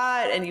she's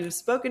hot and you've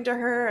spoken to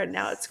her and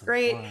now it's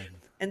great. One.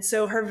 And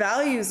so her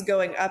value is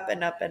going up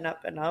and up and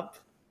up and up,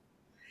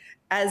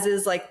 as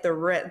is like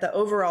the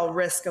overall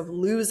risk of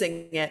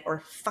losing it or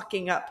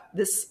fucking up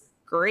this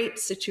great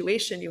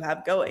situation you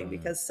have going,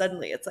 because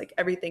suddenly it's like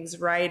everything's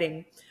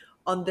riding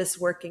on this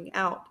working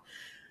out,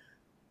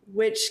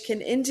 which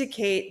can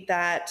indicate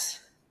that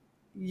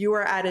you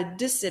are at a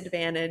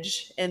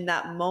disadvantage in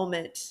that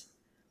moment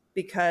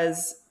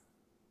because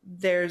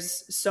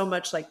there's so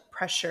much like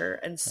pressure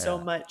and so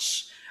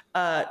much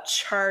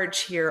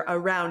charge here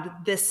around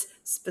this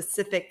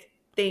specific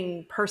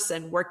thing,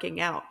 person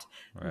working out,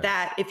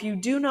 that if you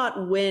do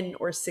not win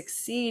or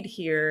succeed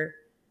here,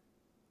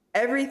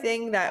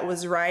 everything that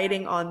was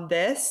riding on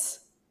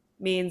this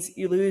means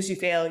you lose, you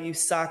fail, you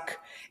suck.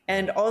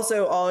 And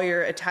also all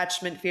your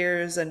attachment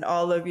fears and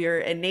all of your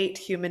innate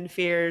human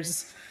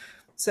fears.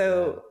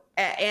 So,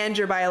 and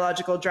your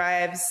biological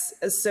drives.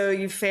 So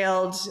you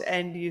failed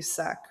and you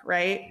suck,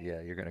 right?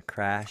 Yeah, you're gonna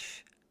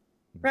crash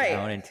Right.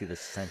 down into the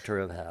center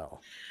of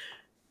hell.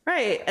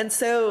 Right. And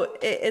so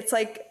it's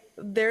like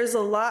there's a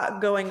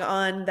lot going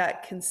on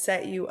that can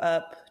set you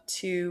up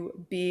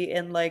to be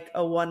in like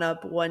a one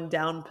up, one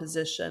down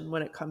position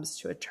when it comes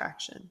to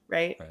attraction,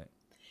 right? Right.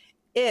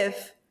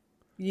 If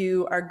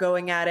you are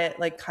going at it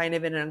like kind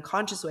of in an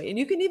unconscious way. And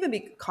you can even be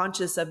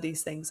conscious of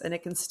these things and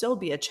it can still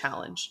be a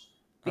challenge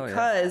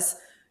because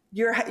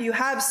you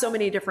have so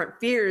many different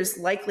fears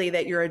likely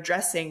that you're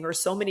addressing, or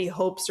so many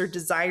hopes or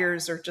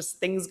desires or just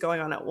things going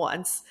on at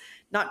once.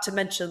 Not to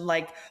mention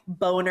like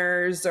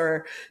boners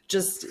or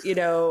just,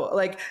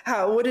 like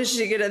what is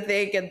she going to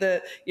think at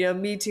the,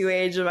 Me Too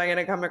age? Am I going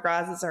to come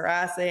across as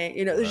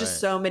harassing? There's just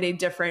so many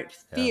different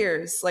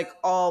fears, like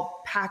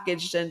all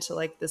packaged into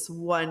like this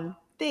one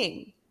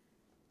thing.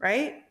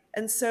 Right.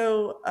 And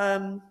so,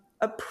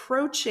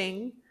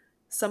 approaching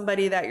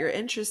somebody that you're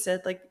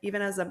interested, like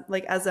even as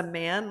a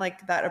man,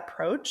 like that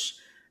approach,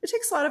 it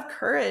takes a lot of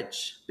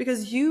courage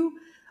because you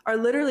are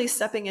literally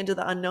stepping into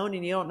the unknown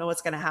and you don't know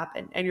what's going to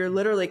happen. And you're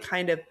literally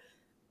kind of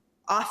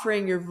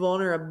offering your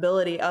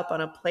vulnerability up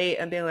on a plate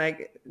and being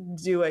like,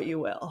 do what you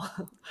will,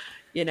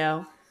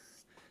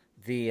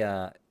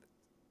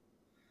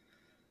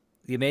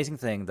 The amazing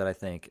thing that I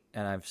think,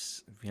 and I've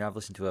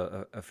listened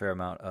to a fair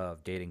amount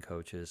of dating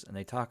coaches, and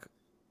they talk,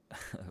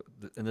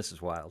 and this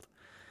is wild.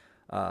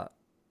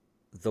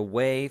 The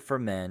way for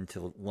men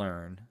to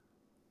learn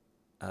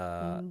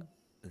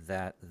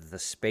that the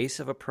space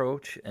of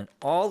approach and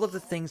all of the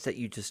things that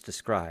you just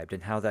described,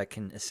 and how that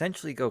can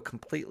essentially go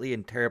completely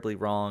and terribly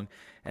wrong,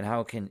 and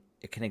how it can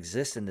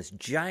exist in this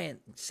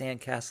giant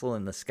sandcastle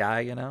in the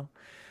sky.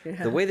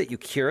 The way that you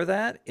cure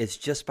that is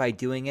just by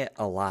doing it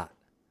a lot.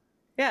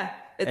 Yeah,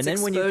 it's and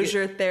then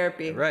exposure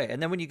therapy. Right,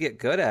 and then when you get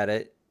good at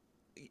it,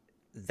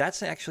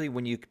 that's actually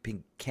when you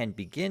can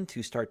begin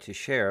to start to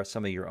share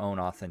some of your own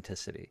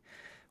authenticity.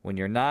 When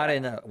you're not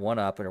in a one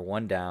up or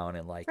one down,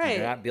 and like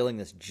you're not building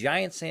this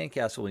giant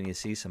sandcastle when you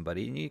see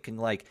somebody, and you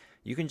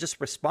can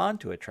just respond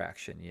to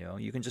attraction.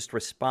 You can just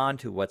respond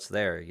to what's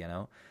there.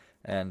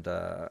 And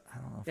I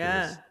don't know if it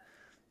was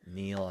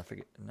Neil. I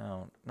forget.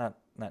 No, not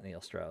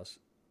Neil Strauss.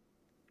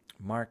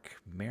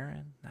 Mark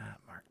Maron.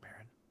 Not Mark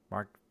Maron.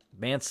 Mark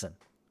Manson.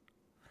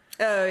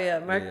 Oh yeah,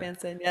 Mark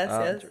Manson.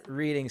 Yes.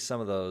 Reading some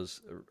of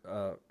those,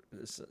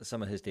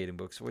 some of his dating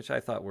books, which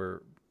I thought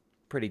were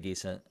pretty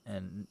decent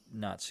and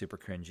not super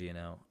cringy.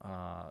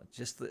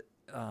 Just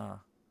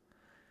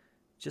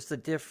the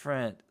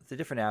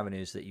different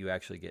avenues that you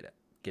actually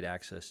get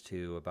access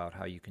to about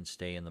how you can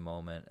stay in the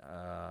moment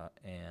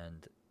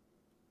and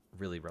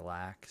really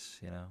relax.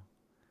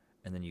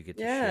 And then you get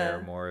to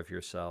share more of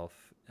yourself.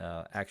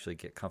 Actually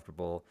get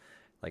comfortable,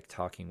 like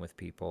talking with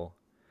people.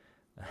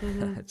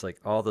 Mm-hmm. It's like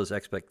all those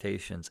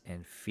expectations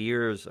and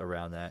fears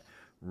around that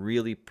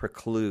really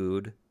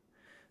preclude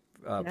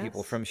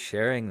people Yes. from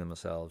sharing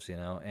themselves,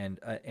 and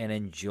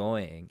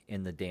enjoying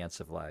in the dance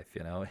of life.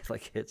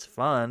 Like it's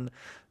fun,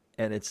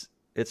 and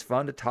it's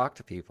fun to talk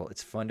to people.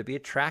 It's fun to be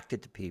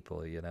attracted to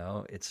people.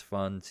 It's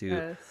fun to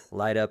Yes.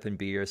 light up and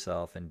be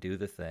yourself and do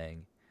the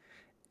thing.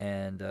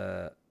 And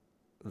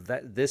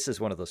that this is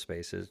one of those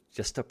spaces.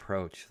 Just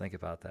approach. Think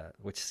about that,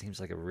 which seems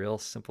like a real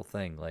simple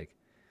thing. Like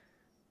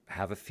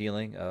have a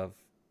feeling of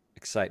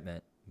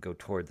excitement. Go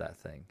toward that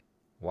thing.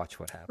 Watch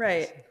what happens.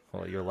 Right.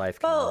 Well, your life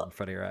can melt in Well,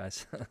 front of your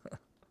eyes.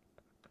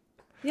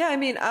 yeah, I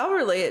mean, I'll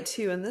relate it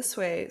to you in this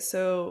way.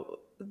 So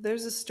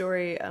there's a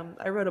story.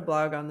 I wrote a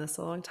blog on this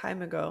a long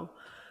time ago,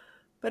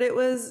 but it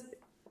was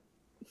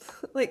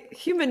like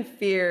human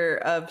fear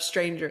of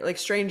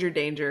stranger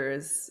danger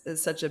is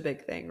such a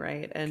big thing,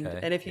 right? Okay.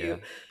 And if Yeah.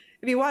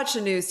 you watch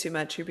the news too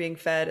much, you're being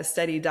fed a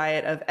steady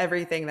diet of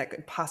everything that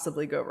could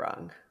possibly go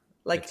wrong.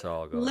 Like It's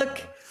all going look,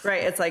 wrong.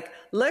 right, it's like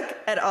look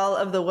at all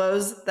of the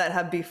woes that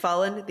have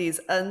befallen these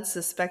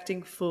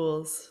unsuspecting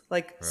fools.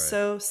 Like Right.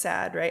 so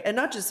sad, right? And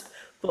not just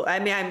I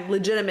mean, I'm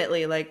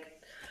legitimately like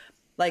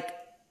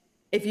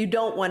if you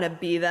don't want to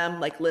be them,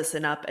 like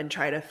listen up and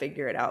try to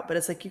figure it out. But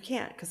it's like you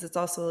can't because it's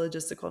also a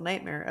logistical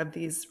nightmare of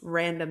these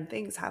random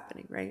things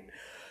happening, right?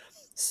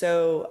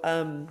 So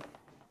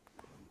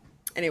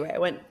anyway, I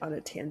went on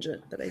a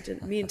tangent that I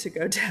didn't mean to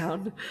go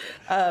down.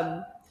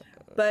 Um,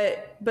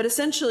 but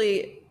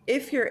essentially,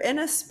 if you're in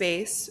a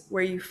space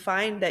where you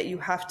find that you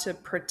have to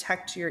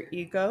protect your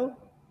ego,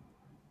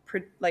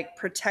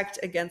 protect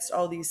against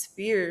all these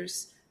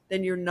fears,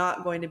 then you're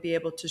not going to be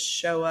able to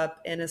show up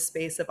in a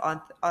space of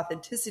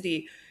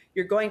authenticity.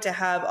 You're going to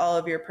have all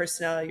of your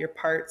personality, your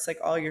parts, like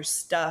all your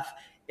stuff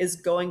is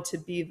going to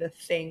be the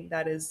thing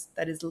that is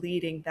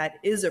leading, that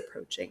is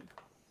approaching,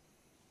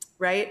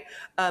 right?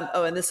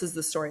 Oh, and this is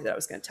the story that I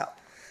was going to tell.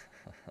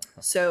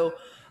 So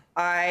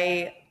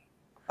I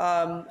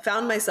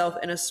found myself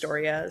in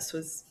Astoria. This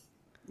was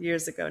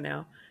years ago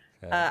now.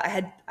 Okay.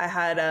 I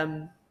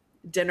had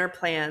dinner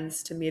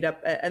plans to meet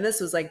up, and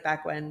this was like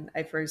back when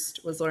I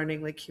first was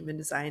learning like human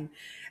design,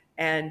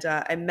 and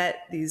I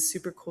met these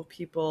super cool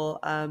people.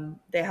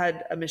 They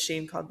had a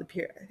machine called I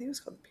think it was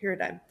called the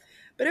Paradigm,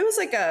 but it was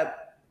like a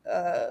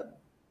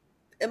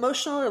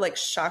emotional or like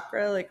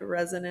chakra, like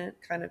resonant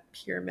kind of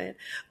pyramid.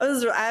 I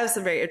have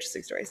some very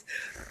interesting stories,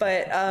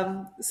 but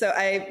so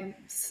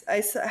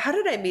how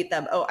did I meet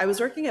them? Oh, I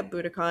was working at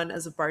Budokan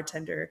as a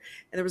bartender,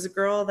 and there was a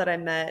girl that I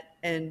met,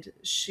 and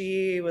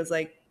she was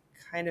like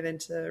kind of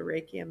into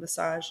Reiki and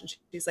massage, and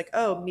she's like,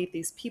 "Oh, meet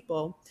these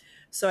people."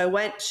 So I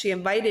went. She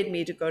invited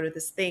me to go to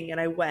this thing, and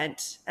I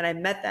went, and I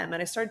met them,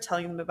 and I started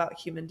telling them about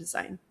human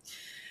design,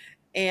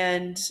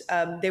 and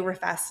they were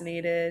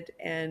fascinated,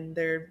 and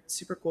they're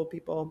super cool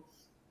people.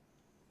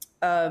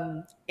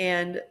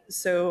 And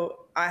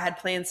so I had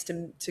plans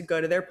to go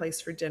to their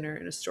place for dinner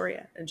in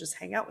Astoria and just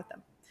hang out with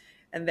them.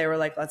 And they were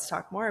like, let's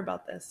talk more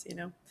about this.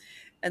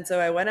 And so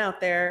I went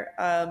out there,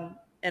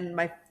 and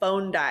my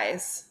phone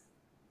dies.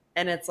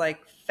 And it's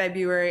like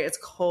February, it's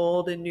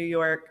cold in New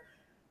York.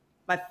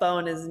 My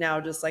phone is now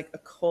just like a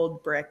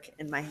cold brick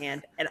in my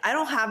hand. And I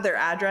don't have their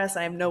address.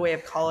 I have no way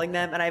of calling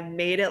them. And I've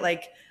made it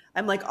like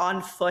I'm like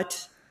on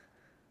foot,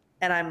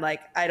 and I'm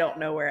like, I don't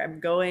know where I'm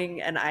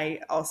going, and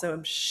I also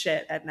am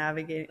shit at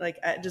navigating. Like,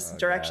 just Oh God.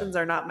 directions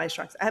are not my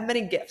strong. I have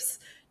many gifts.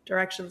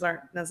 Directions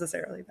aren't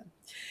necessarily them.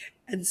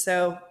 And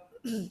so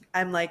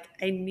I'm like,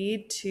 I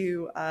need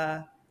to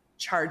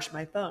charge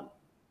my phone.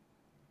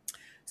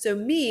 So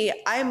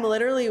I'm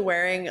literally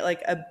wearing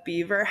like a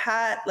beaver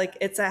hat. Like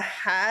it's a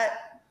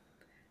hat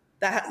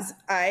that has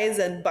eyes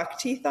and buck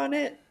teeth on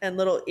it and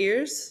little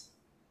ears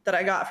that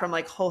I got from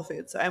like Whole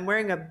Foods. So I'm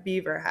wearing a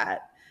beaver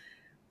hat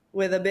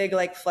with a big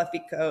like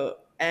fluffy coat,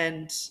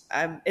 and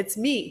it's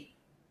me.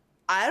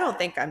 I don't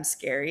think I'm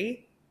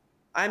scary.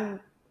 I'm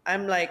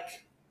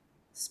like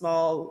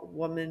small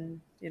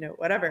woman,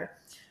 whatever.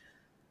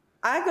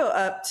 I go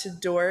up to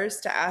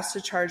doors to ask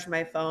to charge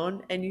my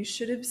phone, and you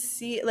should have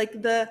seen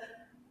like the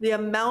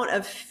amount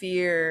of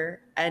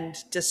fear and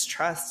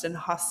distrust and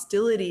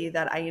hostility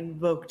that I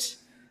invoked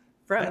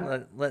Ain't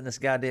from, letting this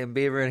goddamn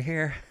beaver in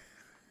here.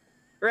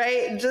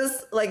 right?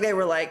 Just like they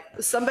were like,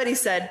 somebody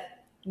said,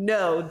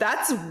 no,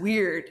 that's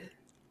weird.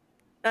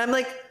 And I'm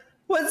like,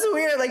 what's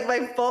weird? Like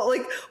my phone,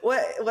 like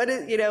what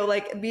is,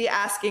 like me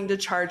asking to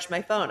charge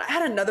my phone. I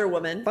had another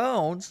woman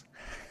Phones.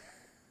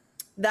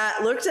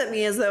 that looked at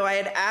me as though I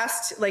had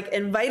asked, like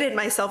invited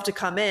myself to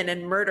come in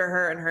and murder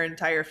her and her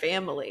entire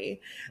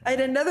family. I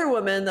had another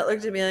woman that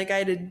looked at me like I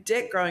had a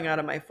dick growing out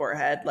of my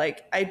forehead.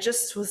 Like I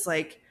just was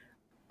like,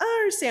 I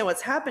don't understand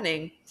what's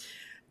happening.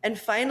 And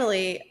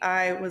finally,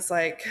 I was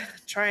like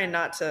trying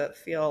not to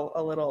feel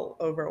a little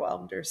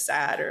overwhelmed or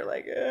sad or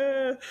like,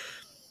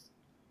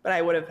 but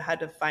I would have had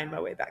to find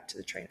my way back to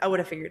the train. I would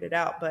have figured it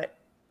out, but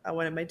I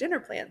wanted my dinner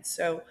plans.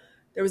 So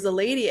there was a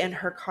lady in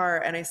her car,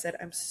 and I said,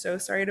 I'm so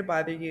sorry to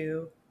bother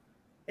you.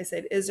 I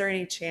said, is there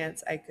any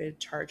chance I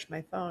could charge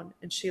my phone?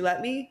 And she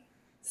let me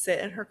sit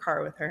in her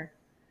car with her,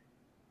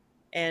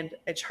 and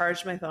I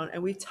charged my phone,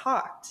 and we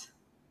talked.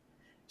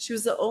 She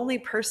was the only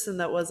person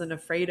that wasn't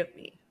afraid of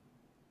me.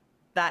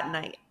 that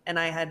night. And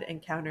I had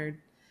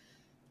encountered,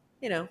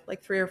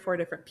 like 3 or 4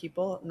 different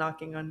people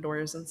knocking on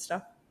doors and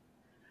stuff.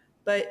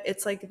 But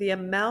it's like the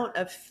amount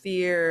of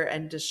fear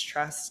and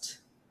distrust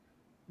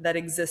that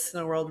exists in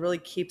the world really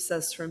keeps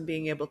us from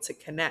being able to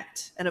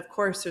connect. And of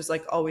course, there's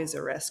like always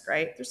a risk,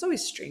 right? There's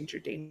always stranger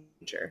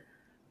danger.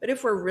 But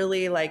if we're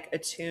really like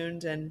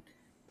attuned, and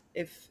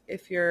if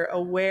you're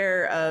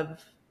aware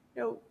of,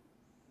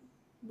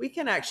 we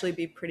can actually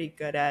be pretty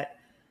good at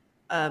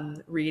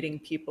reading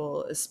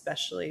people,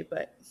 especially.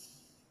 But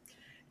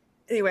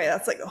anyway,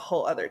 that's like a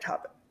whole other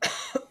topic.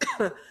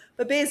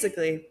 But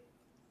basically,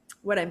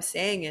 what I'm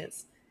saying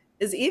is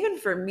even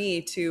for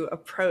me to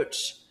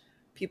approach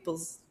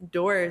people's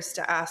doors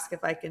to ask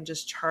if I can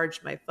just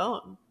charge my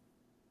phone,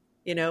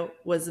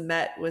 was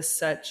met with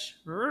such,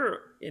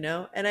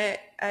 and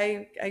I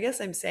guess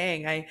I'm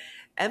saying I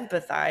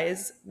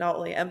empathize, not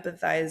only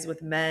empathize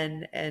with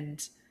men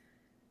and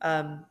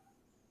um,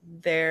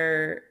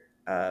 their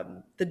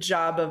the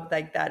job of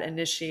like that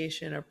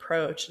initiation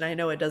approach. And I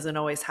know it doesn't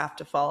always have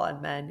to fall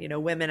on men.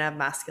 Women have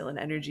masculine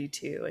energy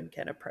too and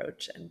can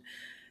approach and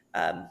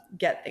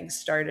get things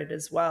started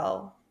as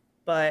well.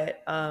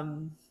 But I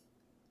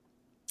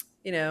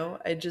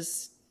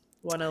just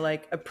want to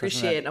like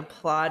appreciate and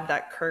applaud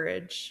that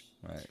courage.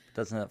 Right.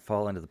 Doesn't that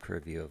fall into the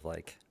purview of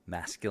like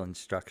masculine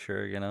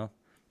structure,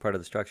 Part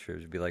of the structure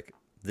would be like,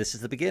 this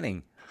is the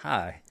beginning.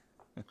 Hi.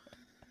 What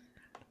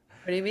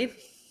do you mean?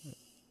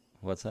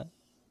 What's that?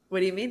 What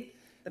do you mean?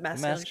 The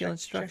masculine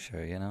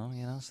structure,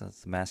 so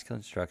it's the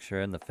masculine structure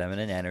and the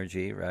feminine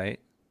energy, right?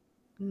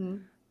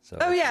 Mm-hmm. So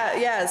oh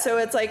yeah. So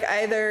it's like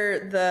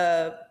either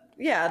the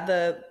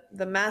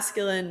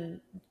masculine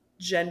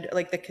gender,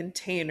 like the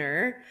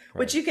container, right,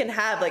 which you can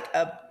have like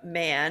a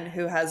man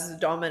who has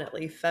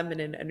dominantly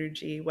feminine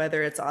energy,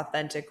 whether it's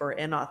authentic or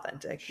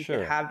inauthentic. You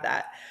can have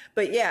that.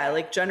 But yeah,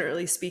 like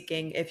generally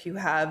speaking, if you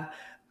have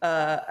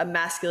a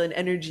masculine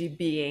energy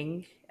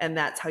being and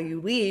that's how you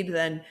lead,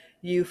 then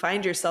you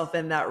find yourself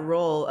in that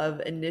role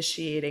of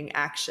initiating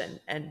action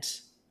and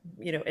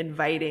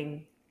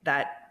inviting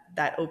that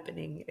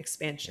opening,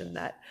 expansion,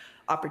 that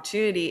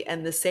opportunity.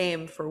 And the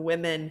same for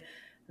women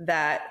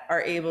that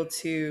are able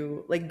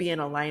to like be in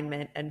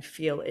alignment and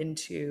feel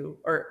into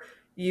or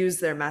use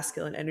their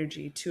masculine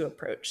energy to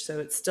approach. So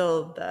it's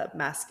still the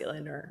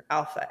masculine or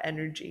alpha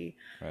energy.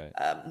 Right.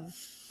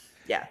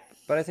 Yeah.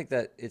 But I think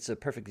that it's a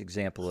perfect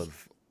example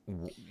of,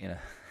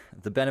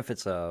 the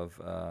benefits of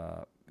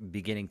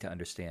beginning to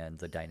understand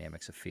the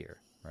dynamics of fear,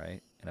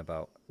 right? And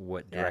about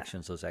what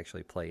directions those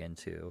actually play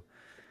into.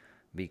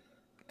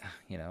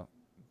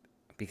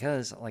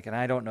 Because like, and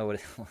I don't know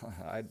what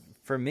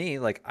for me,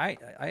 like I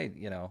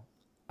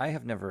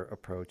have never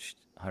approached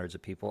hundreds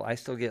of people. I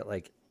still get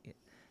like,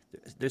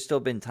 there's still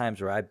been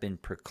times where I've been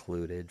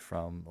precluded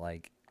from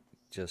like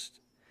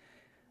just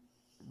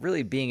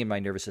really being in my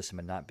nervous system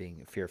and not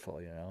being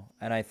fearful,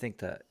 And I think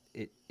that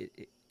it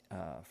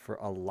for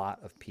a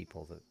lot of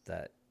people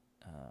that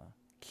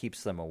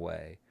keeps them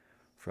away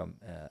from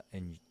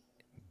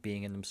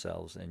being in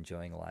themselves and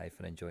enjoying life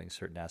and enjoying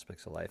certain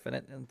aspects of life.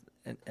 And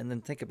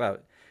then think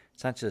about,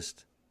 it's not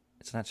just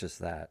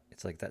that.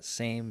 It's like that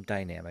same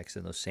dynamics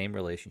and those same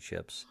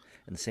relationships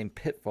and the same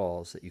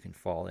pitfalls that you can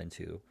fall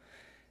into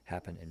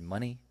happen in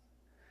money,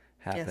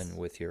 happen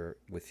with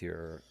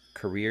your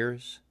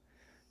careers,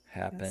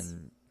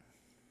 happen,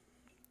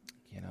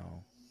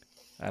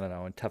 I don't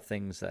know, and tough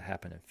things that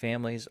happen in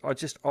families, or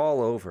just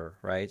all over,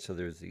 right? So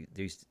there's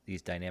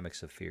these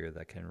dynamics of fear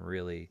that can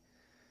really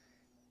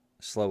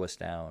slow us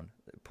down,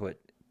 put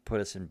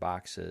us in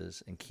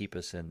boxes, and keep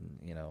us in,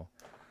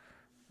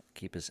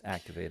 keep us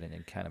activated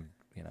and kind of,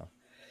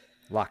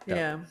 locked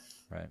up.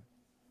 Right.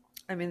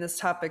 I mean, this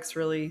topic's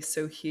really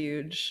so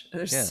huge.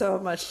 There's so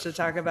much to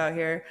talk about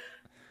here.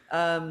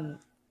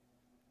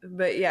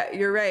 But yeah,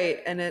 you're right.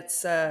 And it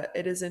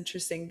is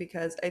interesting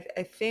because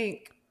I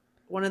think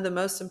one of the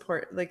most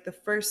important, like the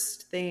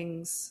first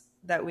things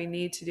that we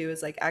need to do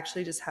is like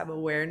actually just have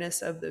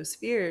awareness of those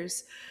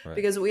fears, right,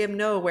 because we have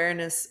no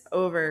awareness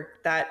over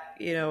that.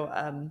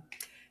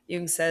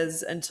 Jung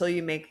says, until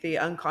you make the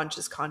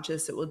unconscious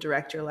conscious, it will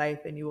direct your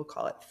life and you will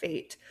call it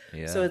fate.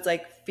 Yeah. So it's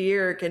like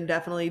fear can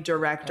definitely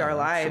direct our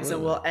lives,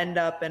 and we'll end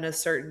up in a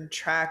certain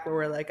track where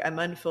we're like, I'm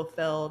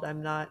unfulfilled.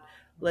 I'm not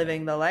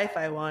living the life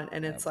I want.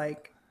 And it's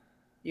like,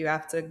 you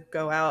have to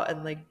go out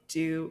and like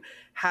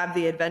have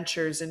the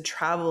adventures and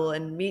travel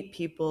and meet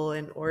people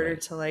in order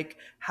to like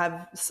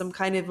have some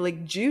kind of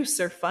like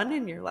juice or fun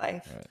in your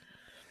life.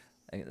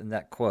 Right. And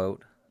that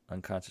quote,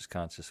 unconscious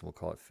conscious, we'll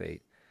call it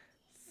fate.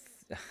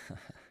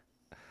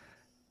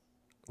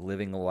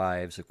 Living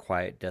lives of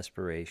quiet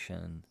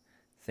desperation,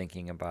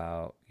 thinking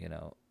about,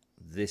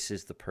 this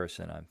is the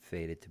person I'm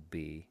fated to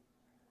be,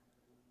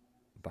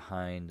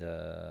 behind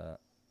a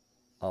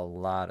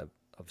lot of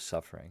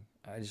suffering.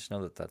 I just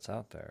know that that's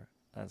out there.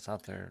 That's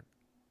out there.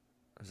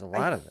 There's a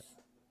lot of it.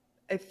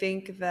 I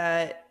think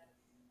that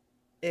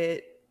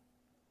it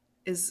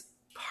is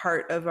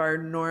part of our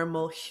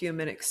normal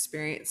human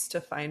experience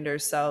to find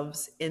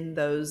ourselves in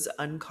those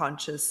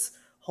unconscious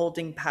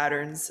holding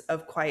patterns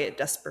of quiet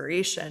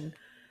desperation.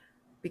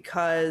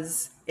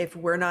 because if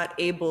we're not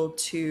able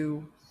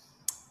to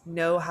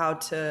know how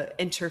to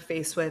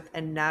interface with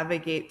and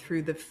navigate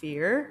through the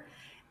fear,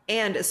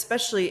 and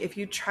especially if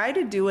you try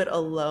to do it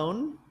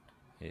alone,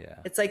 Yeah.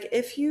 it's like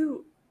if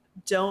you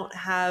don't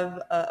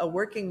have a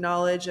working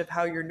knowledge of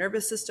how your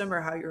nervous system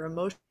or how your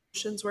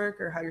emotions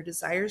work or how your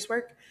desires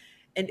work,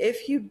 and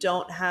if you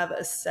don't have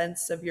a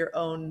sense of your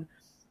own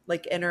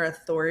like inner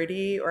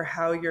authority or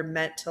how you're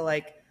meant to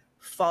like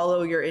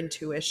follow your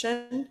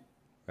intuition,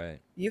 Right.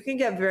 you can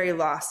get very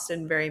lost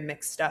and very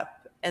mixed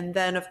up. And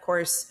then, of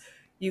course,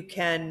 you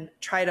can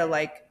try to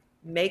like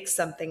make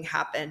something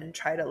happen and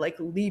try to like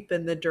leap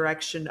in the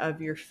direction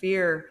of your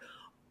fear,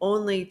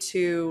 only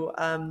to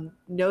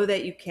know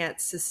that you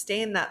can't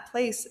sustain that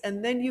place.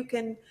 And then you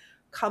can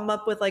come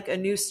up with like a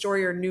new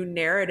story or new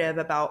narrative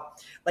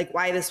about like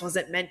why this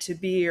wasn't meant to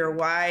be or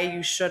why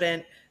you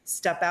shouldn't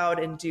step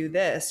out and do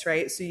this,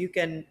 right? So you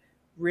can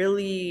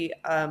really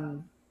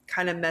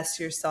kind of mess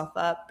yourself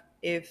up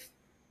if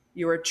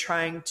you are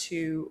trying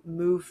to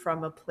move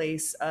from a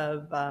place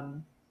of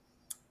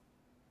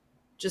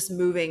just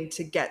moving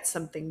to get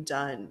something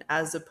done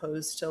as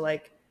opposed to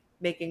like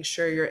making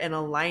sure you're in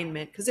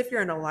alignment. Because if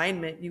you're in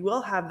alignment, you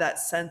will have that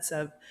sense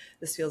of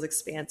this feels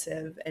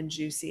expansive and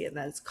juicy and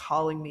that's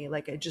calling me.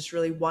 Like I just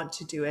really want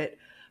to do it,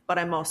 but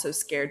I'm also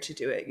scared to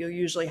do it. You'll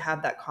usually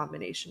have that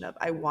combination of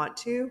I want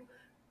to,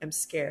 I'm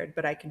scared,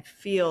 but I can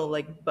feel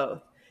like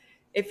both.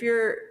 If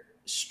you're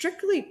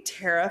strictly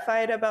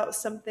terrified about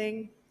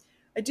something,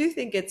 I do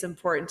think it's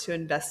important to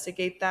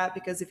investigate that,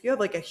 because if you have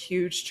like a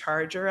huge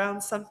charge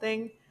around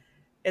something,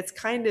 it's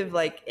kind of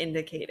like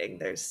indicating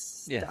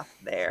there's Yeah. stuff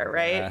there,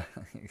 right?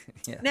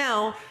 Yeah.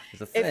 Now,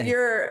 It's a if thing.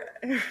 you're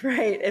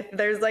right, if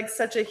there's like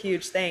such a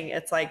huge thing,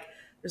 it's like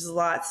there's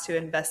lots to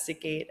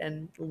investigate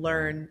and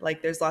learn.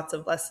 Like there's lots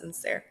of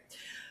lessons there.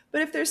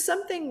 But if there's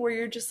something where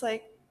you're just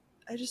like,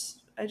 I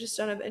just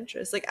don't have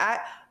interest. Like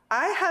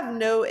I have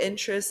no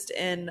interest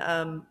in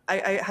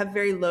I have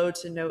very low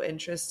to no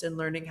interest in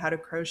learning how to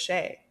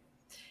crochet.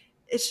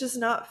 It's just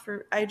not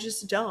for, I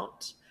just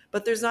don't.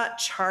 But there's not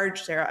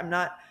charge there. I'm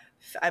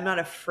not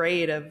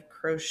afraid of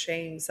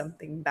crocheting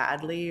something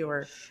badly,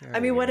 or Sure, I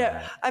mean you're whatever.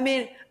 not. I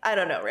mean, I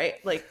don't know,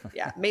 right? Like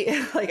yeah,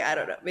 maybe like I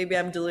don't know. Maybe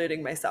I'm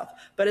deluding myself.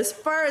 But as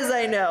far as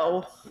I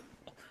know,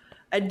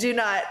 I do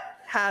not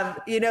have,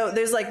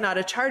 there's like not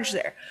a charge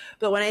there.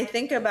 But when I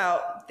think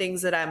about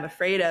things that I'm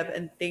afraid of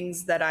and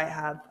things that I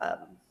have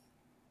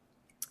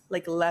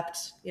like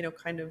leapt,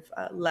 kind of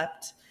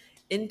leapt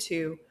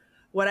into,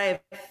 what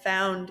I've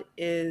found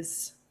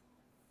is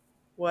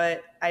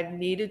what I've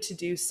needed to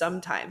do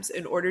sometimes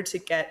in order to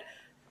get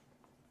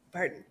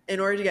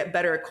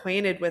better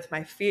acquainted with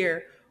my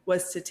fear,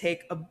 was to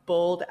take a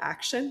bold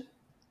action,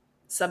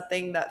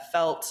 something that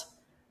felt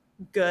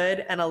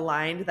good and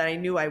aligned, that I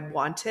knew I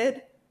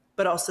wanted,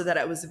 but also that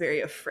I was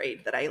very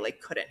afraid that I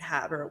like couldn't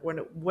have, or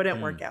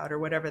wouldn't work out, or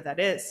whatever that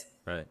is.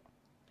 Right.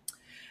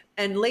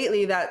 And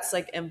lately that's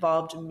like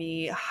involved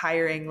me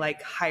hiring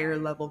like higher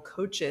level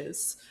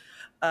coaches,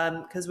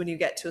 because when you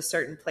get to a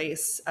certain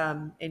place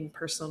in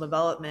personal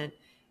development,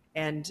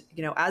 and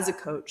as a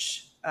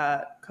coach,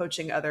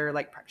 coaching other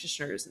like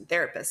practitioners and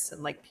therapists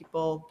and like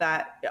people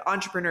that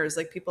entrepreneurs,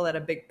 like people that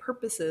have big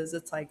purposes,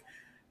 it's like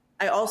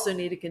I also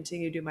need to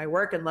continue to do my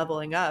work and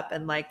leveling up,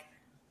 and like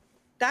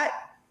that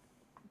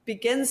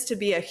begins to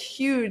be a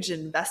huge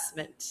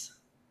investment,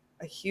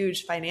 a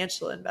huge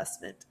financial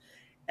investment.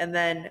 And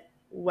then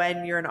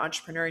when you're an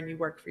entrepreneur and you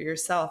work for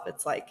yourself,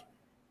 it's like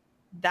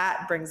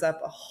that brings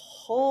up a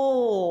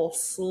whole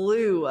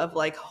slew of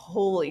like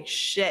holy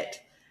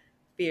shit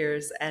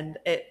fears. And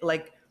it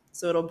like,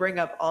 so it'll bring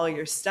up all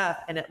your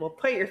stuff and it will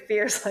put your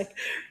fears like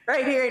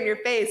right here in your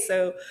face.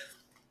 So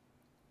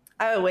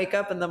I would wake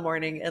up in the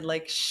morning and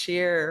like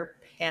sheer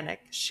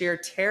panic, sheer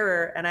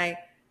terror, and I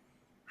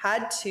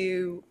had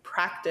to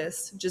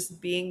practice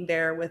just being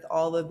there with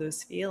all of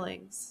those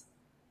feelings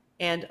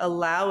and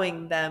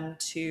allowing them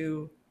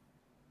to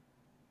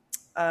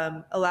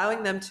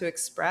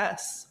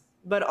express,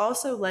 but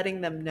also letting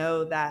them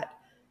know that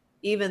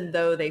even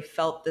though they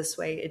felt this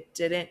way, it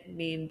didn't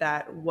mean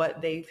that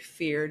what they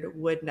feared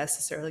would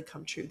necessarily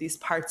come true. These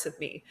parts of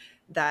me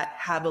that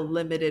have a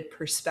limited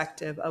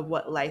perspective of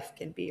what life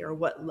can be or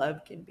what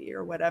love can be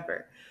or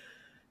whatever.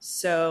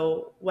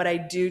 So what I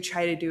do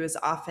try to do as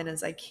often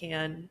as I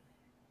can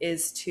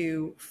is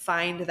to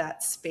find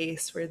that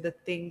space where the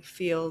thing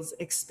feels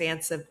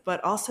expansive,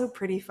 but also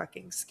pretty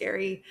fucking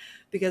scary,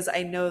 because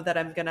I know that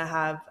I'm going to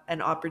have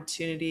an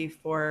opportunity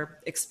for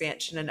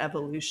expansion and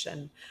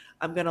evolution.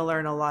 I'm going to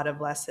learn a lot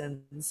of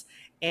lessons.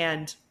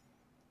 And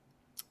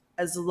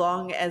as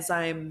long as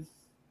I'm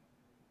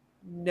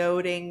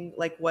noting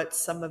like what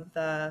some of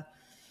the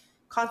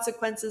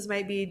consequences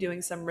might be,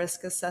 doing some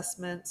risk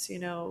assessments, you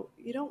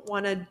don't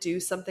want to do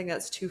something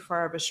that's too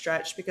far of a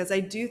stretch, because I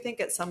do think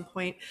at some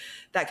point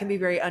that can be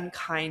very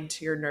unkind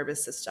to your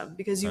nervous system,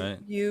 because Right.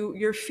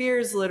 your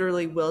fears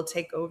literally will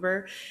take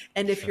over.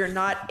 And if you're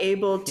not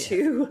able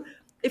to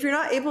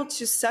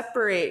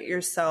separate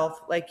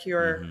yourself, like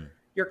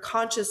your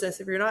consciousness,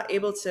 if you're not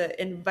able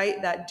to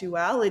invite that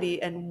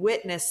duality and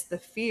witness the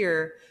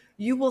fear,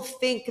 you will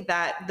think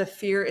that the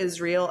fear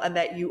is real and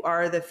that you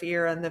are the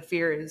fear and the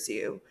fear is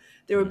you.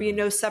 There would be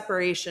no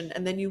separation.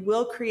 And then you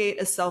will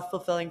create a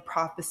self-fulfilling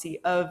prophecy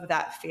of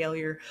that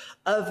failure,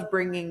 of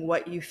bringing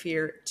what you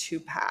fear to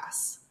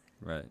pass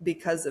Right.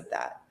 because of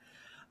that.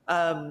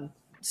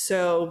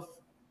 So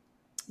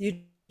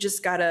you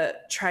just got to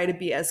try to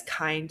be as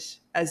kind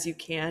as you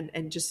can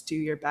and just do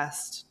your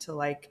best to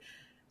like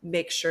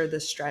make sure the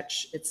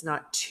stretch, it's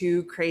not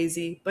too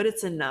crazy, but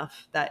it's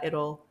enough that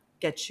it'll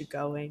get you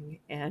going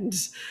and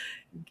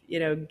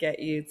get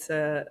you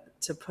to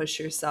push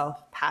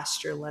yourself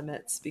past your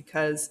limits,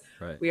 because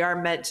Right. we are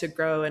meant to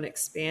grow and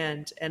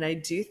expand. And I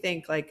do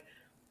think like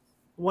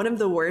one of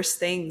the worst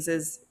things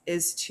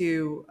is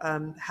to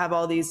have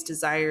all these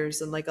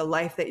desires and like a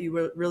life that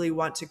you really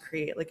want to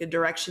create, like a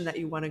direction that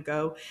you want to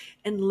go,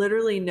 and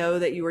literally know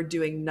that you are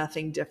doing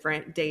nothing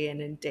different day in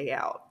and day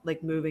out,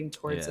 like moving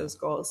towards Yeah. those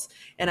goals.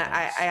 And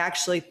Yes. I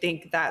actually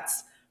think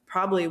that's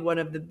probably one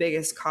of the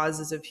biggest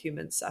causes of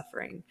human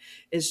suffering,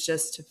 is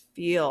just to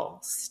feel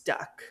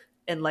stuck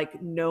and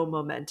like no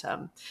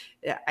momentum.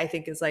 I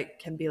think is like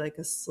can be like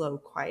a slow,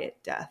 quiet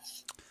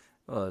death.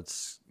 Well,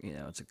 it's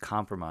a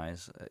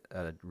compromise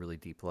at a really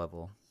deep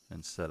level,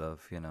 instead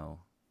of,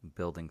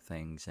 building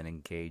things and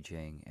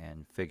engaging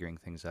and figuring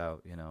things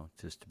out,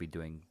 just to be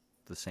doing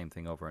the same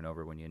thing over and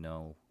over when you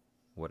know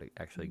what it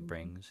actually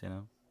brings.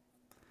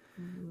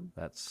 Mm-hmm.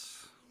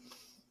 That's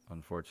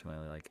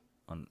unfortunately like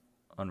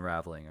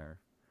unraveling, or,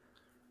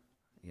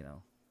 you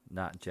know,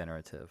 not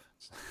generative.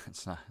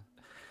 It's not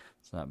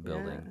it's not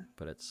building, Yeah.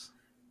 but it's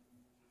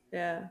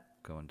Yeah.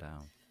 going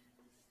down.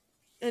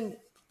 And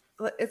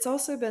it's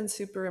also been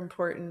super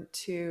important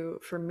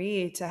for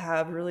me to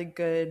have really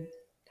good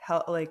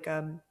health, like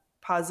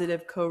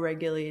positive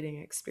co-regulating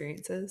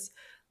experiences,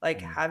 like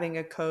Mm. having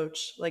a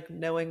coach, like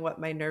knowing what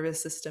my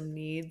nervous system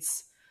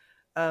needs,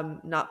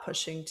 not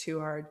pushing too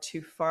hard,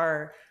 too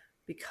far,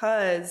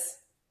 because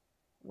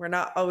we're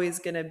not always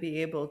going to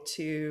be able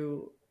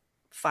to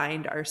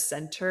find our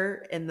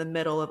center in the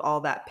middle of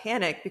all that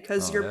panic,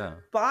 because Oh your yeah.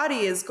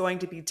 body is going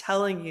to be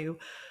telling you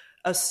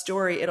a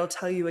story. It'll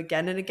tell you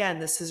again and again,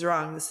 this is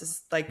wrong, this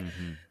is like,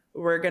 Mm-hmm.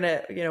 we're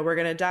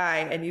gonna die.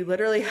 And you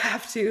literally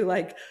have to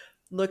like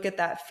look at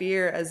that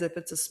fear as if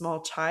it's a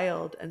small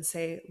child and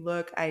say,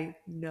 look, I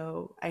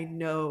know,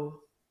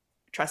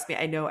 trust me,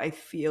 I know, I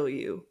feel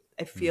you,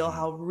 I feel Mm-hmm.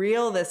 how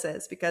real this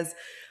is, because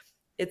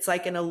it's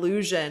like an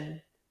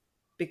illusion,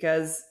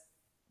 because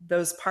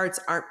those parts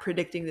aren't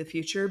predicting the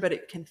future, but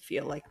it can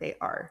feel like they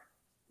are.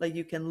 Like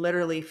you can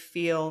literally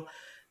feel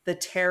the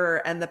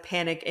terror and the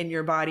panic in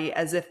your body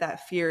as if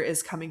that fear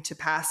is coming to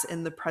pass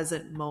in the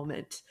present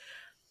moment.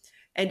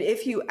 And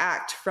if you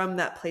act from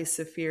that place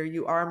of fear,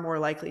 you are more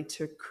likely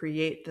to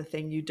create the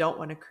thing you don't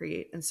want to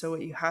create. And so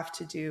what you have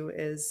to do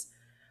is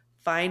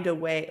find a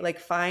way, like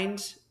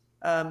find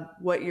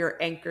what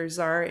your anchors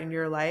are in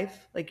your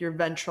life, like your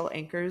ventral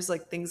anchors,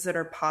 like things that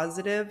are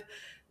positive,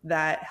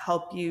 that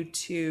help you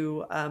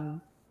to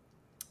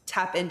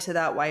tap into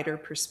that wider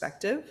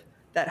perspective,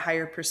 that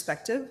higher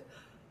perspective,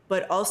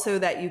 but also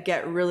that you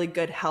get really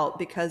good help.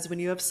 Because when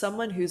you have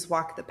someone who's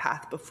walked the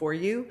path before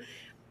you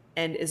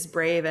and is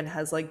brave and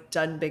has like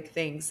done big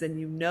things, then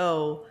you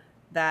know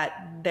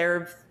that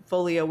they're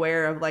fully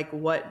aware of like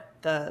what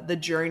the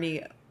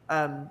journey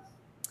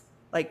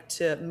like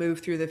to move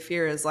through the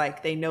fear is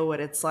like. They know what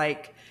it's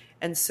like.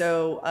 And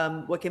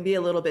so what can be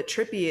a little bit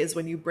trippy is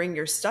when you bring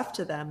your stuff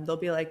to them, they'll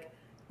be like,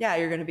 yeah,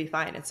 you're going to be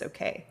fine, it's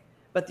okay.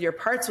 But your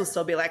parts will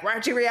still be like, why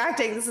aren't you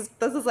reacting, this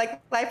is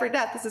like life or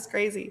death, this is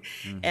crazy.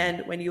 Mm-hmm.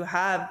 And when you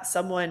have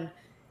someone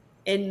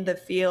in the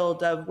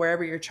field of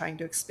wherever you're trying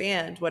to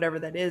expand, whatever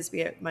that is,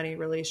 be it money,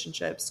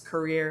 relationships,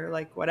 career,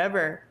 like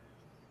whatever,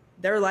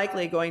 they're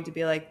likely going to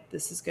be like,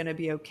 this is going to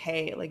be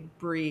okay, like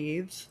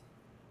breathe,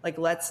 like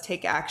let's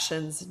take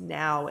actions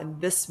now in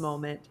this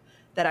moment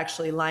that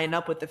actually line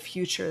up with the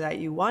future that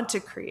you want to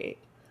create.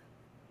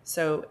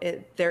 So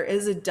there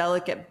is a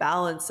delicate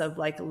balance of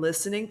like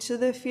listening to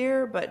the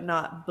fear but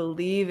not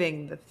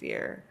believing the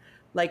fear,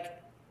 like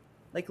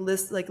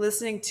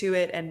listening to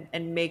it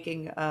and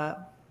making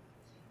a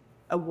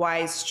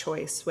wise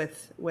choice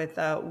with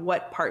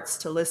what parts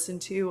to listen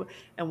to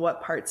and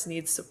what parts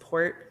need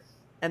support,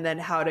 and then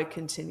how to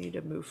continue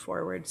to move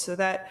forward so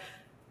that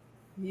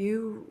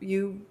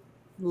you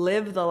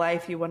live the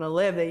life you want to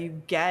live, that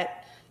you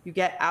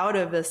get out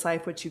of this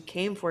life what you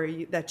came for,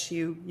 that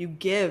you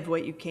give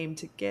what you came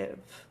to give.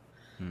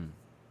 Hmm.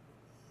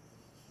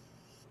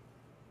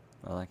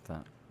 I like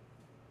that.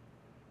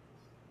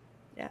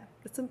 Yeah,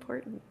 it's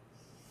important.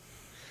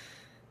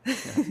 Yeah,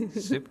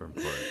 super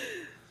important.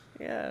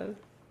 Yeah.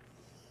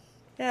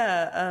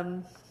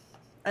 Yeah.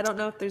 I don't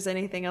know if there's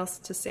anything else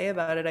to say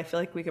about it. I feel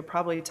like we could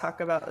probably talk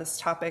about this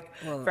topic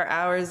Well, for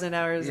hours and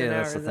hours yeah, and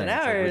that's the hours and thing.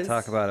 It's like we talk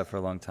hours. about it for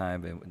a long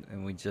time,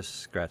 and we just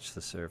scratch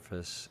the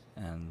surface.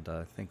 And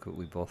I think what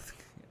we both,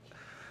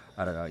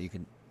 I don't know,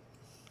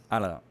 I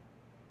don't know.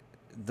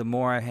 The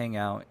more I hang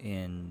out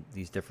in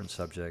these different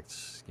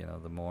subjects,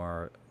 the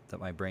more that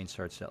my brain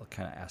starts to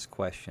kind of ask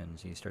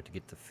questions, and you start to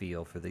get the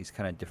feel for these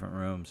kind of different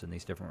rooms and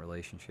these different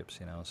relationships,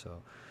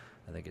 So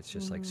I think it's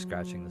just like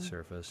scratching the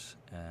surface,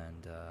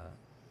 and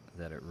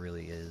that it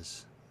really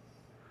is.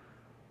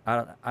 I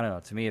don't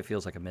know. To me, it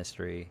feels like a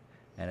mystery,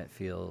 and it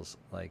feels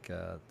like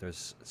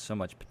there's so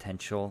much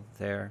potential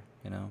there,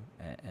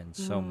 and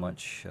so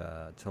much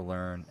to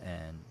learn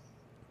and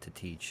to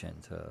teach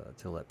and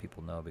to let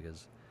people know,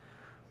 because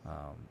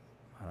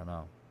I don't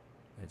know,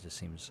 it just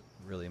seems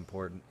really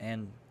important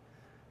and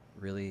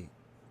really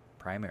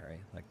primary.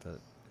 Like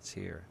it's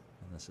here,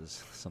 and this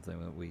is something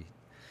that we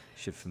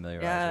should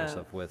familiarize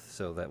ourselves with,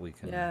 so that we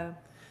can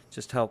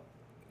just help,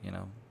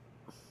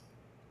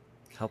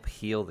 help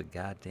heal the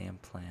goddamn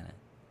planet.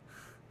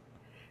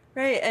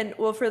 Right. And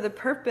well, for the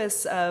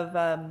purpose of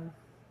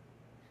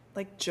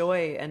like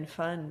joy and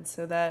fun,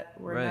 so that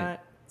we're Right.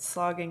 not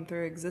slogging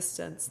through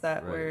existence,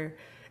 that Right. we're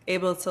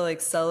able to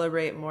like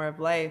celebrate more of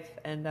life.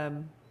 And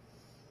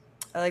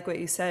I like what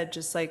you said,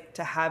 just like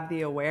to have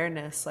the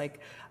awareness. Like,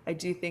 I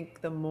do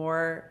think the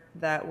more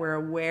that we're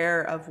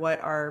aware of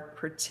what our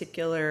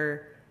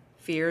particular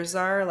fears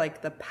are,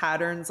 like the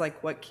patterns,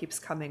 like what keeps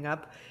coming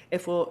up,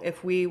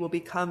 if we will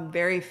become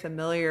very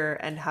familiar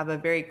and have a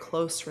very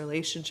close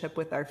relationship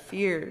with our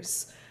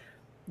fears,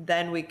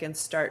 then we can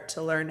start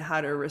to learn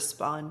how to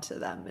respond to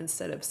them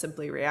instead of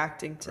simply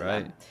reacting to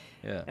them.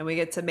 Yeah. And we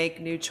get to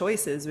make new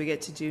choices. We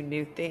get to do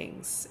new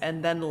things.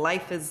 And then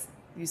life is,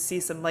 you see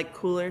some like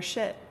cooler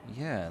shit.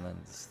 Yeah, and then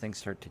things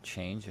start to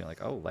change. You're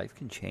like, oh, life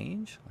can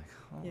change? Like,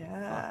 oh,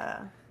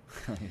 Yeah.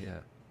 fuck. Yeah.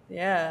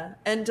 Yeah.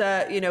 And,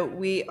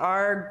 we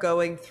are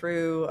going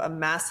through a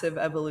massive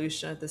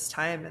evolution at this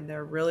time, and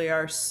there really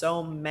are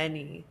so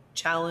many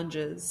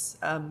challenges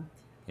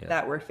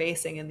that we're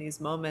facing in these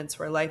moments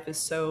where life is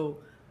so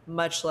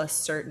much less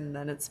certain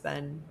than it's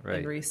been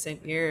in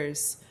recent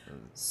years.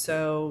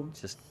 So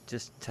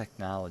just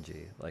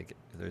technology. Like,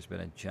 there's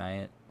been a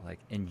giant like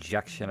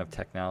injection of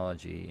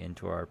technology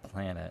into our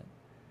planet,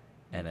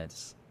 and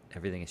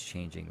everything is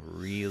changing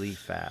really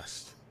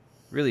fast,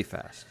 really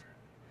fast.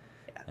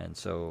 And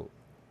so,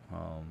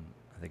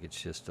 I think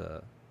it's just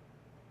I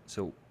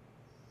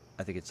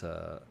think it's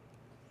a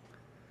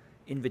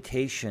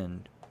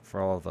invitation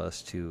for all of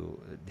us to,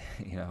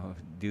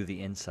 do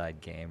the inside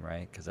game,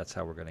 right? Because that's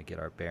how we're going to get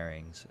our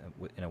bearings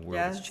in a world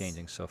that's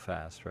changing so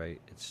fast,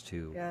 right? It's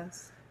to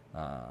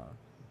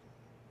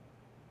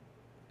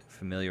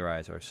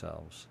familiarize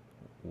ourselves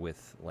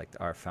with like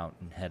our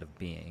fountainhead of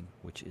being,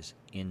 which is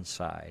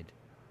inside,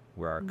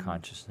 where our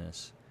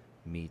consciousness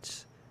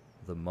meets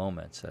the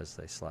moments as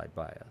they slide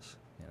by us,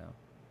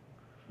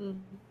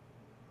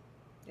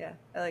 Yeah,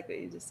 I like what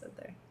you just said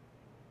there.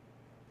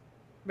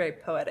 Very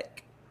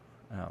poetic.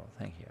 Oh,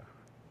 thank you.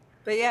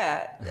 But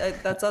yeah,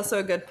 that's also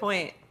a good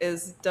point,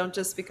 is don't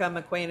just become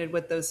acquainted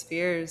with those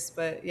fears,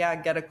 but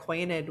get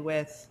acquainted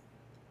with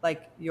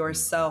like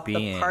yourself,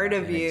 being the part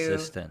of in you.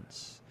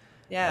 Existence.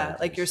 Yeah,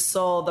 like your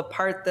soul, the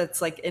part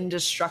that's like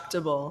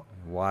indestructible.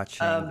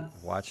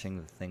 Watching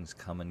the things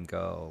come and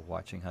go,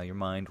 watching how your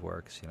mind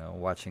works,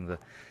 watching the,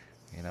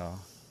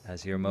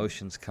 as your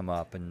emotions come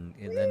up, and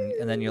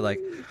then you're like,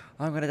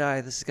 oh, I'm gonna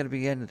die, this is gonna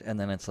be it, and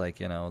then it's like,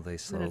 they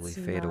slowly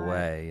fade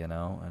away, and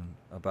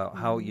about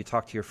how you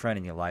talk to your friend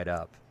and you light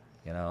up,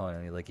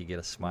 and like you get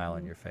a smile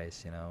on your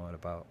face, and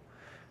about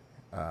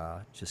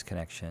just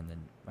connection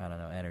and, I don't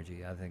know,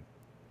 energy. I think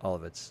all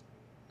of it's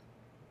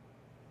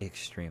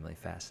extremely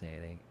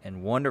fascinating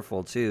and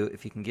wonderful too,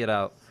 if you can get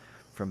out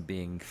from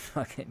being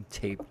fucking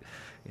taped,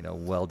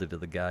 welded to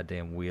the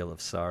goddamn wheel of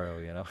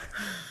sorrow,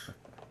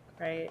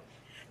 Right.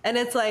 And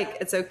it's like,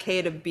 it's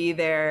okay to be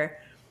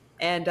there.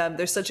 And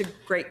there's such a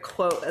great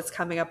quote that's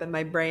coming up in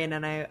my brain,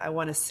 and I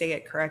want to say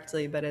it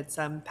correctly, but it's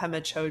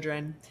Pema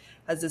Chodron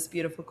has this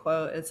beautiful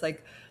quote. It's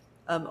like,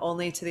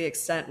 only to the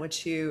extent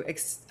which you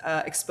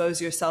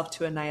expose yourself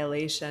to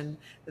annihilation,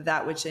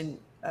 that which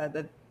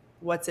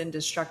what's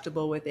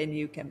indestructible within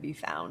you can be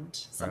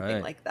found,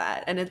 something like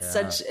that. And it's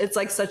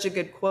such a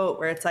good quote,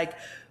 where it's like,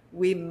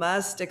 we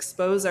must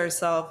expose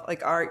ourselves,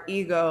 like our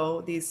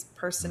ego, these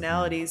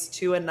personalities,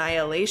 to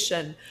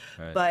annihilation.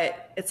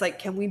 But it's like,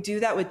 can we do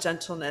that with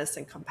gentleness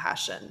and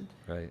compassion?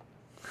 Right.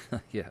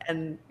 Yeah.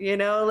 And,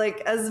 like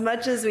as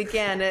much as we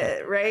can,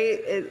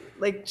 right?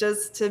 Like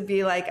just to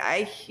be like,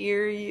 I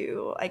hear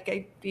you, like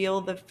I feel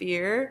the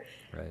fear,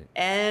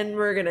 and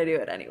we're going to do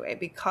it anyway,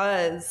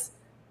 because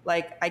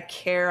like I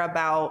care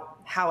about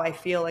how I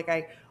feel. Like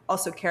I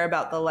also care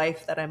about the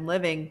life that I'm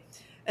living,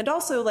 and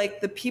also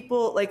like the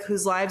people like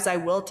whose lives I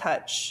will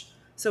touch.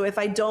 So if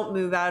I don't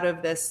move out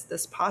of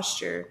this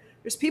posture,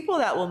 there's people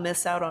that will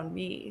miss out on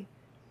me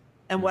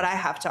and what I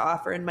have to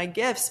offer and my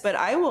gifts, but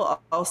I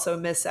will also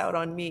miss out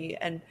on me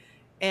and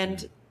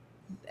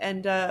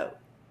the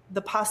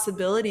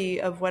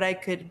possibility of what I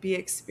could be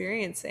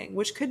experiencing,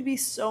 which could be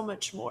so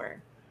much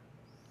more.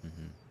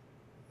 And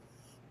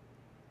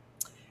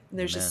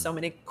there's just so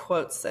many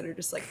quotes that are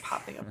just like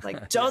popping up,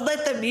 like, don't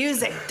let the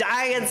music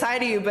die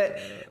inside of you.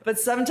 But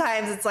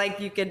sometimes it's like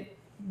you could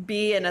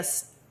be in a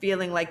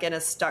feeling like in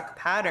a stuck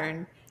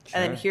pattern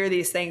and then hear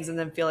these things and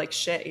then feel like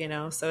shit,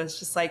 So it's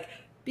just like,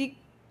 be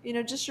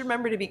just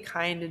remember to be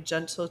kind and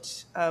gentle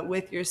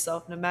with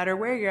yourself no matter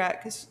where you're at,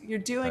 because you're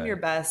doing your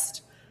Right.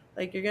 best.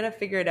 Like, you're going to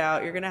figure it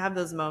out. You're going to have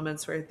those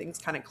moments where things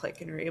kind of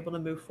click and you're able to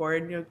move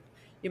forward. And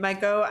you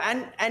might go,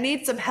 I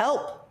need some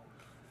help.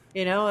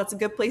 It's a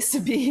good place to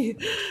be.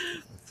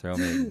 Throw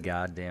me a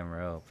goddamn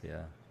rope,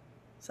 yeah.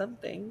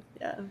 Something.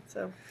 Yeah.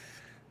 So,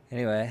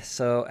 Anyway,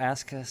 so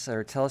ask us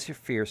or tell us your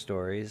fear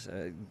stories.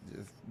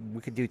 We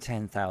could do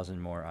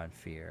 10,000 more on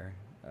fear.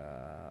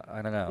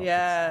 I don't know.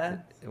 yeah.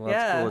 It's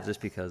Yeah. cool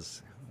just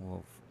because,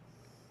 well,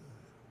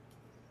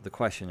 the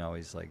question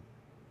always like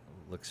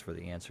looks for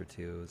the answer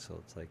too. So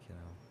it's like,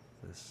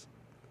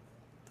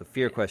 the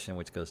fear question,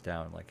 which goes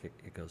down, like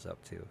it goes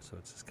up too. So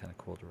it's just kind of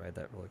cool to ride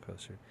that roller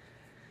coaster.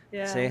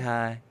 Yeah. Say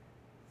hi.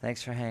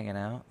 Thanks for hanging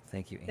out.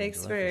 Thank you, Angela,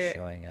 Thanks for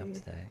showing up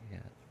today.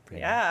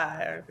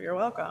 Yeah. You're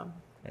welcome.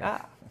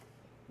 Yeah.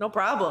 No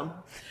problem.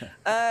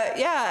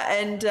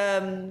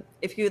 And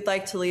if you would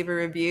like to leave a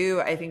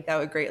review, I think that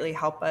would greatly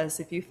help us.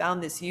 If you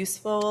found this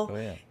useful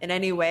in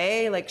any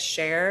way, like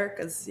share,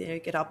 because you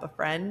could help a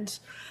friend.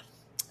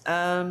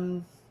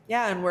 And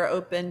we're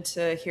open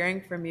to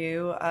hearing from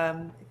you.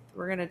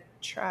 We're gonna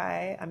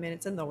try. I mean,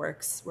 it's in the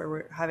works where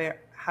we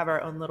have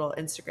our own little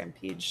Instagram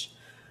page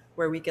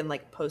where we can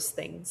like post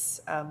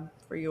things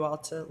for you all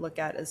to look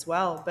at as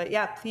well. But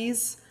yeah,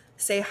 please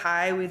say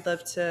hi. We'd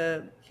love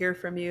to hear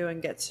from you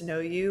and get to know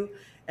you,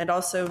 and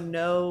also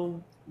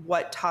know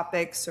what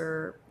topics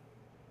or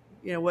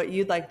what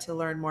you'd like to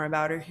learn more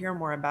about or hear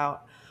more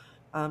about.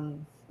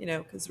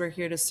 Because we're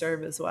here to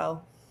serve as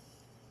well.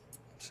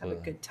 Absolutely.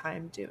 Have a good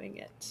time doing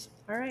it.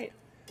 All right.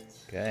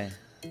 Okay.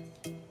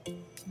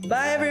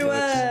 Bye,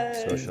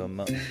 everyone.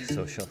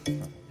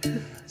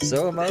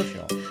 So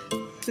emotional.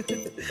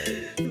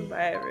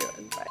 Bye,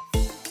 everyone. Bye.